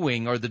is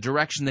doing or the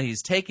direction that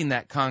he's taking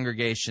that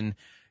congregation,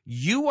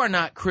 you are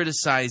not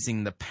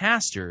criticizing the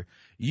pastor.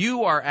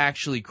 You are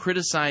actually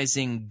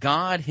criticizing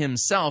God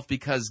himself,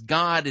 because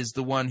God is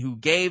the one who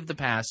gave the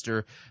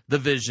pastor the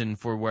vision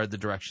for where the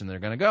direction they're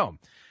going to go.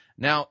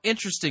 Now,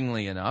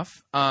 interestingly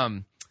enough,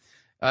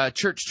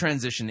 Church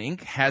Transition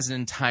Inc. has an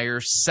entire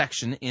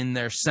section in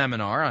their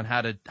seminar on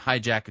how to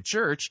hijack a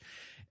church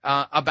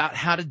about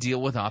how to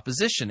deal with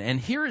opposition. And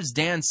here is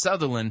Dan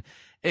Sutherland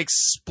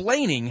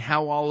explaining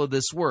how all of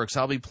this works.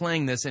 I'll be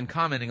playing this and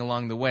commenting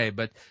along the way,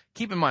 but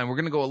keep in mind, we're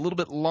going to go a little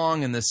bit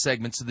long in this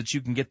segment so that you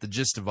can get the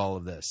gist of all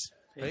of this.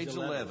 Page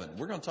 11.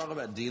 We're going to talk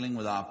about dealing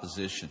with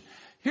opposition.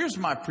 Here's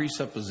my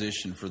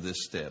presupposition for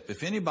this step.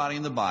 If anybody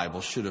in the Bible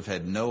should have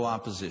had no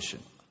opposition,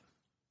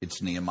 it's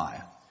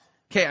Nehemiah.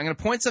 Okay, I'm going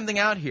to point something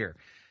out here.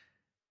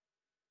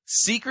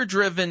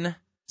 Seeker-driven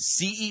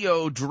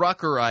CEO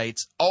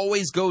Druckerites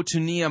always go to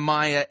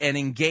Nehemiah and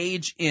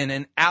engage in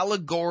an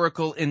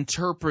allegorical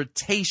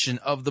interpretation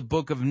of the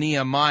book of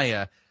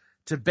Nehemiah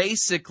to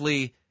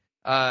basically,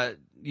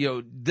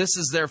 this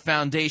is their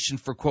foundation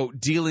for, quote,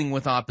 dealing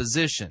with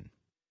opposition.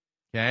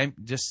 Okay,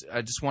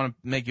 I just want to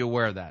make you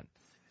aware of that.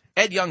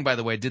 Ed Young, by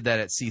the way, did that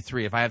at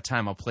C3. If I have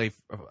time, I'll play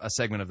a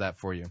segment of that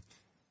for you.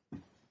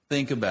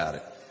 Think about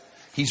it.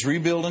 He's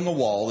rebuilding a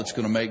wall that's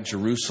going to make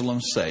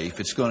Jerusalem safe.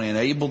 It's going to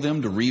enable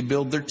them to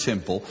rebuild their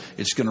temple.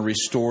 It's going to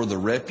restore the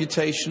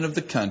reputation of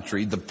the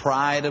country, the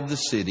pride of the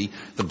city,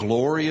 the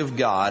glory of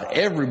God.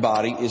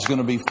 Everybody is going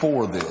to be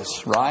for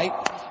this, right?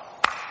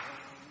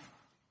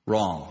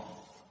 Wrong.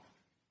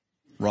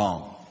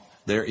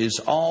 There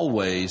is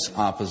always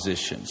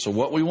opposition. So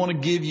what we want to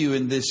give you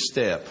in this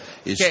step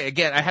is... Okay,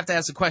 again, I have to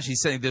ask a question.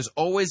 He's saying there's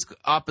always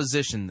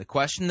opposition. The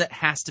question that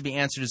has to be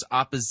answered is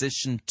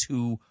opposition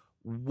to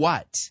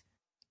what?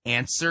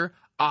 Answer: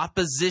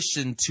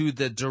 opposition to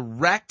the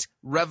direct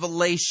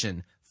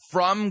revelation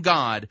from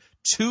God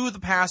to the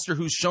pastor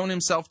who's shown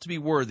himself to be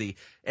worthy,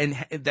 and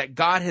that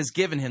God has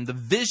given him the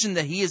vision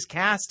that he has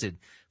casted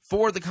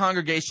for the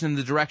congregation in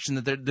the direction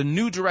that the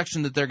new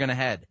direction that they're going to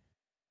head.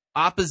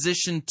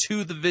 Opposition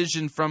to the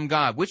vision from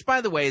God, which,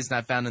 by the way, is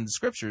not found in the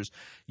scriptures.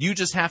 You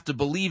just have to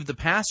believe the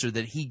pastor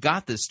that he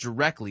got this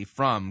directly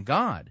from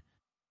God.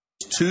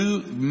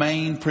 2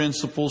 main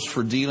principles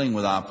for dealing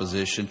with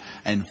opposition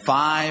and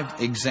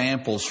 5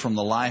 examples from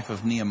the life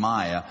of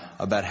Nehemiah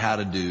about how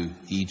to do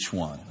each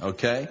one.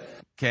 Okay?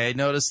 Okay,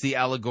 notice the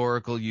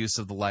allegorical use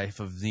of the life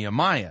of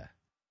Nehemiah.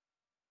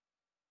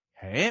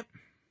 Okay?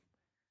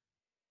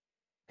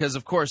 Because,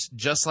 of course,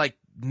 just like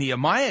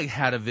Nehemiah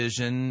had a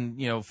vision,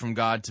 from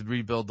God to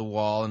rebuild the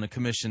wall and a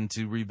commission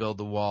to rebuild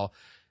the wall,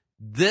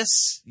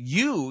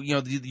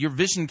 your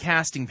vision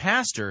casting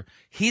pastor,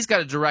 he's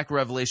got a direct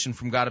revelation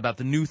from God about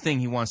the new thing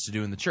he wants to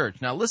do in the church.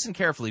 Now listen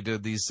carefully to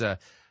this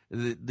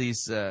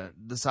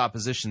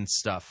opposition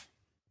stuff.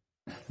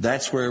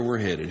 That's where we're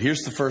headed.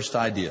 Here's the first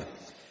idea.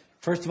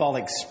 First of all,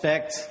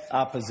 expect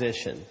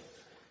opposition.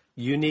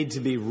 You need to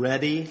be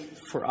ready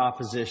for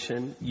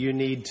opposition. You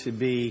need to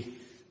be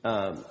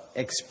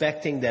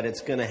expecting that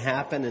it's going to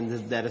happen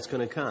and that it's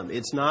going to come.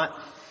 It's not...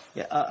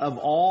 Of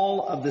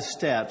all of the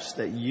steps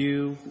that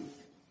you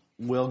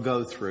will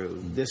go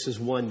through, this is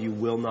one you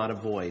will not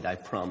avoid, I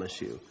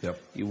promise you.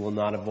 Yep. You will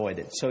not avoid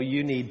it. So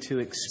you need to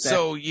expect...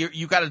 So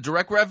you got a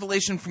direct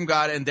revelation from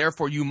God, and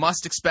therefore you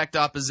must expect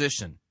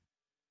opposition.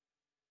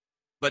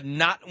 But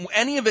not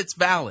any of it's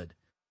valid.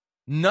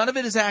 None of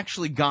it is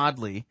actually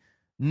godly.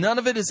 None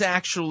of it is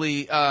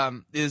actually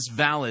is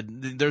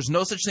valid. There's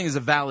no such thing as a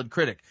valid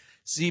critic.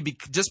 See,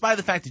 just by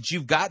the fact that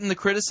you've gotten the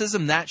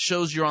criticism, that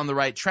shows you're on the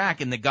right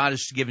track and that God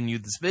has given you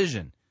this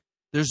vision.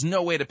 There's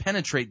no way to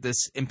penetrate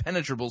this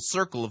impenetrable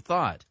circle of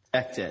thought.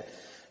 Expect it.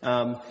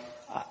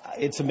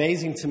 It's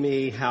amazing to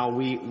me how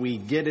we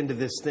get into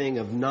this thing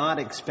of not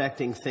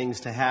expecting things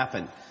to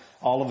happen.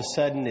 All of a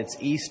sudden, it's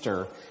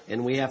Easter,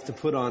 and we have to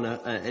put on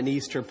an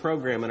Easter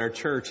program in our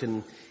church.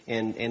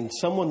 And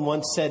someone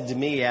once said to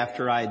me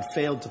after I had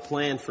failed to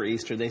plan for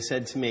Easter, they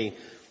said to me,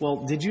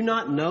 "Well, did you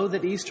not know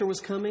that Easter was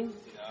coming?"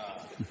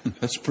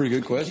 That's a pretty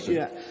good question.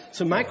 Yeah.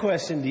 So my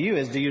question to you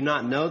is, do you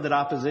not know that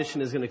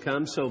opposition is going to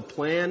come? So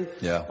plan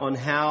on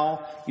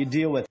how you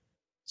deal with it.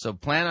 So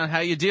plan on how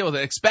you deal with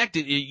it. Expect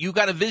it. You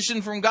got a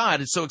vision from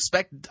God, so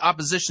expect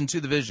opposition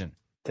to the vision.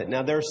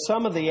 Now, there are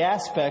some of the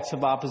aspects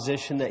of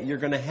opposition that you're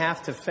going to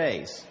have to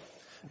face.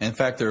 In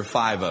fact, there are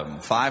 5 of them.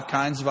 5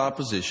 kinds of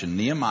opposition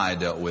Nehemiah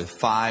dealt with.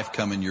 5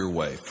 coming your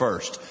way.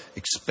 First,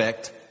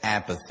 expect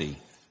apathy.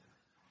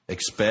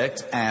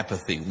 Expect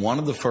apathy. One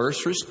of the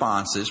first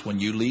responses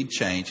when you lead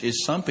change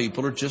is some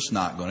people are just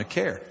not going to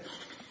care.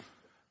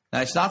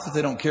 Now, it's not that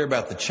they don't care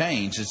about the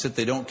change. It's that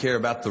they don't care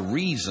about the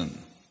reason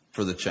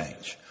for the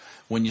change.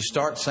 When you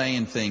start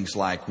saying things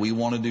like, we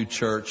want to do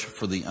church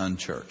for the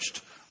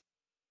unchurched.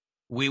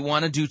 We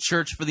want to do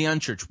church for the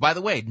unchurched. By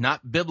the way,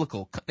 not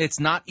biblical. It's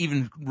not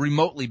even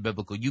remotely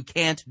biblical. You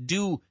can't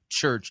do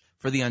church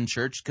for the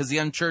unchurched because the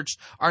unchurched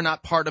are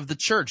not part of the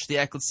church, the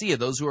ecclesia,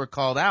 those who are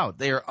called out.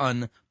 They are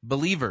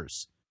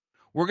unbelievers.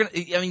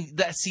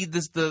 The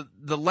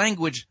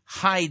language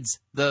hides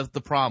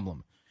the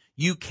problem.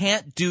 You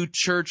can't do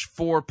church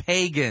for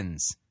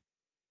pagans.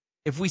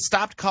 If we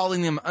stopped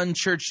calling them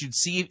unchurched, you'd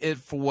see it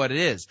for what it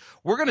is.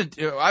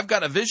 I've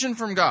got a vision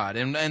from God,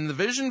 and the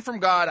vision from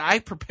God I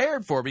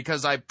prepared for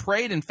because I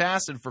prayed and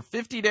fasted for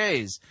 50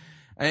 days.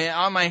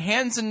 On my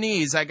hands and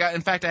knees,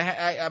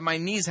 my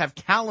knees have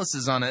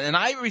calluses on it. And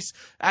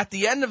at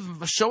the end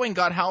of showing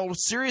God how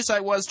serious I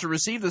was to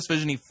receive this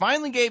vision, he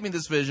finally gave me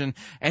this vision,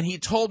 and he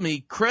told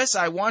me, Chris,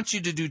 I want you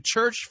to do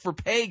church for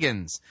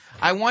pagans.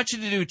 I want you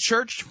to do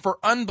church for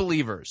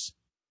unbelievers.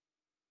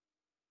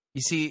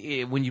 You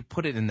see, when you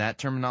put it in that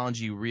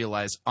terminology, you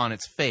realize on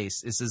its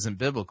face, this isn't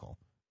biblical.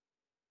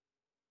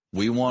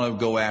 We want to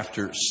go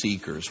after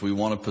seekers. We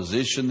want to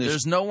position this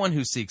There's no one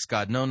who seeks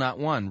God. No, not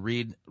one.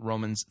 Read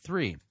Romans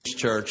 3.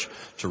 church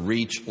to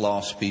reach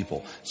lost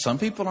people. Some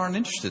people aren't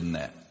interested in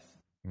that.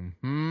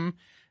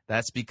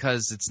 That's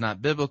because it's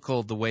not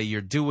biblical the way you're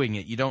doing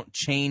it. You don't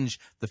change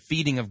the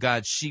feeding of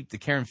God's sheep, the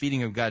care and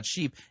feeding of God's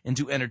sheep,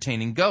 into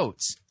entertaining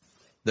goats.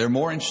 They're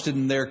more interested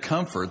in their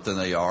comfort than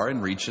they are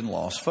in reaching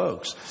lost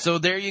folks. So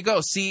there you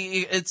go.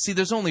 See,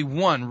 there's only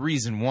one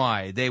reason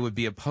why they would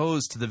be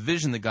opposed to the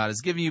vision that God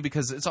has given you,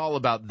 because it's all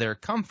about their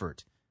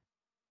comfort.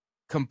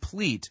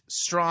 Complete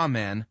straw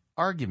man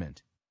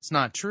argument. It's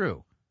not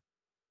true.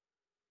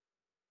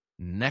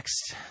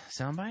 Next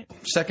soundbite.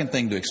 Second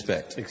thing to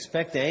expect.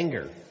 Expect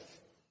anger.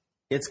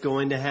 It's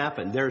going to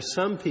happen. There are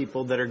some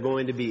people that are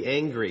going to be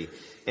angry,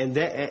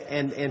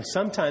 and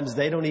sometimes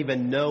they don't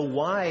even know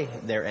why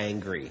they're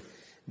angry.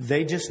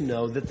 They just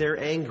know that they're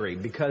angry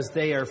because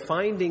they are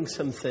finding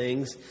some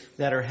things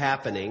that are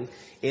happening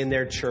in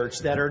their church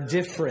that are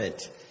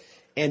different.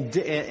 And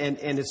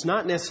it's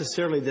not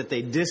necessarily that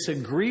they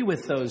disagree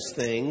with those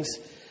things,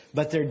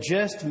 but they're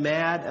just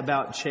mad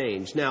about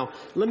change. Now,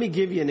 let me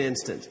give you an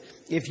instance.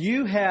 If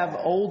you have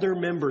older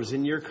members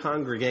in your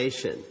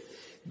congregation,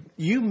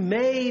 you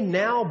may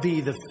now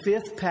be the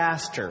fifth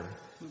pastor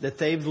that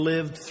they've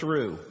lived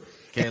through.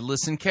 Okay,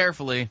 listen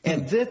carefully.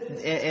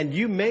 And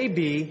you may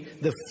be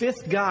the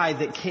fifth guy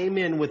that came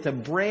in with a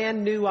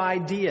brand new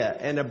idea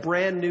and a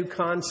brand new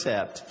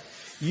concept.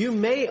 You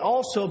may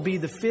also be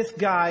the fifth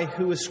guy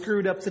who has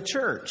screwed up the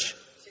church.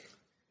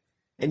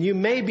 And you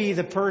may be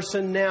the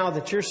person now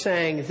that you're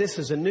saying, this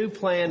is a new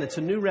plan, it's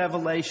a new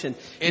revelation.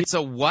 It's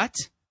a what?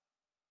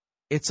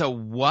 It's a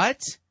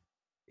what?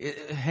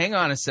 Hang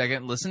on a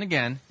second. Listen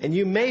again. And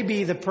you may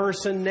be the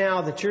person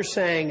now that you're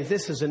saying,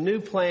 this is a new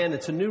plan,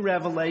 it's a new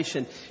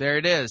revelation. There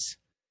it is.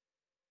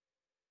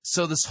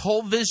 So this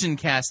whole vision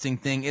casting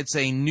thing, it's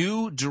a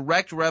new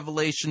direct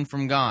revelation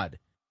from God.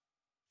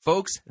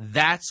 Folks,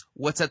 that's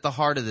what's at the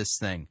heart of this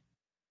thing.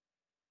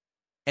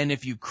 And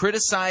if you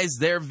criticize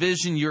their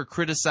vision, you're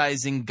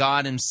criticizing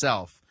God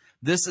himself.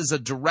 This is a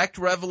direct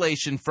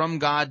revelation from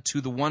God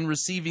to the one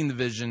receiving the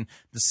vision,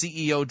 the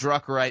CEO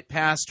Druckerite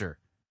pastor.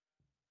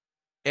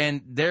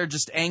 And they're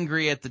just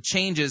angry at the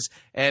changes,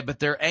 but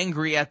they're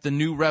angry at the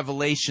new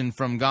revelation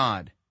from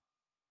God.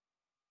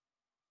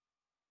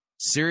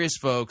 Serious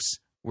folks,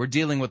 we're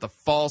dealing with a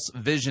false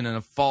vision and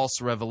a false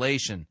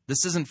revelation.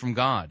 This isn't from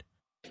God.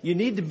 You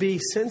need to be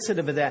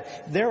sensitive of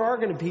that. There are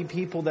going to be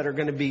people that are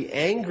going to be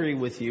angry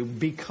with you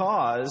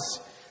because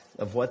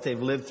of what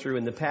they've lived through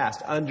in the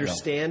past.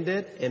 Understand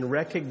it and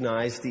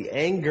recognize the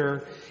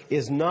anger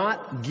is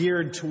not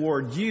geared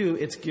toward you,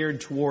 it's geared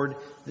toward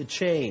the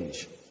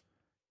change.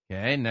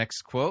 Okay,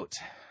 next quote.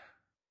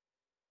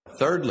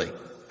 Thirdly,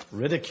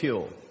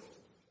 ridicule.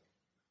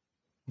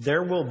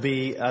 There will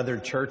be other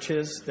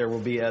churches, there will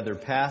be other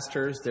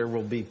pastors, there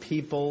will be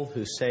people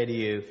who say to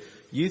you,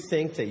 you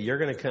think that you're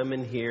going to come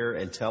in here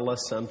and tell us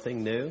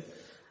something new?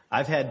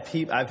 I've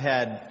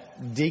had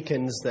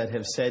deacons that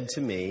have said to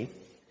me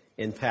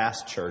in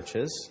past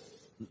churches,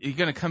 you're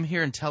going to come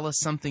here and tell us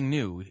something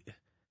new.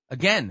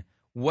 Again,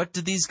 what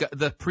do these guys,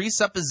 the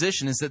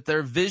presupposition is that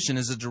their vision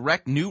is a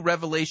direct new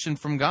revelation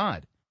from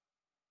God.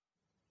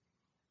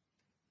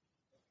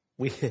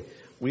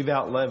 We've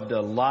outlived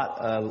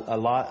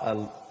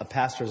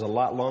pastors a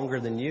lot longer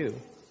than you,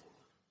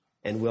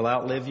 and we'll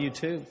outlive you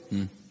too.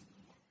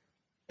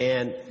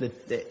 And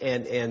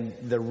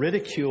the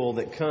ridicule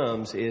that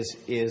comes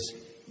is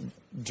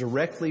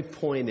directly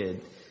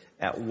pointed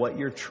at what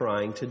you're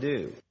trying to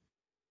do.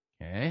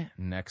 Okay,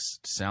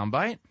 next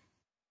soundbite.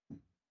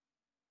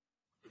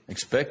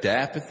 Expect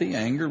apathy,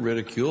 anger,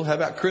 ridicule. How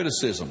about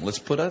criticism? Let's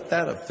put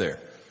that up there.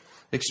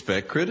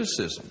 Expect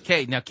criticism.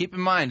 Okay, now keep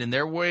in mind, in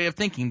their way of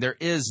thinking, there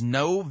is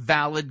no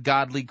valid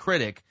godly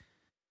critic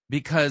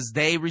because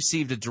they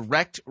received a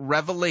direct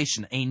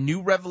revelation, a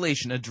new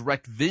revelation, a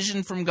direct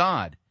vision from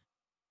God.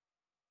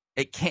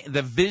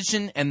 The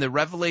vision and the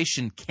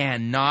revelation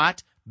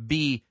cannot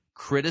be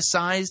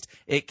criticized.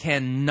 It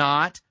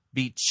cannot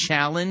be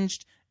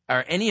challenged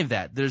or any of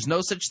that. There's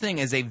no such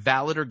thing as a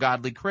valid or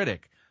godly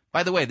critic.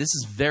 By the way, this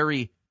is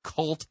very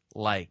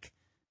cult-like.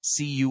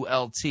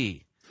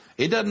 C-U-L-T.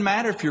 It doesn't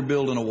matter if you're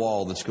building a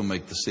wall that's going to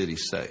make the city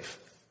safe.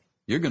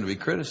 You're going to be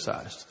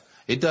criticized.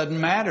 It doesn't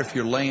matter if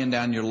you're laying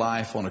down your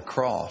life on a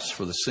cross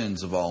for the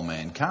sins of all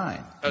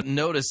mankind.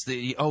 Notice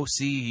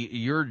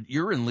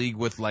you're in league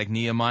with like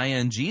Nehemiah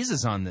and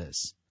Jesus on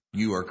this.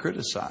 you are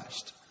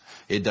criticized.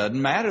 It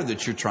doesn't matter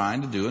that you're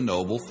trying to do a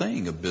noble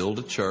thing, build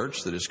a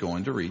church that is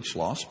going to reach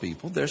lost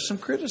people. There's some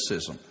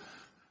criticism.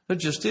 There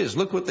just is.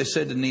 Look what they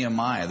said to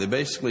Nehemiah. They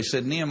basically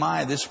said,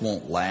 Nehemiah, this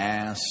won't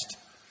last.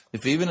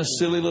 If even a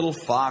silly little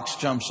fox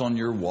jumps on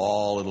your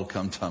wall, it'll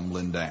come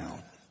tumbling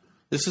down.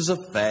 This is a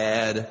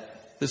fad.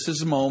 This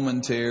is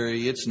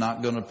momentary. It's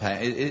not going to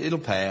pass. It'll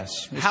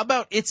pass. How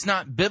about it's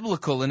not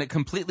biblical and it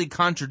completely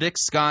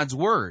contradicts God's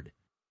word?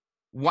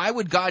 Why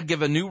would God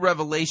give a new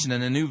revelation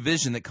and a new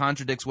vision that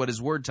contradicts what his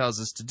word tells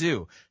us to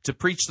do? To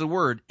preach the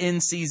word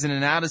in season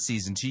and out of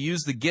season, to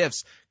use the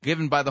gifts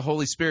given by the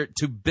Holy Spirit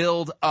to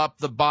build up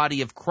the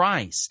body of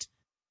Christ.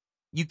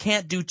 You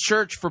can't do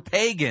church for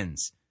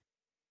pagans.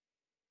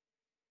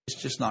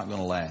 It's just not going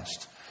to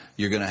last.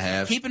 You're going to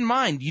have... Keep in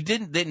mind,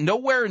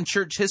 nowhere in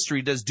church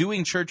history does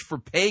doing church for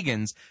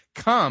pagans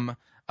come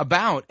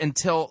about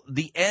until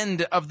the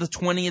end of the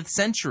 20th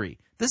century.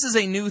 This is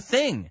a new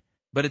thing,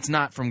 but it's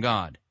not from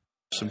God.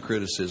 Some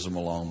criticism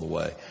along the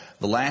way.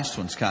 The last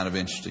one's kind of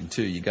interesting,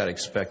 too. You got to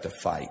expect a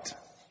fight.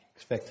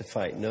 Expect a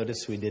fight.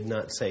 Notice we did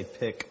not say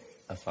pick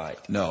a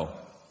fight. No,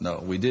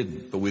 we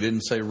didn't. But we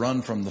didn't say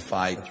run from the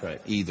fight. That's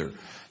right. Either.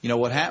 You know,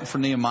 what happened for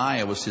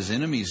Nehemiah was his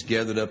enemies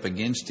gathered up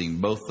against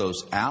him, both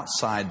those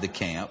outside the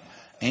camp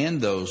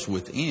and those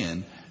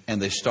within,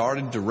 and they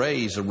started to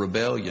raise a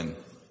rebellion,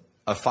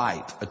 a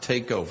fight, a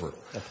takeover.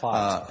 A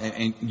plot.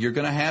 And you're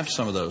going to have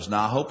some of those.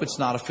 Now, I hope it's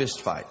not a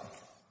fist fight.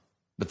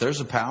 But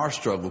there's a power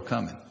struggle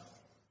coming.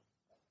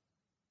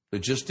 There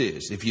just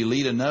is. If you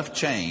lead enough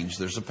change,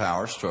 there's a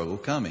power struggle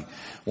coming.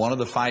 One of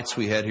the fights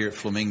we had here at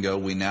Flamingo,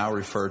 we now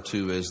refer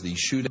to as the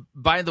shootout.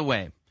 By the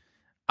way,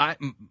 I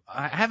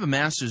have a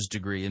master's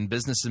degree in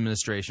business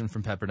administration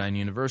from Pepperdine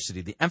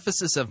University. The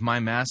emphasis of my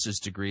master's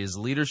degree is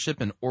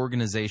leadership and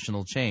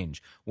organizational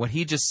change. What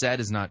he just said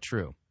is not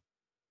true.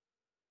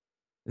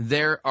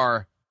 There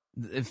are,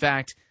 in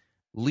fact,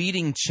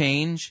 leading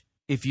change,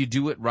 if you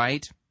do it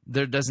right,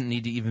 there doesn't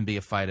need to even be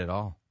a fight at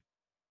all.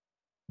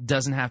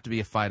 Doesn't have to be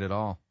a fight at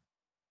all.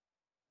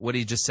 What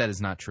he just said is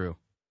not true.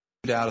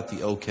 Out at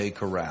the OK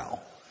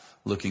Corral,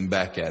 looking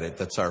back at it,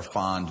 that's our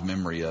fond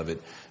memory of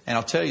it. And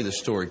I'll tell you the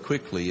story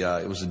quickly.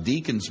 It was a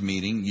deacons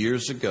meeting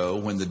years ago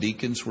when the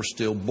deacons were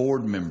still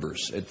board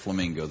members at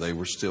Flamingo. They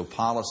were still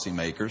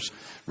policymakers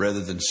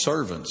rather than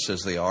servants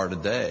as they are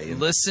today.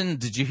 Listen,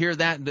 did you hear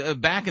that?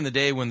 Back in the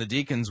day when the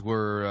deacons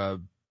were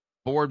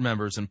board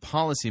members and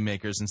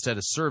policymakers instead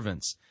of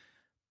servants,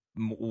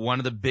 one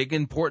of the big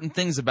important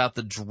things about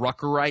the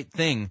Druckerite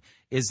thing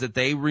is that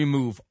they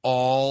remove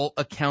all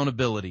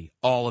accountability,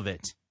 all of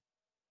it.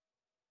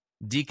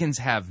 Deacons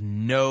have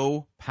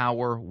no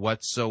power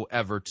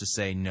whatsoever to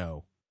say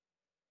no.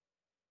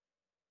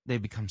 They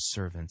become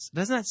servants.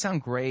 Doesn't that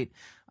sound great?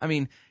 I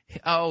mean,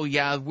 oh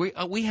yeah,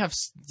 we have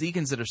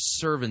deacons that are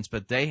servants,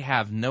 but they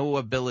have no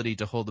ability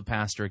to hold the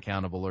pastor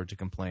accountable or to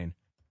complain.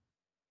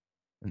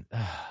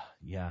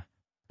 Yeah.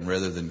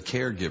 Rather than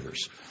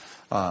caregivers.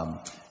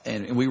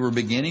 And we were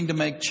beginning to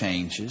make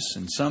changes,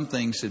 and some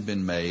things had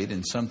been made,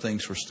 and some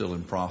things were still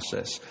in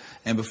process.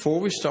 And before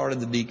we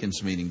started the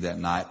deacons meeting that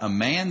night, a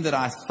man that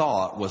I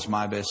thought was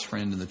my best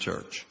friend in the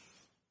church.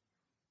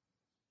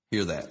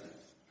 Hear that.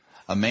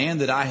 A man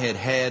that I had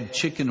had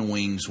chicken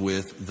wings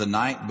with the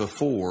night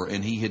before,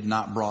 and he had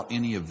not brought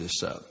any of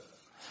this up.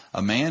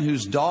 A man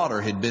whose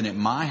daughter had been at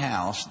my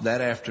house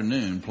that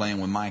afternoon playing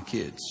with my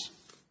kids.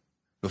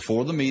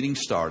 Before the meeting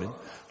started,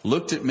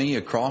 looked at me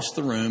across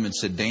the room and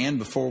said, Dan,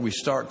 before we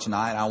start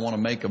tonight, I want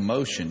to make a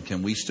motion.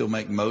 Can we still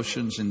make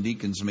motions in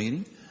deacons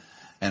meeting?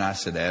 And I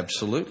said,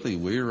 absolutely.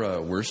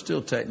 We're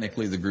still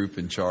technically the group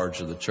in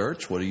charge of the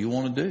church. What do you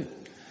want to do?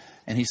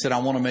 And he said, I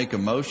want to make a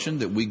motion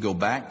that we go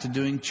back to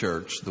doing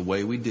church the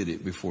way we did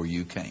it before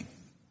you came.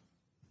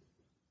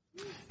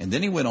 And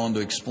then he went on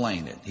to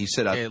explain it. He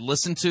said,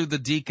 listen to the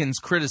deacon's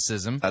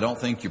criticism. I don't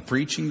think you're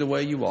preaching the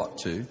way you ought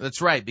to.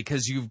 That's right,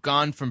 because you've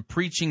gone from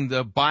preaching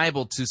the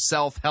Bible to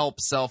self-help,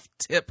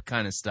 self-tip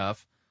kind of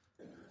stuff.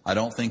 I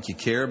don't think you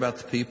care about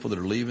the people that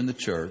are leaving the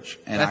church.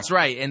 And that's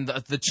right, and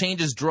the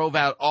changes drove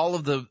out all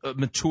of the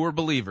mature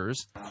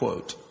believers.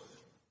 Quote,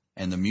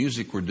 and the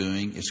music we're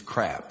doing is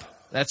crap.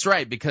 That's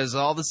right, because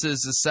all this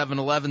is a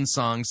 7-Eleven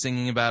song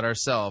singing about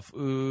ourselves.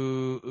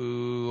 Ooh,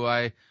 ooh,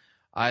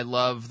 I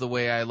love the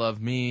way I love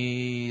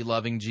me,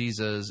 loving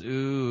Jesus.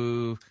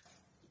 Ooh.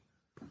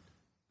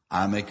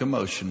 I make a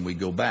motion, we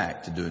go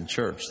back to doing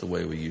church the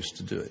way we used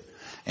to do it.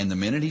 And the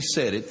minute he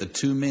said it, the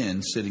two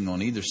men sitting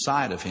on either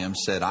side of him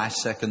said, I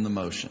second the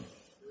motion.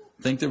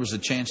 Think there was a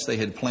chance they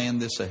had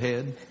planned this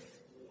ahead?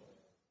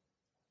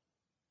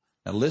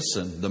 Now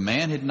listen, the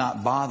man had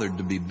not bothered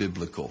to be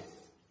biblical.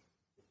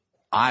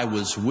 I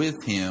was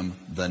with him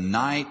the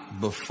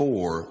night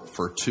before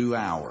for 2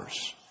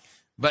 hours.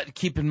 But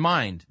keep in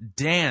mind,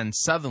 Dan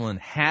Sutherland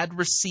had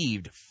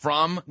received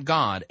from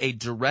God a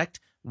direct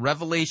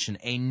revelation,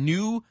 a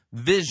new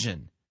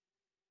vision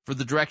for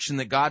the direction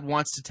that God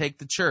wants to take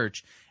the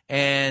church,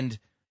 and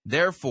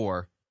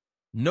therefore,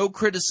 no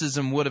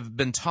criticism would have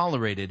been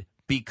tolerated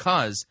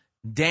because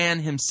Dan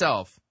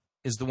himself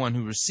is the one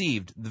who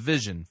received the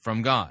vision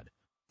from God.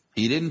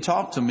 He didn't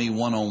talk to me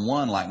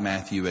one-on-one like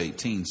Matthew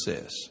 18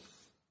 says.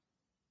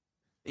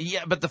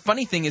 Yeah, but the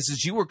funny thing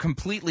is you were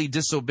completely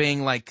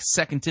disobeying like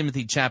 2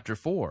 Timothy chapter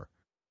 4.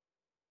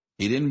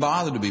 He didn't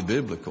bother to be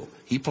biblical.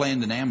 He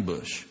planned an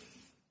ambush.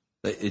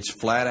 It's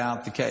flat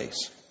out the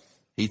case.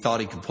 He thought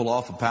he could pull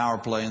off a power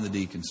play in the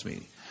deacons'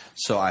 meeting.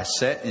 So I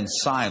sat in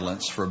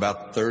silence for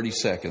about 30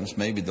 seconds,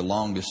 maybe the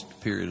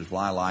longest period of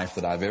my life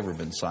that I've ever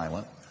been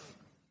silent.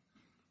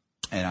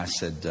 And I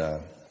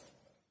said,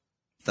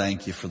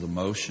 thank you for the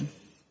motion.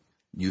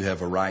 You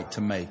have a right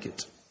to make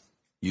it.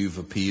 You've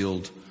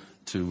appealed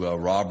to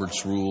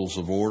Robert's Rules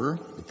of Order,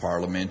 the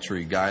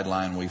parliamentary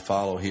guideline we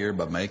follow here,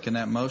 by making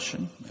that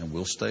motion, and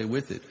we'll stay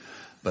with it.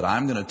 But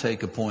I'm going to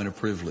take a point of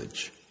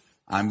privilege.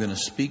 I'm going to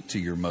speak to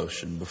your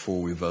motion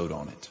before we vote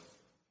on it.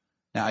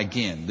 Now,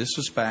 again, this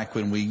was back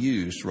when we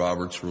used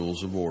Robert's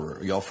Rules of Order.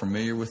 Are y'all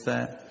familiar with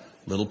that?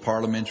 Little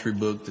parliamentary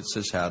book that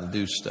says how to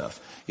do stuff.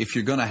 If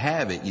you're going to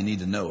have it, you need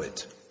to know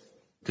it,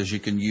 because you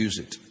can use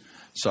it.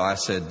 So I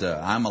said,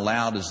 I'm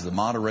allowed as the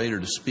moderator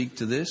to speak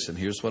to this, and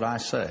here's what I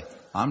say.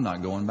 I'm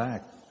not going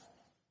back.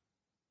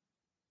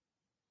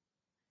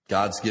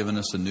 God's given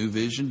us a new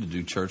vision to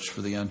do church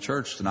for the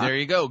unchurched. And there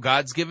you go.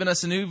 God's given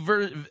us a new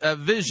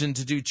vision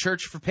to do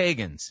church for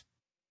pagans.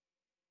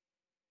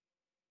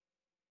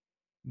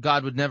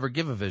 God would never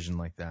give a vision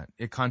like that.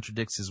 It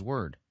contradicts his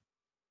word.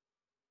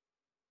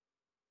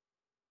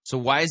 So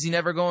why is he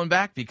never going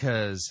back?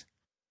 Because,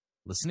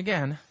 listen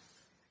again.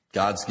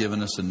 God's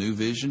given us a new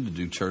vision to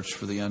do church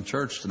for the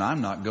unchurched, and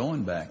I'm not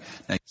going back.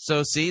 Now,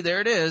 so see,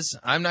 there it is.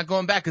 I'm not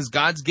going back because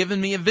God's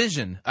given me a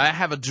vision. I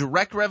have a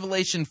direct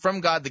revelation from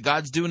God that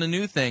God's doing a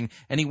new thing,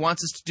 and he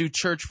wants us to do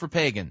church for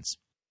pagans.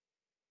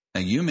 Now,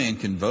 you men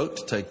can vote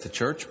to take the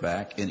church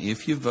back, and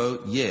if you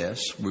vote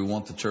yes, we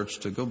want the church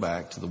to go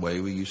back to the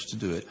way we used to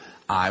do it,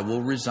 I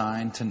will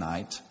resign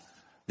tonight.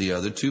 The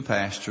other two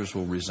pastors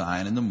will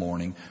resign in the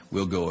morning.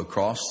 We'll go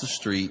across the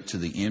street to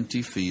the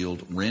empty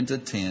field, rent a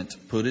tent,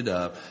 put it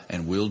up,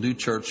 and we'll do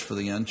church for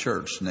the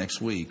unchurched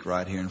next week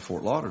right here in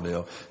Fort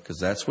Lauderdale, because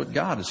that's what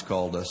God has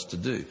called us to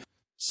do.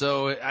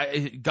 So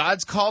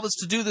God's called us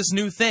to do this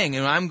new thing,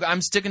 and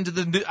I'm sticking to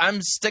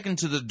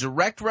the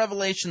direct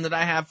revelation that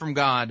I have from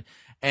God.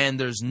 And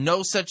there's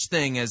no such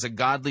thing as a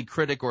godly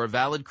critic or a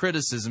valid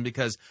criticism,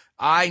 because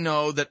I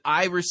know that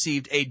I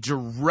received a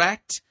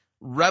direct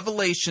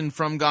revelation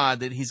from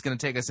God that he's going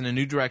to take us in a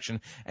new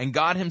direction. And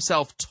God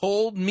himself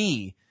told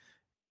me,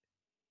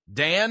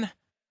 Dan,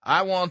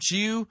 I want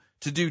you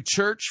to do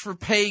church for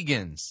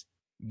pagans.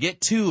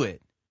 Get to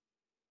it.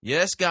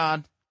 Yes,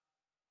 God.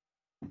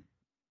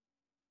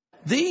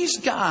 These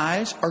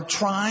guys are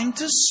trying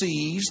to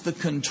seize the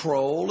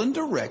control and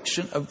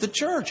direction of the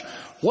church.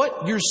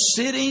 What you're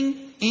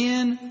sitting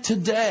in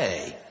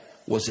today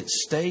was at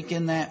stake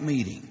in that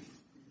meeting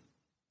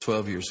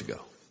 12 years ago.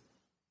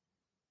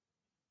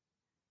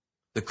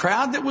 The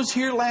crowd that was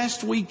here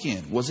last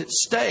weekend was at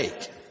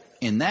stake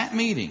in that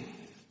meeting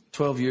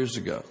 12 years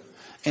ago.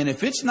 And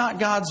if it's not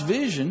God's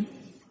vision...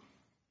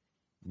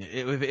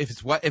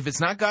 If it's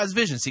not God's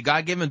vision, see,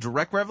 God gave him a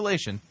direct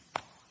revelation,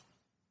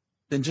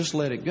 then just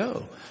let it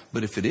go.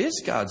 But if it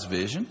is God's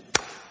vision,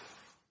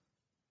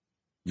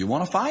 you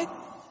want to fight?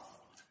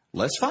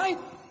 Let's fight.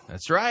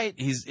 That's right.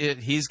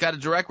 He's got a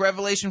direct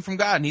revelation from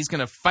God, and he's going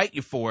to fight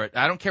you for it.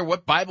 I don't care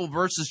what Bible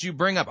verses you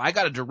bring up. I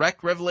got a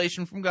direct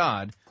revelation from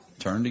God.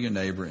 Turn to your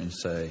neighbor and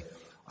say,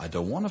 I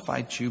don't want to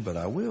fight you, but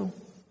I will.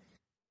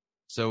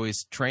 So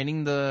he's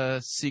training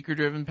the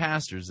seeker-driven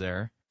pastors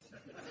there.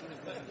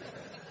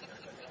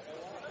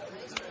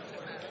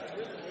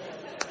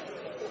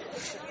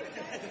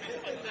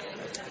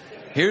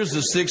 Here's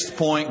the sixth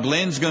point.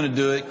 Glenn's going to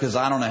do it because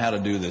I don't know how to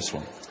do this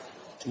one.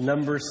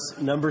 Number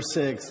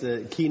 6,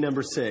 the key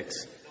number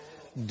 6.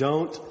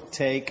 Don't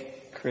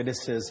take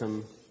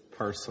criticism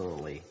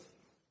personally.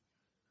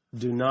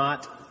 Do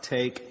not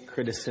take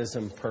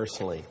criticism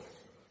personally.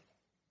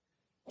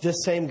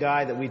 This same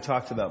guy that we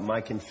talked about,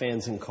 Mike and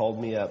Fanzin, called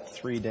me up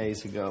 3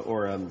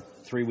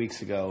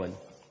 weeks ago, and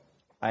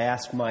I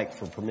asked Mike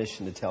for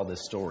permission to tell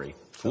this story.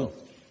 Cool.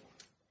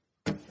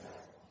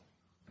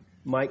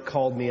 Mike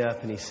called me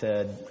up and he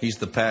said... He's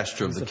the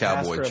pastor of the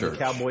Cowboy Church. Of the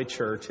Cowboy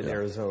Church in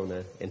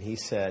Arizona. And he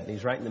said,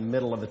 he's right in the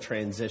middle of a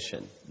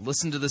transition.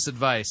 Listen to this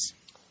advice.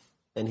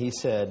 And he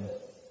said,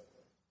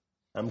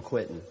 I'm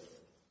quitting.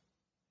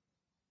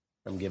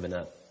 I'm giving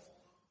up.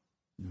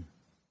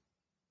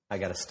 I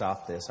got to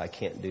stop this. I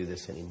can't do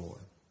this anymore.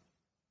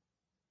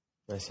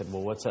 And I said,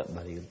 well, what's up,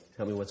 buddy?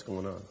 Tell me what's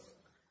going on.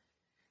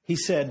 He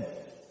said,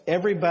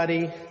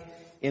 everybody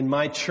in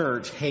my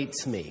church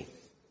hates me.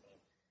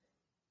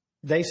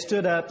 They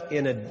stood up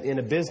in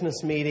a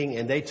business meeting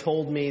and they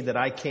told me that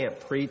I can't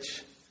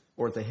preach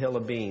or at the Hill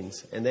of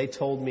Beans. And they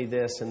told me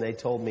this and they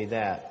told me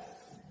that.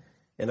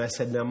 And I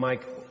said, now,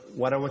 Mike,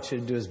 what I want you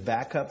to do is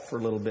back up for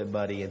a little bit,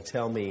 buddy, and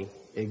tell me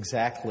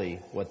exactly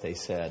what they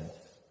said.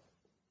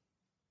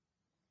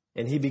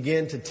 And he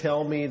began to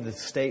tell me the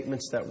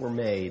statements that were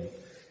made.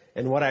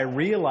 And what I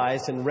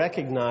realized and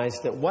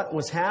recognized that what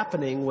was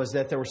happening was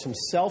that there were some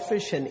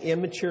selfish and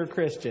immature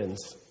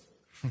Christians.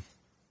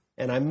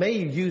 And I may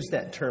use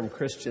that term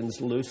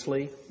Christians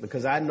loosely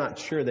because I'm not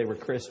sure they were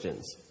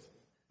Christians.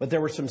 But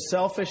there were some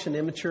selfish and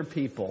immature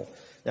people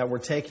that were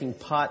taking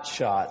pot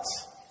shots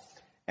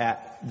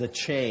at the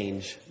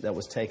change that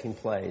was taking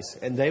place.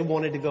 And they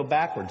wanted to go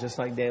backward, just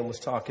like Dan was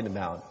talking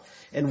about.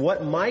 And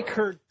what Mike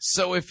heard...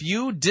 So if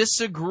you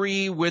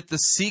disagree with the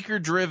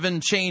seeker-driven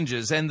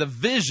changes and the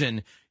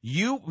vision,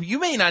 you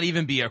may not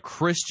even be a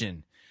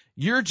Christian.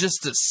 You're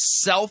just a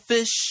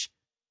selfish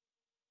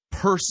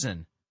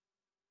person.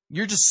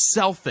 You're just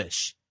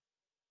selfish.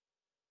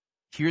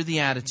 Hear the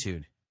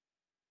attitude.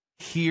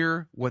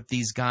 Hear what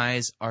these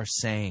guys are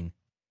saying.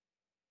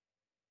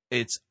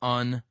 It's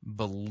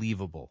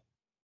unbelievable.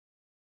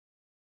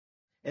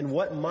 And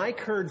what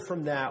Mike heard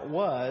from that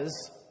was,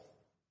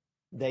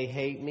 they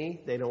hate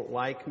me, they don't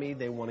like me,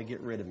 they want to get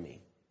rid of me.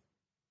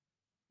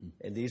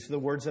 And these are the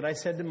words that I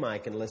said to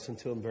Mike, and listen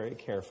to them very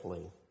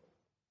carefully.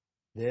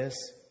 This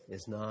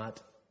is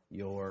not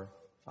your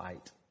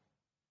fight.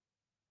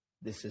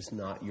 This is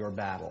not your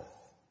battle.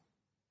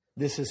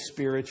 This is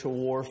spiritual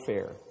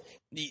warfare.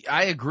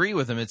 I agree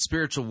with him. It's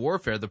spiritual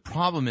warfare. The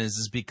problem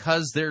is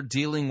because they're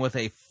dealing with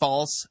a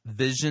false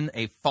vision,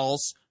 a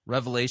false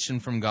revelation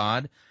from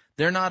God,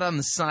 they're not on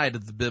the side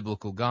of the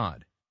biblical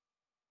God.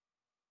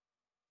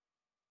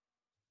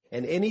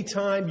 And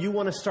anytime you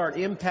want to start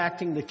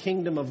impacting the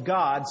kingdom of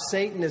God,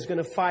 Satan is going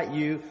to fight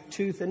you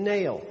tooth and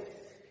nail.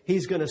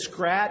 He's going to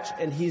scratch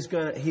and he's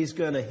going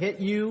to hit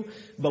you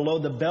below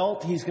the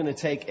belt. He's going to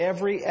take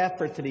every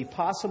effort that he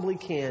possibly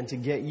can to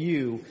get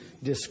you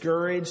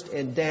discouraged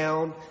and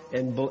down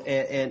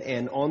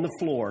and on the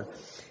floor.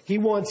 He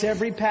wants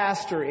every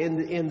pastor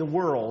in the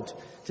world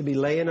to be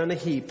laying on a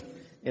heap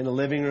in the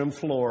living room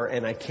floor,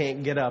 and I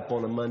can't get up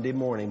on a Monday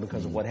morning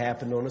because of what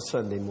happened on a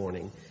Sunday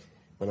morning.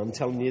 But I'm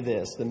telling you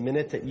this, the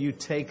minute that you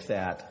take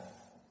that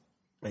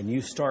and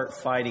you start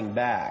fighting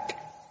back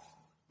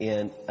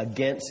and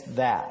against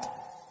that,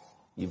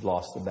 you've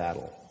lost the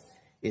battle.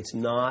 It's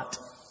not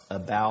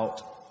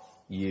about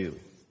you.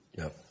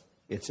 Yep.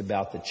 It's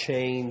about the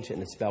change,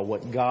 and it's about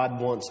what God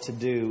wants to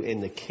do in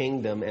the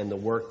kingdom and the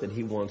work that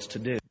he wants to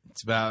do.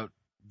 It's about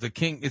the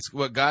king. It's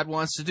what God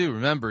wants to do.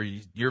 Remember,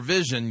 your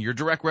vision, your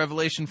direct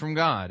revelation from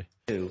God.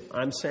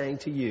 I'm saying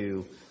to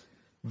you,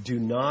 do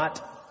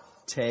not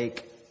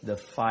take the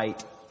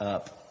fight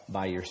up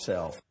by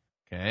yourself.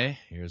 Okay,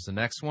 here's the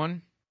next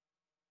one.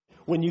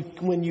 When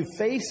you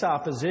face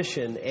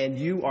opposition and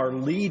you are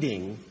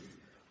leading,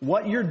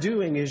 what you're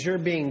doing is you're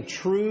being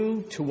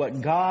true to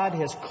what God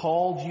has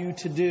called you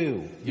to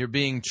do. You're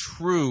being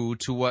true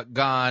to what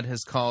God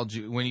has called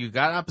you. When you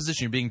got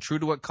opposition, you're being true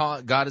to what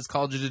God has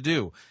called you to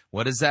do.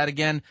 What is that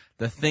again?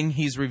 The thing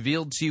he's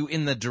revealed to you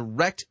in the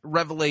direct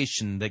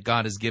revelation that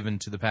God has given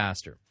to the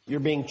pastor.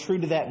 You're being true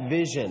to that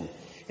vision.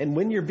 And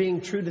when you're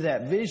being true to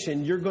that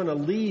vision, you're going to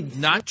lead.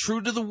 Not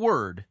true to the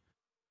word,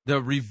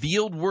 the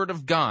revealed word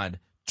of God.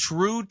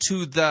 True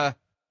to the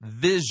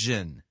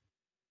vision,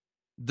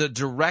 the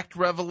direct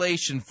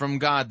revelation from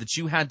God that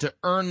you had to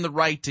earn the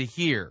right to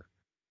hear.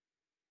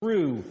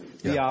 Through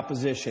the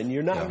opposition.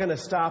 You're not going to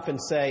stop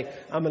and say,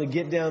 I'm going to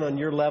get down on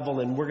your level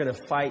and we're going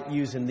to fight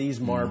using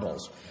these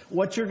marbles.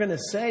 What you're going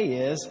to say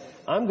is,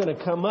 I'm going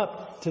to come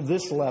up to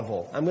this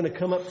level. I'm going to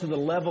come up to the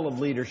level of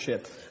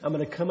leadership. I'm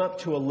going to come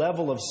up to a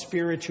level of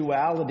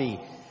spirituality.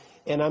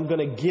 And I'm going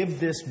to give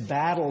this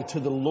battle to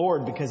the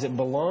Lord because it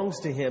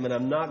belongs to him. And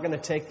I'm not going to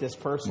take this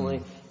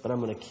personally, but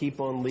I'm going to keep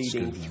on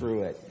leading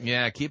through it.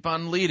 Yeah, keep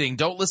on leading.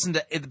 Don't listen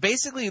to it.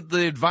 Basically,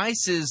 the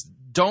advice is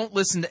don't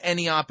listen to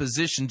any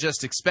opposition.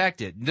 Just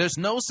expect it. There's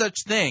no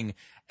such thing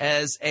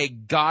as a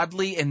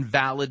godly and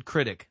valid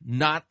critic.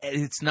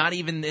 It's not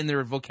even in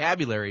their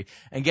vocabulary.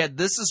 And yet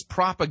this is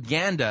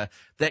propaganda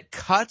that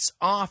cuts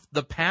off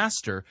the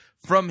pastor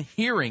from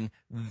hearing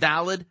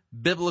valid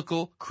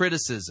biblical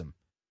criticism.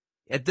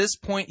 At this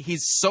point,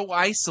 he's so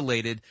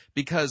isolated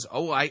because,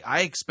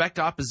 I expect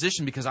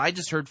opposition because I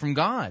just heard from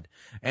God.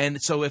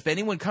 And so if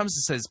anyone comes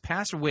and says,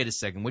 Pastor, wait a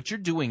second, what you're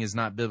doing is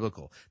not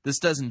biblical. This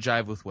doesn't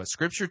jive with what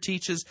Scripture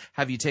teaches.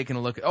 Have you taken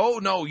a look at,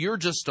 no, you're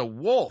just a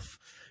wolf.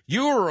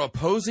 You're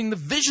opposing the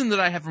vision that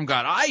I have from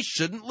God. I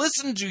shouldn't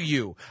listen to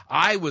you.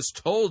 I was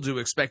told to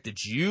expect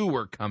that you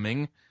were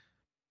coming.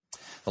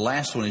 The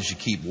last one is you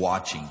keep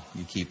watching.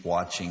 You keep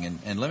watching.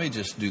 And let me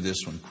just do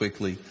this one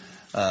quickly.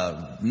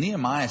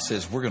 Nehemiah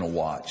says we're going to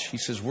watch. He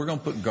says we're going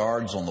to put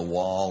guards on the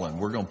wall and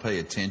we're going to pay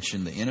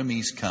attention. The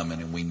enemy's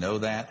coming and we know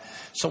that.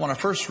 So when I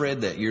first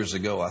read that years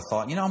ago, I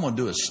thought, I'm going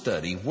to do a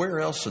study. Where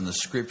else in the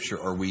Scripture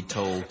are we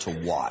told to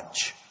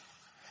watch?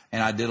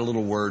 And I did a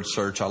little word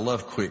search. I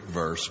love quick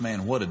verse.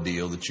 Man, what a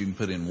deal that you can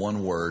put in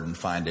one word and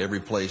find every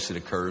place it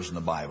occurs in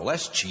the Bible.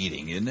 That's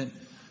cheating, isn't it?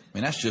 I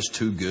mean, that's just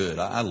too good.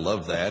 I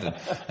love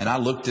that. And I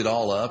looked it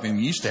all up. And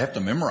you used to have to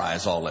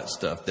memorize all that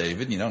stuff,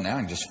 David. Now I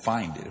can just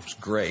find it. It was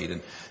great.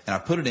 And I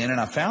put it in and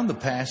I found the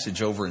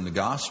passage over in the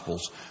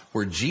Gospels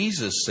where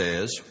Jesus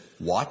says,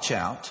 watch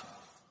out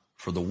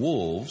for the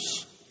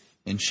wolves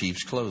in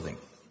sheep's clothing.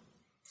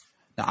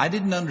 Now, I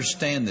didn't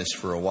understand this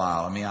for a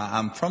while. I mean,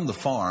 I'm from the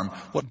farm.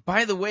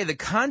 By the way, the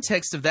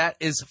context of that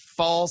is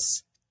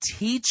false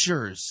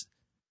teachers.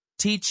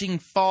 teaching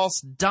false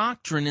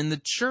doctrine in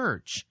the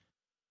church.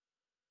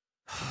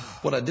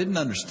 What I didn't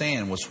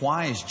understand was,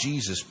 why is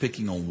Jesus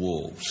picking on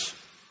wolves?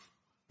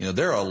 You know,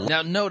 there are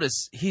Now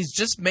notice, he's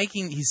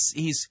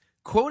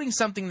quoting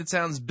something that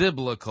sounds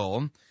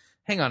biblical.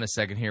 Hang on a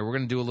second here. We're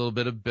going to do a little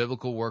bit of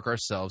biblical work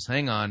ourselves.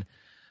 Hang on.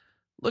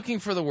 Looking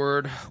for the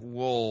word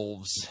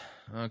wolves.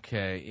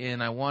 Okay,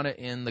 and I want it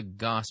in the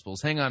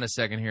Gospels. Hang on a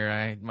second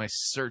here. My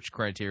search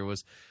criteria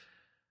was,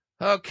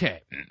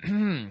 okay.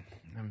 I'm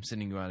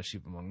sending you out as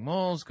sheep among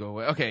wolves. Go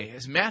away. Okay,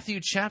 it's Matthew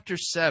chapter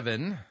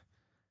 7.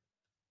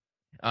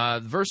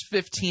 Verse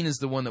 15 is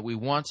the one that we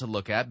want to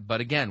look at.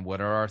 But again, what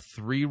are our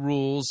three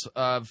rules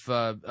of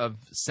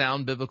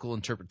sound biblical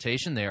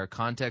interpretation? They are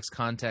context,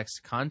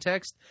 context,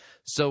 context.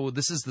 So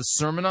this is the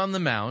Sermon on the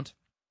Mount.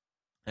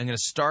 I'm going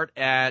to start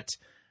at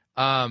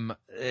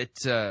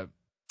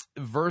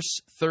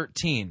verse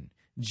 13.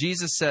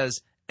 Jesus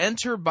says,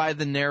 "Enter by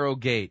the narrow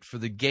gate, for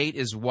the gate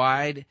is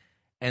wide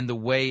and the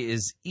way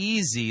is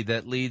easy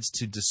that leads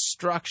to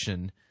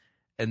destruction,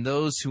 and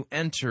those who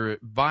enter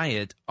by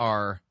it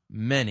are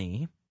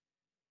many.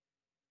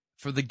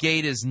 For the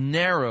gate is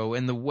narrow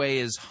and the way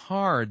is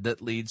hard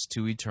that leads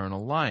to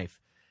eternal life,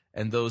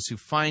 and those who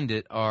find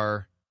it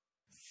are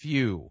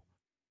few.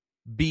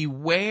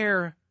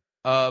 Beware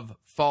of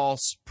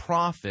false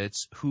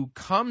prophets who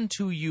come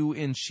to you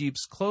in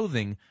sheep's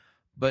clothing,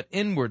 but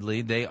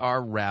inwardly they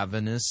are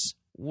ravenous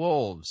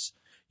wolves.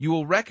 You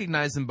will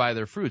recognize them by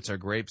their fruits. Are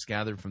grapes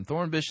gathered from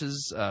thorn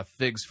bushes,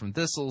 figs from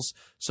thistles?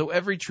 So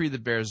every tree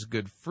that bears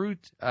good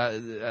fruit,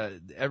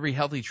 every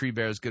healthy tree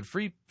bears good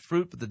fruit,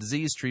 but the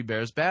diseased tree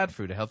bears bad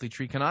fruit. A healthy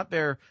tree cannot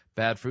bear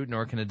bad fruit,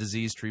 nor can a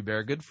diseased tree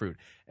bear good fruit.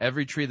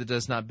 Every tree that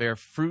does not bear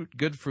fruit,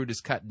 good fruit,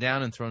 is cut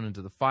down and thrown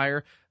into the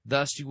fire.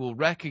 Thus you will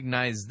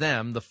recognize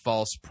them, the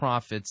false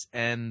prophets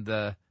and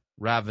the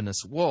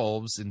ravenous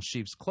wolves in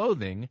sheep's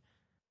clothing,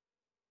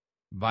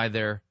 by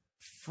their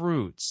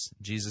fruits."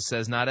 Jesus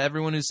says, "Not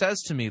everyone who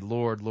says to me,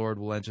 'Lord, Lord,'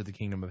 will enter the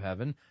kingdom of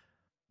heaven,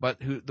 but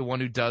the one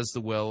who does the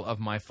will of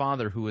my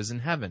Father who is in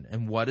heaven."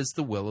 And what is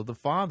the will of the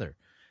Father?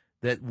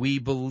 That we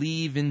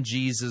believe in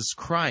Jesus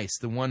Christ,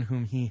 the one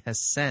whom he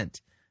has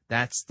sent.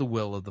 That's the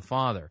will of the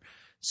Father.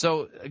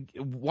 So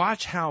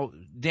watch how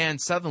Dan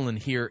Sutherland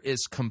here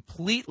is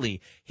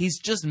he's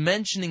just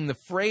mentioning the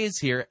phrase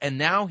here, and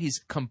now he's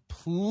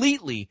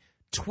completely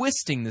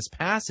twisting this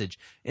passage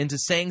into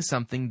saying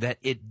something that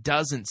it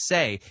doesn't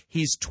say.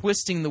 He's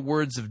twisting the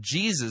words of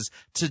Jesus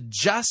to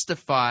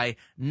justify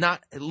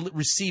not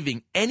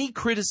receiving any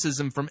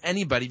criticism from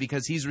anybody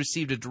because he's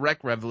received a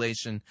direct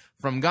revelation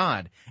from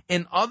God.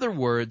 In other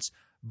words,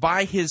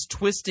 by his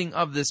twisting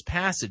of this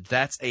passage,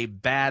 that's a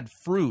bad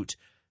fruit.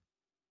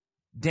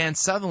 Dan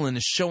Sutherland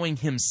is showing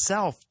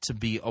himself to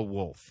be a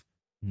wolf,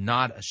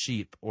 not a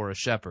sheep or a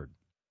shepherd.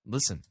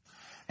 Listen.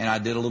 And I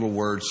did a little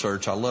word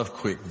search. I love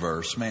quick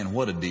verse. Man,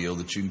 what a deal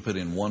that you can put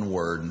in one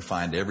word and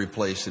find every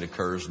place it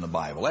occurs in the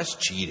Bible. That's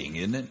cheating,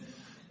 isn't it?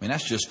 I mean,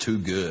 that's just too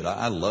good.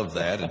 I love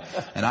that.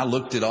 And I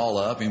looked it all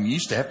up. And we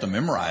used to have to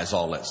memorize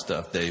all that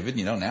stuff, David.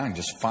 You know, now I can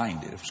just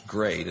find it. It was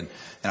great. And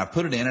I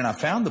put it in, and I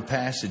found the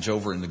passage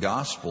over in the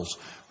Gospels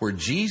where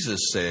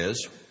Jesus says,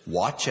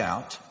 "Watch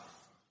out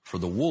for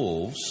the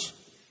wolves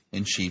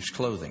in sheep's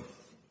clothing."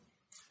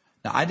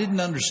 Now, I didn't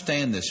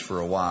understand this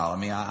for a while. I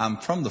mean, I'm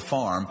from the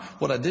farm.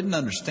 What I didn't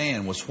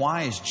understand was,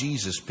 why is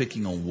Jesus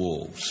picking on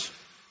wolves?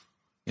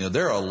 You know,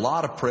 there are a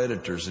lot of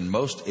predators in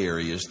most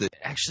areas that...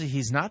 Actually,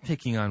 he's not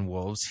picking on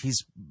wolves.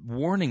 He's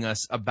warning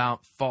us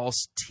about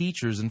false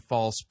teachers and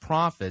false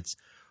prophets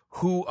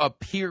who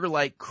appear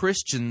like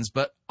Christians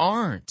but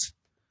aren't.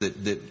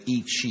 That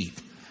eat sheep.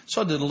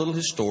 So I did a little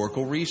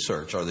historical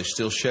research. Are they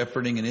still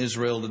shepherding in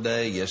Israel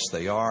today? Yes,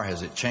 they are.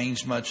 Has it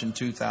changed much in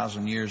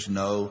 2,000 years?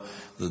 No.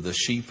 The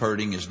sheep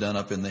herding is done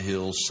up in the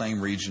hills,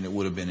 same region it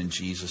would have been in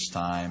Jesus'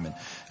 time.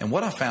 And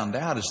what I found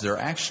out is there are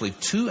actually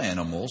two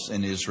animals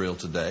in Israel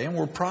today, and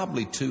were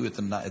probably two at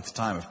the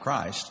time of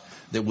Christ,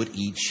 that would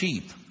eat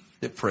sheep,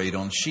 that preyed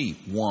on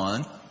sheep.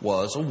 One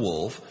was a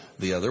wolf.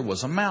 The other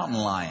was a mountain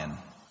lion,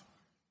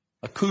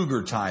 a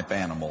cougar-type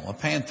animal, a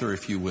panther,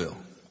 if you will.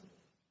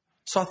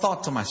 So I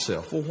thought to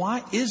myself, well,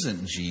 why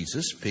isn't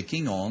Jesus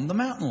picking on the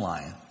mountain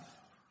lion?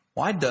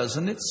 Why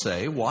doesn't it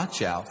say,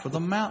 "Watch out for the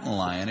mountain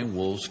lion in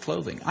wolf's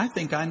clothing"? I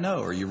think I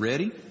know. Are you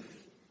ready?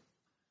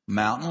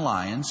 Mountain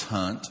lions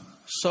hunt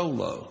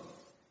solo.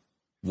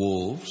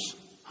 Wolves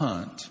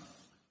hunt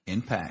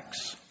in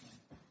packs.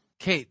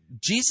 Okay,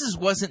 Jesus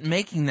wasn't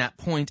making that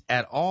point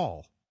at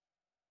all.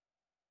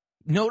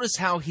 Notice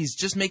how he's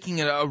just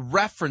making a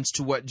reference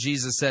to what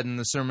Jesus said in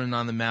the Sermon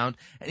on the Mount,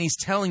 and he's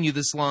telling you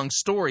this long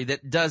story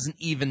that doesn't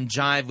even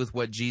jive with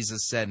what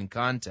Jesus said in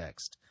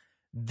context.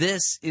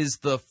 This is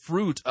the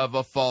fruit of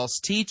a false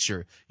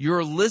teacher.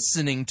 You're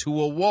listening to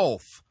a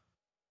wolf.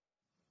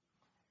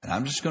 And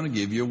I'm just going to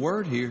give you a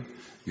word here.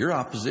 Your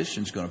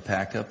opposition's going to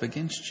pack up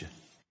against you.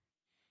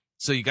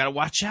 So you got to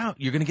watch out.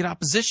 You're going to get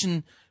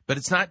opposition, but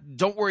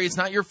don't worry, it's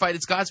not your fight,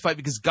 it's God's fight,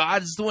 because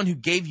God is the one who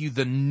gave you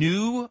the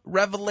new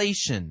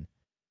revelation,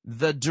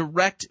 the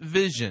direct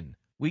vision.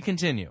 We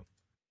continue.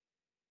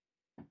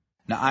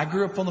 Now, I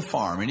grew up on the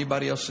farm.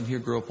 Anybody else in here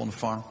grew up on the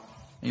farm?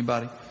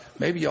 Anybody?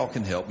 Maybe y'all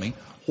can help me.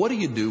 What do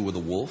you do with a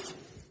wolf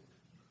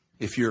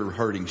if you're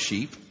herding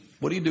sheep?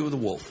 What do you do with a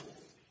wolf?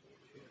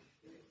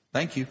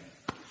 Thank you.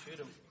 Shoot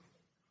him.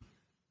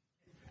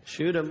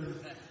 Shoot him.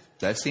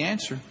 That's the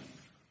answer.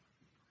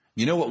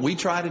 You know what we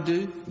try to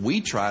do?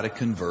 We try to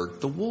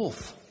convert the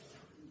wolf.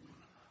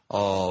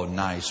 Oh,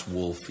 nice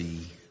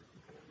wolfie.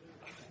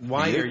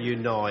 Why are you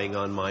gnawing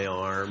on my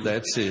arm?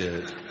 That's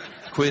it.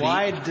 Quit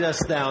Why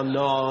dost thou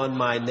gnaw on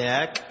my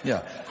neck? Yeah.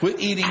 Quit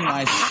eating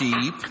my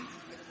sheep.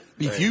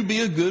 If you be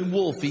a good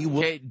wolfie...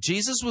 Okay,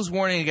 Jesus was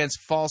warning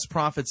against false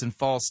prophets and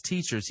false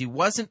teachers. He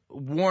wasn't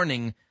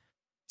warning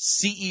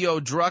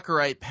CEO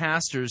Druckerite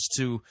pastors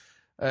to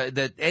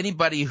that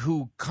anybody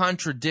who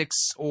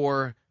contradicts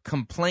or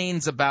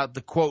complains about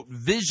the, quote,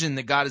 vision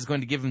that God is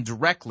going to give him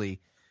directly,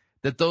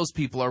 that those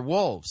people are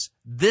wolves.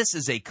 This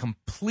is a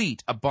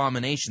complete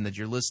abomination that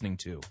you're listening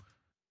to.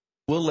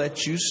 We'll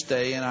let you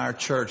stay in our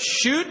church.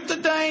 Shoot the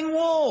dang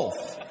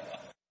wolf!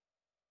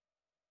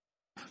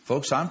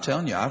 Folks, I'm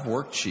telling you, I've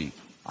worked sheep.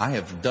 I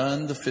have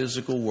done the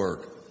physical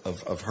work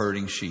of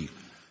herding sheep.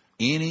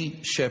 Any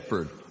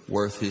shepherd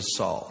worth his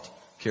salt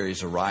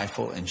carries a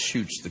rifle and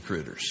shoots the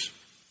critters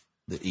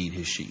that eat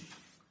his sheep.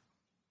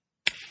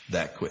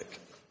 That quick.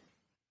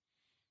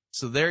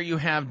 So there you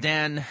have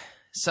Dan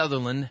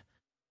Sutherland,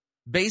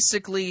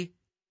 basically,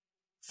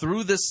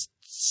 through this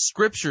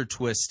scripture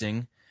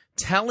twisting,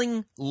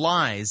 telling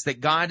lies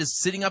that God is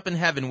sitting up in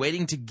heaven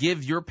waiting to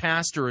give your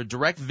pastor a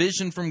direct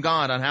vision from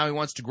God on how he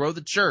wants to grow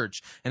the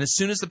church. And as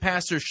soon as the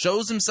pastor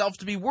shows himself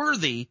to be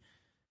worthy,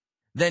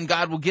 then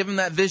God will give him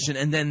that vision.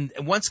 And then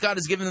once God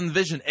has given them the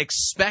vision,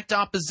 expect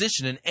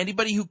opposition. And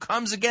anybody who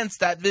comes against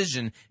that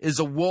vision is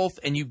a wolf,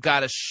 and you've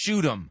got to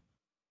shoot him.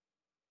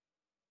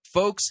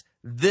 Folks,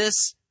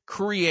 this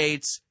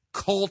creates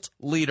cult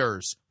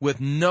leaders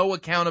with no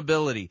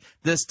accountability.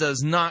 This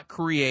does not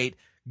create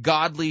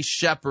godly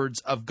shepherds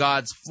of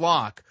God's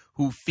flock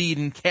who feed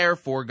and care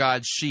for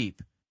God's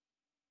sheep.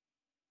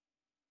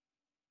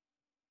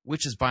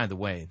 Which is, by the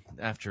way,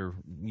 after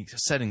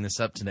setting this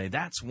up today,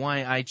 that's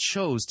why I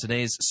chose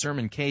today's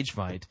sermon cage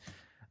fight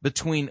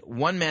between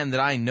one man that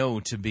I know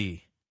to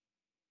be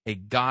a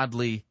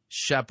godly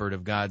shepherd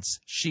of God's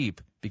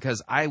sheep,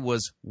 because I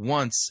was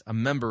once a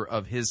member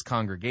of his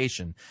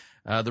congregation,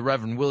 the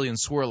Reverend William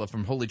Swirla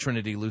from Holy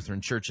Trinity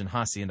Lutheran Church in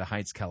Hacienda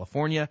Heights,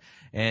 California,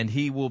 and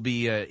he will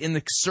be in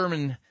the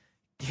sermon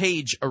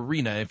cage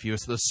arena,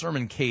 the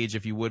sermon cage,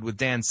 if you would, with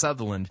Dan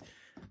Sutherland,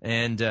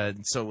 and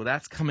so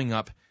that's coming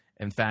up,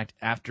 in fact,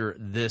 after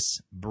this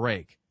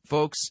break.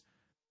 Folks,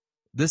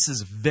 this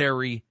is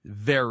very,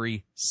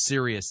 very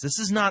serious. This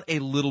is not a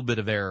little bit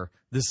of error.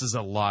 This is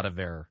a lot of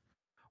error.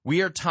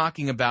 We are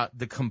talking about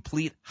the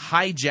complete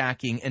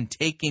hijacking and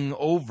taking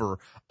over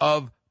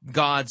of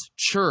God's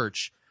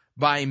church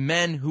by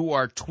men who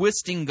are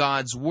twisting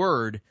God's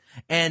word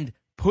and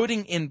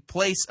putting in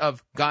place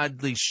of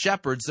godly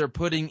shepherds, they're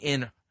putting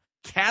in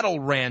cattle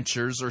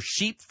ranchers or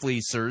sheep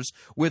fleecers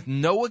with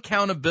no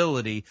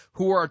accountability,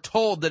 who are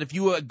told that if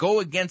you go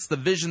against the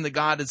vision that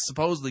God has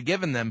supposedly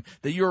given them,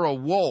 that you're a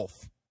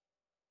wolf.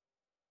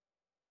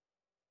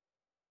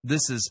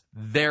 This is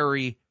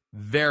very,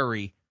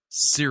 very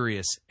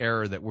serious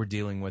error that we're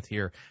dealing with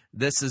here.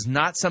 This is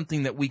not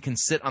something that we can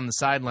sit on the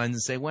sidelines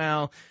and say,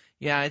 well,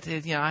 yeah,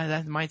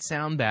 that might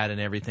sound bad and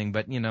everything,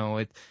 but,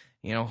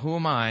 who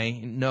am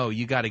I? No,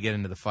 you got to get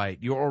into the fight.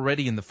 You're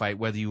already in the fight,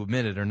 whether you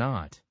admit it or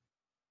not.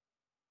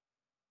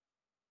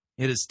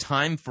 It is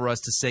time for us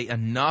to say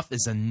enough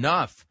is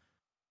enough.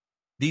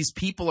 These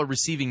people are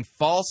receiving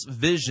false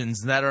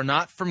visions that are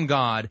not from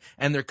God,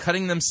 and they're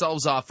cutting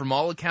themselves off from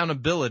all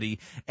accountability,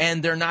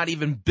 and they're not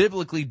even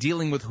biblically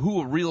dealing with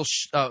who a real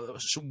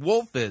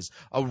wolf is.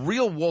 A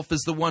real wolf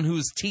is the one who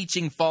is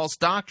teaching false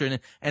doctrine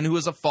and who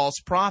is a false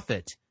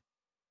prophet.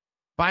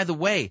 By the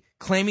way,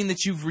 claiming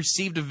that you've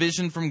received a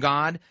vision from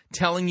God,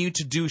 telling you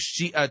to do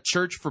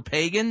church for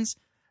pagans,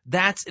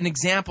 that's an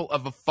example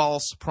of a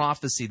false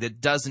prophecy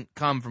that doesn't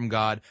come from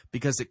God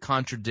because it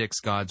contradicts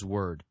God's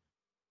word.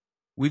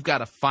 We've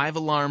got a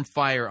 5-alarm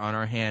fire on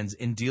our hands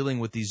in dealing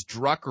with these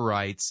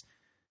Druckerites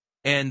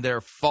and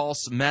their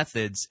false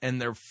methods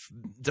and their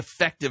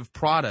defective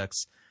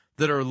products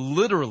that are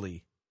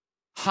literally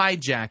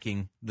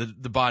hijacking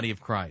the body of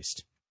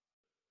Christ.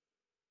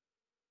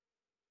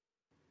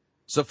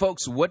 So,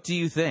 folks, what do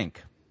you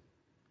think?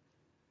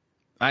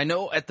 I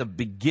know at the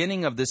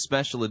beginning of this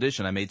special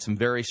edition I made some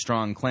very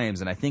strong claims,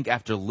 and I think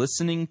after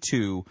listening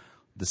to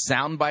the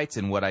sound bites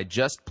and what I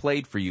just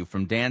played for you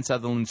from Dan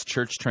Sutherland's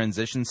Church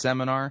Transition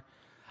Seminar,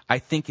 I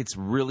think it's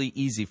really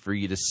easy for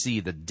you to see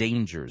the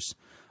dangers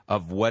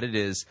of what it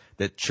is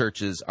that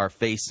churches are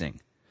facing.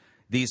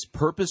 These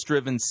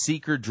purpose-driven,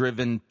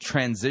 seeker-driven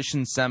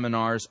transition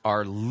seminars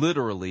are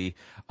literally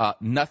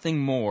nothing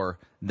more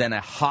than a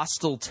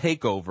hostile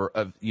takeover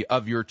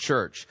of your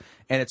church.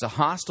 And it's a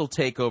hostile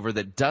takeover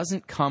that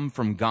doesn't come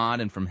from God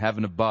and from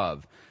heaven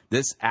above.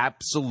 This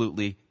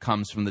absolutely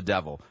comes from the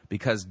devil,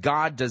 because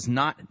God does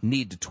not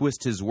need to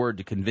twist his word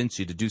to convince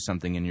you to do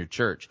something in your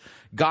church.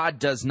 God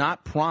does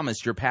not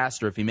promise your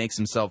pastor, if he makes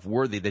himself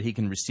worthy, that he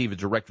can receive a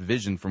direct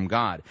vision from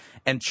God.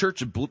 And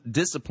church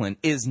discipline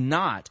is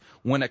not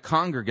when a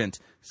congregant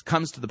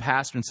comes to the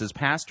pastor and says,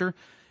 "Pastor,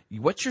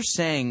 what you're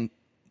saying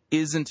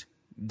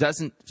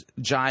doesn't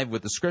jive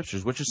with the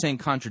Scriptures. What you're saying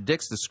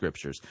contradicts the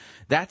Scriptures."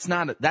 That's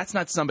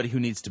not somebody who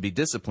needs to be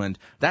disciplined.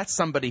 That's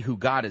somebody who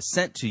God has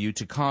sent to you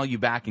to call you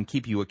back and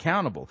keep you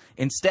accountable.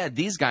 Instead,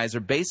 these guys are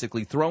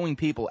basically throwing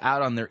people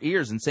out on their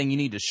ears and saying you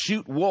need to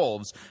shoot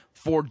wolves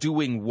for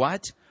doing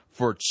what?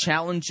 For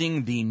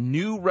challenging the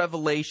new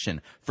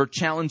revelation, for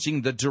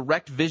challenging the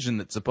direct vision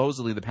that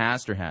supposedly the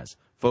pastor has.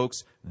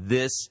 Folks,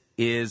 this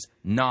is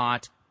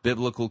not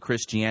biblical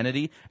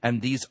Christianity,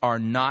 and these are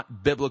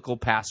not biblical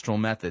pastoral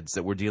methods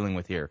that we're dealing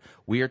with here.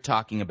 We are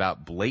talking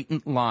about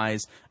blatant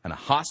lies and a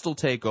hostile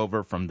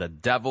takeover from the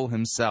devil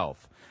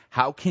himself.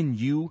 How can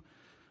you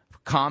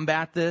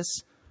combat this?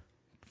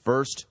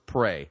 First,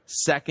 pray.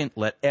 Second,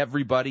 let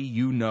everybody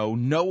you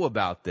know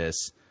about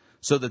this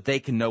so that they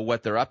can know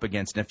what they're up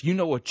against. And if you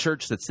know a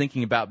church that's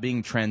thinking about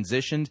being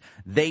transitioned,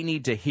 they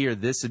need to hear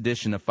this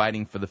edition of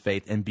Fighting for the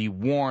Faith and be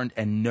warned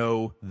and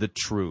know the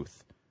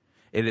truth.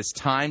 It is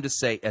time to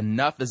say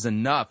enough is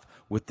enough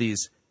with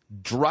these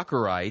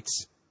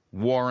Druckerites,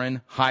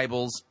 Warren,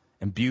 Hybels,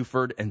 and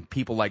Buford, and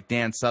people like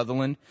Dan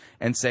Sutherland,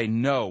 and say,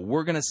 no,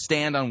 we're going to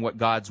stand on what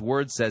God's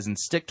Word says and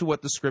stick to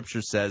what the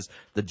Scripture says.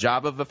 The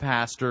job of a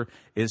pastor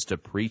is to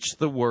preach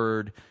the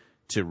Word,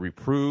 to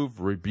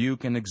reprove,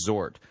 rebuke, and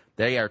exhort.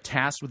 They are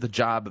tasked with the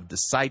job of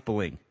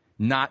discipling,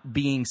 not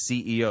being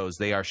CEOs.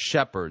 They are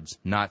shepherds,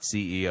 not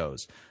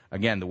CEOs.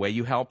 Again, the way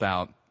you help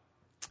out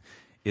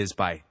is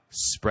by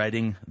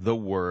spreading the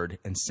word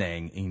and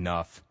saying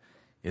enough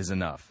is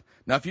enough.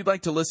 Now, if you'd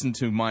like to listen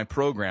to my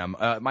program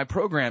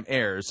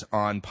airs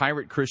on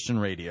Pirate Christian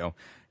Radio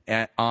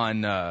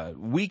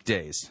on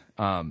weekdays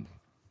from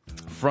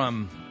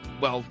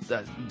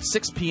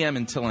 6 p.m.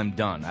 until I'm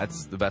done.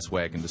 That's the best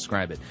way I can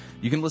describe it.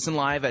 You can listen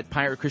live at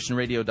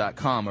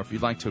piratechristianradio.com, or if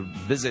you'd like to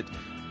visit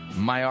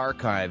my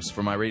archives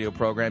for my radio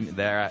program,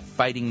 they're at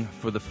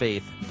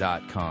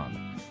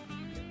fightingforthefaith.com.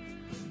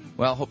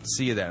 Well, hope to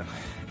see you there.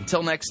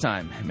 Until next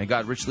time, may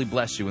God richly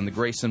bless you in the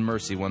grace and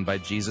mercy won by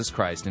Jesus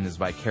Christ in his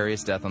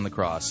vicarious death on the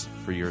cross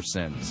for your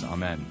sins.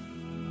 Amen.